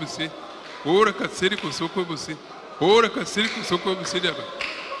kusoko bisida. Ora kasiri kusoko bisida. Ora kasiri kusoko bisida.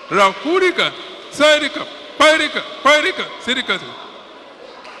 Rakurika sarika parika parika sirika.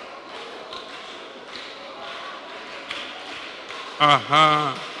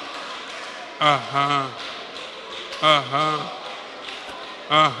 Aha. Aha. Aha.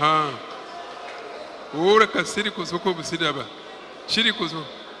 Aha. Ora kasiri kusoko bisida ba. Shiri kusoko.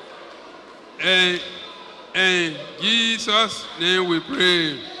 And Jesus' name we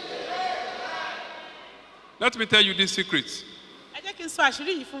pray. Let me tell you this secret. This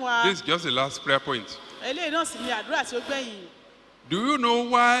is just the last prayer point. Do you know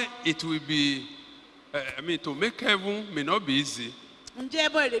why it will be, to make heaven may not be easy? Do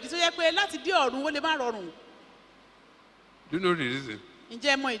you know the reason?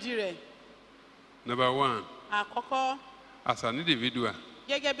 Number one, as an individual,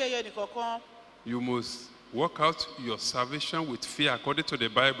 you must work out your salvation with fear according to the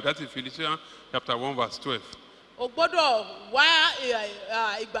Bible. That is Philippians chapter 1 verse 12.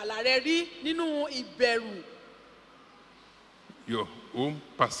 Your own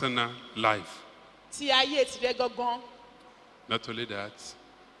personal life. Not only that,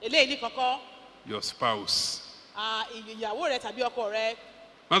 your spouse.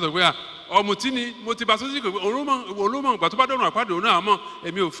 Not the way Motini motivation Oloma but don't know about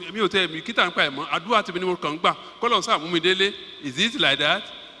is it like that?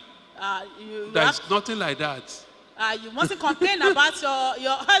 There is nothing like that. You mustn't complain about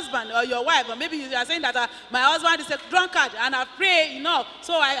your husband or your wife, or maybe you are saying that my husband is a drunkard and I pray enough,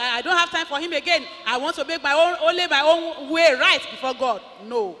 so I don't have time for him again. I want to make my own way right before God.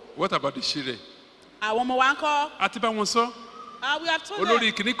 No. What about the children? I want my uncle. We have told them.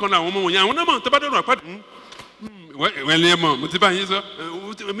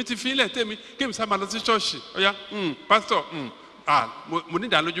 Pastor,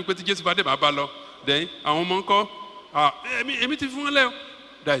 then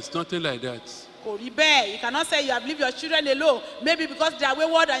there is nothing like that. You cannot say you have left your children alone. Maybe because they are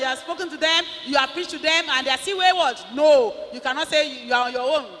wayward and you have spoken to them, you have preached to them and they are still wayward. No, you cannot say you are on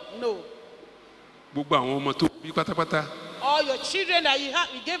your own. No. All your children that you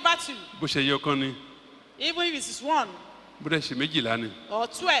gave birth to, even if it is one or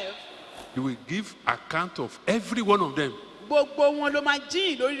 12, you will give account of every one of them. It's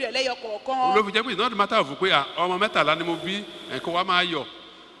not a matter of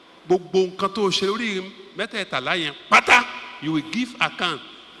gbogbo nǹkan tó ṣe lórí mẹ́tẹ̀ẹ̀tàlá yẹn pátá you will give account.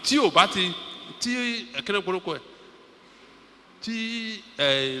 Tí o bá ti tí ẹ̀kẹ́rẹ́ polówó ẹ̀ tí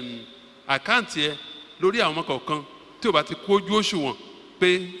àkáǹtì ẹ lórí àwọn ọmọ kọ̀ọ̀kan tí o bá ti kójú òṣùwọ̀n pé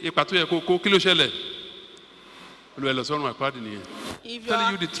ipa tó yẹ kó kó kí ló ṣẹlẹ̀ olùwẹ̀ lọ sọ́run àpáàdì nìyẹn.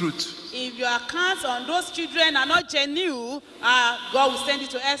 Telling you the truth. If your accounts on those children are not genuine, God will send you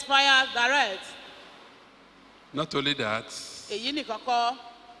to hellfire direct. Not only that, Èyí nìkan kọ́,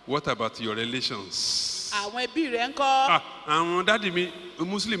 what about your relations? àwọn ẹbí rẹ̀ ń kọ́. Àwọn dáàdì mi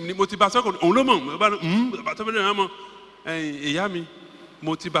Muslim ni mo ti bá sọ́kùn òun ló mọ̀ bàbá tó bẹ̀rẹ̀ náà mọ̀ ìyá mi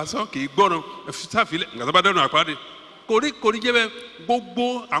mo ti bá sọ́ kì í gbọ́ràn sáfìlẹ̀ nǹkan tó bá dẹ́nu àpáàdì kò rí jẹ́ bẹ́ẹ̀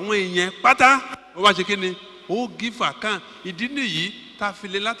gbogbo àwọn èèyàn pátá ó wá ṣe kí ni ó give account. Ìdí nìyí tá a fi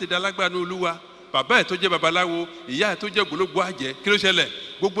lè láti dá lágbára ní Olúwa bàbá ẹ̀ tó jẹ́ babaláwo ìyá ẹ̀ tó jẹ́ gbólógbó àjẹ́ kí ló ṣẹlẹ̀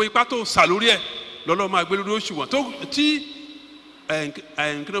gbogbo ipá tó sà lórí ẹ̀ lọ́lọ́ máa gbé lórí òṣùwọ̀n tó tí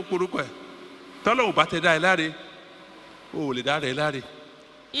kí ló porúkọ ẹ̀ tọ́lọ́ ò bá tẹ dá ẹ láre o ò lè dá rẹ láre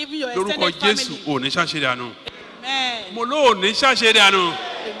Even your lórúkọ extended Jésù family. ò ní ṣàṣeyẹ àánú Amen. mo ló ò ní ṣàṣeyẹ àánú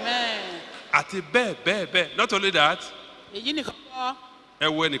Amen. àti bẹ́ẹ̀ not only that Èyí nìkan kọ́, ẹ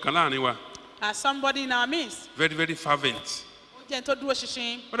wo ẹnìkan láàrin wa as somebody in our midst, very very fervent ó jẹ́ n tó dúró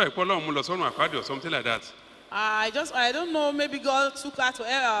ṣinṣin. ó dà ìpọ́ lọ́wọ́ mu lọ sọ́run àpáàdì or something like that. I don't know, maybe God took her to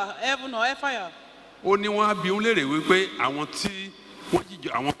heaven or hellfire. Ó ní wọ́n á bi òun léèrè wípé àwọn tí wọ́n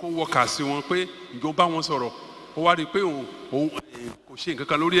jíjọ àwọn kó wọ́ọ̀kà sí wọn pé ìjọ bá wọn sọ̀rọ̀ ó wá rí i pé òun kò ṣe nǹkan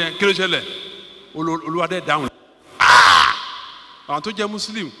kan lórí ẹ kí ló ṣẹlẹ̀ olúwadẹ́ dáhùn. Àwọn tó jẹ́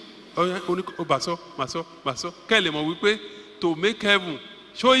Muslim ó bà sọ kẹ́ ẹ̀ lè mọ̀ wípé to make heaven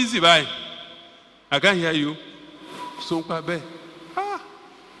so easy báyìí I can't hear you so ń pa bẹ́ẹ̀.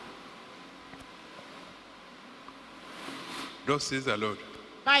 Thus says the Lord.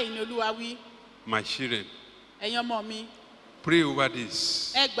 Báyìí ni Olúwa wí, My children, ẹ̀yin ọmọ mi, pray over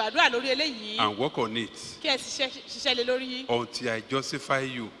this ẹ gbàdúrà lórí eléyìí, and work on it kí ẹ ṣiṣẹ́ lé lórí, until I justify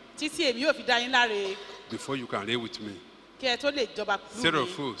you títí èmi yóò fi dá yín láre, before you can reign with me. kí ẹ tó lè jọba Set pẹ̀lú of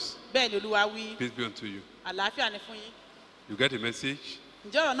mi. fools, Bẹ́ẹ̀ ni Olúwa wí, peace be unto you. àlàáfíà ni fún yín. You get the message?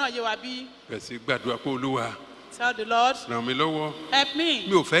 Ǹjẹ́ ọ̀rọ̀ náà yé wa bí? Bẹ̀rẹ̀ sí gbàdúrà pé Olúwa Tell the Lord, ràn mí lọ́wọ́. help me.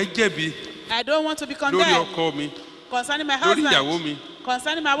 Mi ò fẹ́ jẹ̀bi I don't want to be lórí condemned ọkọ mi, concerning my lórí ìyàwó husband, mi,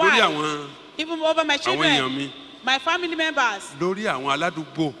 concerning my lórí wife, àwọn even over my èèyàn children, mi, my family members, lórí àwọn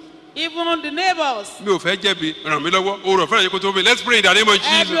aládùúgbò. even the neighbors. Mi ò fẹ́ jẹ̀bi ràn mí lọ́wọ́. Oòrùn fẹ́ràn yẹn kó tó mi. Let's pray in the name of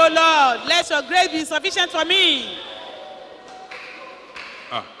Help me, Jesus. O Lord. Let your grace be sufficient for me.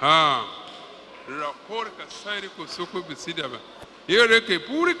 Aha. Rakorka sairi kosoko bisidaba. Yereke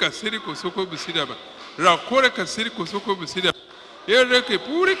purika siri kosoko bisidaba. Rakorka siri kosoko bisidaba. Yereke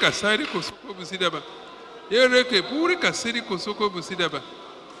purika sairi kosoko bisidaba. Yereke purika siri kosoko bisidaba.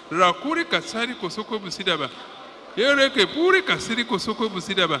 Rakurika siri kosoko bisidaba. Yereke purika siri kosoko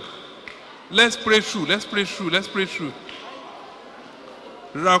bisidaba. Let's pray through. Let's pray through. Let's pray through.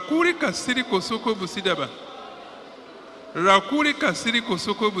 Rakurika siri kosoko bisidaba. Rakuri kasiri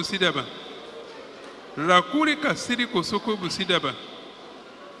kosoko busidaba. Rakuri kasiri kosoko busidaba.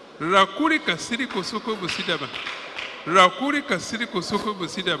 Rakuri kasiri kosoko busidaba. Rakuri kasiri kosoko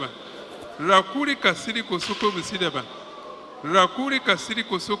busidaba. Rakuri kasiri kosoko busidaba. Rakuri kasiri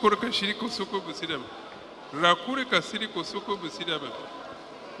kosoko kashiri kosoko busidaba. Rakuri kasiri kosoko busidaba.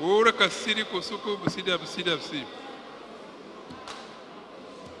 Ora kasiri kosoko busidaba busidaba si.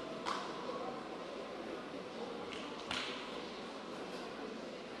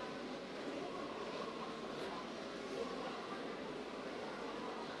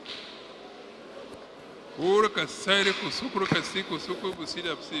 Ora kasiri kosoko kasiri kosoko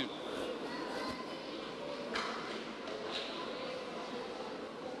busidaba si.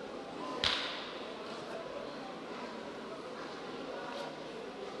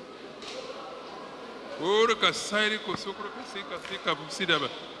 Ora kasiri kosoko kasiri kasiri busidaba.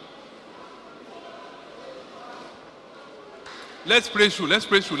 Let's pray through. Let's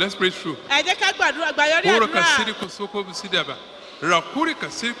pray through. Let's pray through. Ẹ jẹ́ ká gbàdúrà gbàyọrí Ora àdúrà. kasiri kosoko busidaba. Rakuri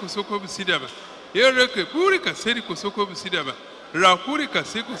kasiri kosoko busidaba. Yereke puri kasiri kosoko busidaba. Rakuri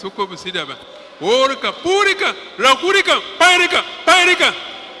kasiri kosoko busidaba. Ora kapurika rakurika pairika.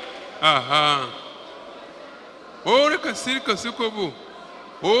 Aha. Ora kasiri kosoko bu.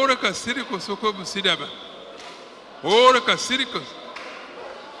 Ora kasiri kosoko busidaba. Ora kasiri kos.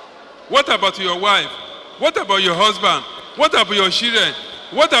 What about your wife? What about your husband? What about your children?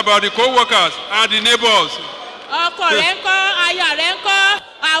 What about the co-workers and the neighbors? Ọkọ rẹ̀ ń kọ́, aya rẹ̀ ń kọ́,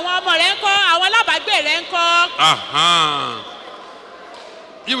 àwọn ọmọ rẹ̀ ń kọ́, àwọn alábàágbé rẹ̀ ń kọ́. Aha.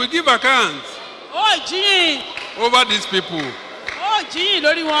 You will give account Ó jíyìn, over these people. ó jíyìn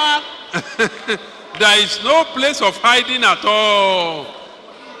lórí wọn. There is no place of hiding at all.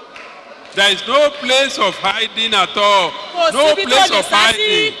 There is no place of hiding at all. Kò No síbi tó place lè of sá sí.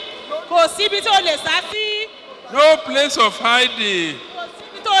 hiding. Kò síbi tó lè sá sí. No place of hiding. Kò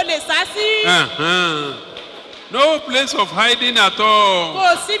síbi tó lè sá sí. No place of hiding at all.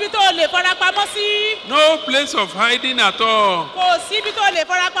 Kò síbi tó lè farapamọ́ sí. No place of hiding at all. Kò síbi tó lè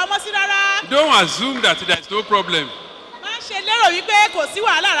farapamọ́ sí rárá. Don't assume that there is no problem. Má ṣe lérò wípé kò sí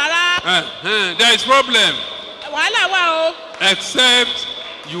wàhálà rárá. There is problem. Wàhálà wà o. Except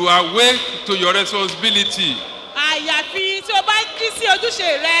you awake to your responsibility. Àyàfi tí o bá jí sí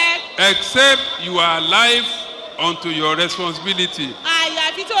ojúṣe rẹ. Except you are alive unto your responsibility.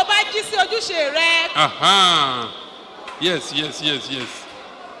 Àyàfi tí o bá jí sí ojúṣe rẹ. Yes.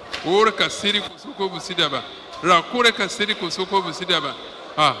 Ora kasiri kusoko busidaba. Rakure kasiri kusoko busidaba.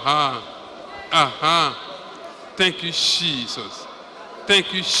 Thank you, Jesus.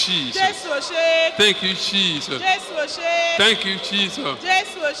 Thank you, Jesus. Jésù ò ṣe. Thank you, Jesus. Jésù ò ṣe. Thank you, Jesus.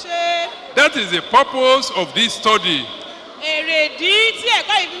 Jésù ò ṣe. That is the purpose of this study. Èrèdí tí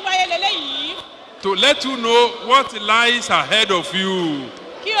ẹ̀kọ́ yìí fi wáyé leléyìí. To let you know what lies ahead of you.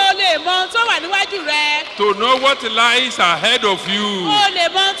 Kí o lè mọ ohun tó wà níwájú rẹ. To know what lies ahead of Kí you. o lè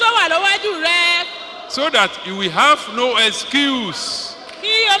mọ ohun tó wà lọ́wájú rẹ. So that you will have no excuse.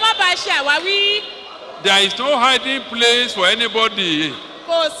 Kí o má bàa ṣe àwáwí. There is no hiding place for anybody.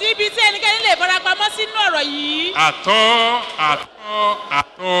 Kò síbi tí ẹnikẹ́ni lè farapamọ́ sínú ọ̀rọ̀ yìí. At all.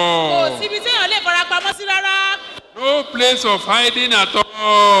 Kò síbi tí èèyàn lè farapamọ́ sí rárá. No place of hiding at Kò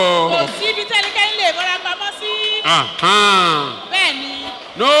all. síbi tí ẹnikẹ́ni lè farapamọ́ sí. Bẹ́ẹ̀ni.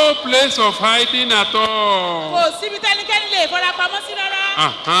 No place of hiding at all. Kò síbi tí ẹnikẹ́ni lè farapamọ́ sí rárá.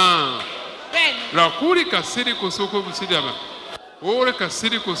 Bẹ́ẹ̀ni. Rakuri kasiri kosoko busidaba. Ore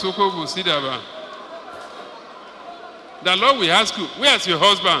kasiri kosoko busidaba. The Lord will ask you, where is your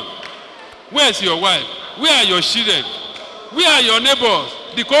husband? Where is your wife? Where are your children? Where are your neighbors?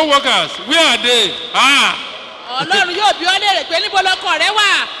 The co-workers? Where are they? Ọlọ́run yóò bí ọ léèrè pé níbo lọkọ rẹ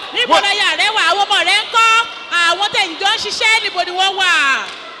wà, níbo láyà rẹ wà, àwọn ọmọ rẹ ń kọ́, àwọn tẹ̀yìn jọ ń ṣiṣẹ́ níbo ni wọ́n wà.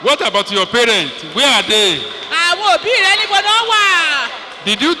 What about your parents? Where are they? Àwọn òbí rẹ níbo ni wọ́n wà.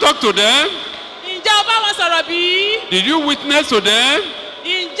 Did you talk to them? Ǹjẹ́ o bá wọn sọ̀rọ̀ bí? Did you witness to them?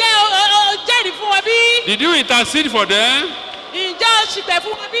 Ǹjẹ́ o jẹ́rìí fún wọn bí? Did you intercede for them? Ǹjẹ́ o ṣìpẹ̀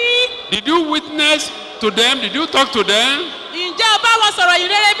fún wọn bí? Did you witness to them? Did you talk to them? Ǹjẹ́ o bá wọn sọ̀rọ̀ yìí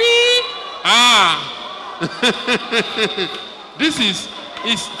rere bí? This is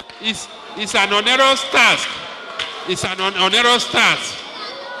an onerous task. It's an onerous task.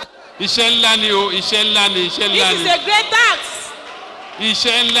 Iṣẹ́ ńlá ni o, iṣẹ́ ńlá ni, iṣẹ́ ńlá It ni. is a great task.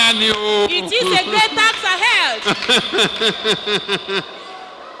 Iṣẹ́ ńlá ni o. It is a great task ahead.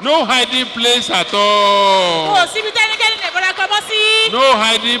 No hiding place at all. Kò síbi tẹ́nikẹ́ni lè farapamọ́ sí. No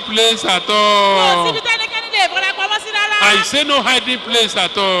hiding place at all. Kò síbi tẹ́nikẹ́ni lè farapamọ́ sí rárá. I say no hiding place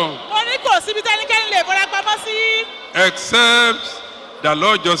at all. Mo ní kò síbi tẹ́nikẹ́ni lè farapamọ́ sí. Except the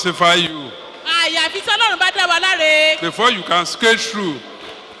Lord justify you. Àyàfi tọ́lọ́run bá dá wa láre. Before you can skate through.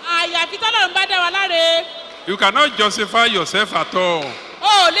 Àyàfi tọ́lọ́run bá dá wa láre. You cannot justify yourself at all. O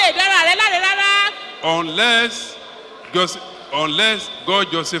ò lè dára rẹ láre rárá. Unless God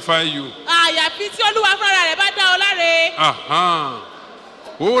justify you. Àyàfi tí Olúwa fúnra rẹ̀ bá dá ọ láre.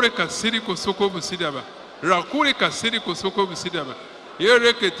 Ore kasiri kosoko busidaba. Rakuri kasiri kosoko busidaba.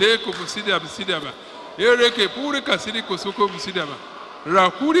 Ere kete ko busidaba. Ere ke puri kasiri kosoko busidaba.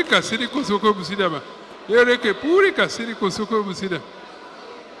 Rakuri kasiri kosoko busidaba. Ere ke puri kasiri kosoko busidaba.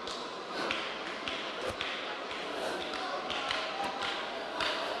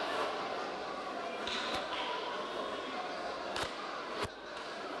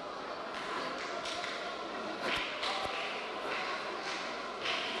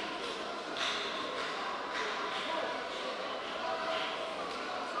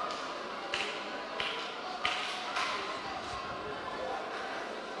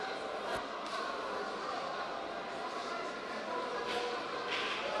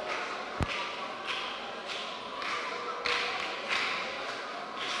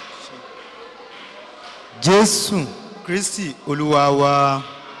 Jésù Kristi Olúwa wa,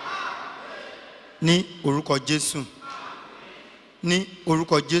 ní orúkọ Jésù, ní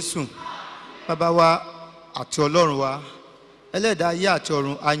orúkọ Jésù, Bàbá wa àti Ọlọ́run wa, ẹlẹ́dàá ayé àti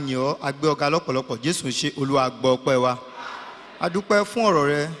ọ̀run, a yìn ọ́, a gbé ọ̀gá lọ́pọ̀lọpọ̀. Jésù ṣe Olúwa gbọ́ ọpẹ́ wa. A dúpẹ́ fún ọ̀rọ̀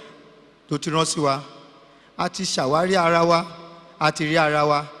rẹ tó ti rán sí wa. A ti ṣàwárí ara wa, a ti rí ara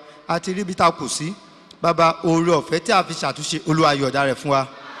wa, a ti rí bí ta kù sí. Bàbá, oore ọ̀fẹ́ tí a fi ṣàtúnṣe, Olúwa yọ̀ọ̀da rẹ̀ fún wa.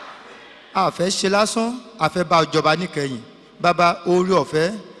 A fẹ́ ṣe lásán, a fẹ́ bá ìjọba níkẹyìn. Bàbá, oore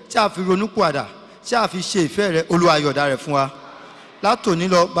ọ̀fẹ́ tí a fi ronúpìwàdà, tí a fi ṣe ìfẹ́ rẹ, Olúwa yọ̀ọ̀da rẹ̀ fún wa. Látòní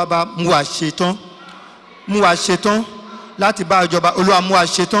lọ, Bàbá, mú wa ṣetán láti bá ìjọba. Olúwa, mú wa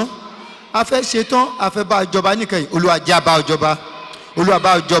ṣetán a fẹ́ ṣetán a fẹ́ bá ìjọba níkẹyìn olúwa jẹ́ bá ìjọba olúwa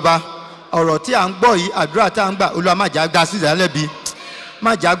bá ìjọba ọ̀rọ̀ tí à ń gbọ́ yìí àdúrà tá à ń gbà olúwa má jà gbà sí ìdálẹ́bi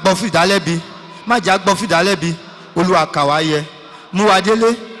má jà gbọ́ fún ìdálẹ́bi má jà gbọ́ fún ìdálẹ́bi olúwa kà wá yẹ mú wa délé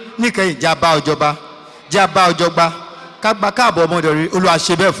níkẹyìn jẹ́ bá ìjọba jẹ́ bá ìjọba kágbá káàbọ̀ ọmọdé rẹ olúwa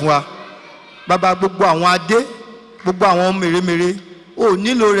ṣe bẹ́ẹ̀ fún wa bàbá gbogbo àwọn adé gbogbo àwọn mèremère ò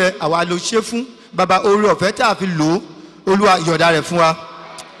nílò rẹ àwa ló ṣe fún bàbá orí ọ̀fẹ́ tá a fi lò ó olúwa yọ̀ọ̀dá rẹ̀ fún wa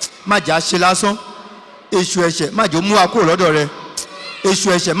má jà ṣe lásán èṣù ẹ̀ṣẹ̀ má jò mú wa kúrò lọ́dọ̀ rẹ èṣù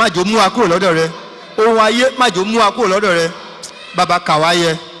ẹ̀ṣẹ̀ má jò mú wa kúrò lọ́dọ̀ rẹ ohun ayé má jò mú wa kúrò lọ́dọ̀ rẹ bàbá kà wá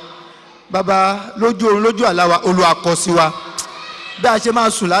yẹ bàbá lójú oorun lójú àlá wa olúwa kọ sí wa bí a ṣe máa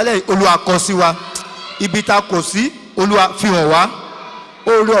sùn lálẹ́ olúwa kọ sí wa ibi ta kò sí olúwa fi hàn wá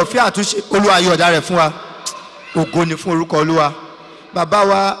oore ọ̀fẹ́ àtúnṣe olúwa yọ̀ọ̀dá rẹ̀ fún wa ògo ni fún orúkọ olúwa bàbá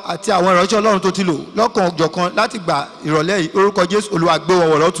wa àti àwọn ìránṣẹ́ ọlọ́run tó ti lò lọ́kàn ọ̀jọ̀kan láti gba ìrọ̀lẹ́ yìí orúkọ jésù olúwa gbé wọn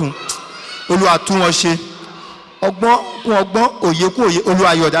wọ̀ lọ́tún olúwa tún wọn ṣe ọgbọ́n kún ọgbọ́n òye kún òye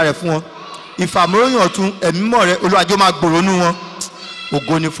olúwa yọ̀ọ̀dá rẹ̀ fún wọn ìfàmúròyìn ọ̀tún ẹ̀mí mọ́ rẹ̀ olúwa jọ̀ọ́ máa gbòòrónú wọn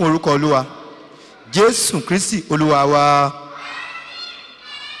ògo ni fún orúkọ olúwa jésù kristi olúwa wa.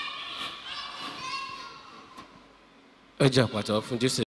 ẹ jẹ́ àpàtàkì fún jésù.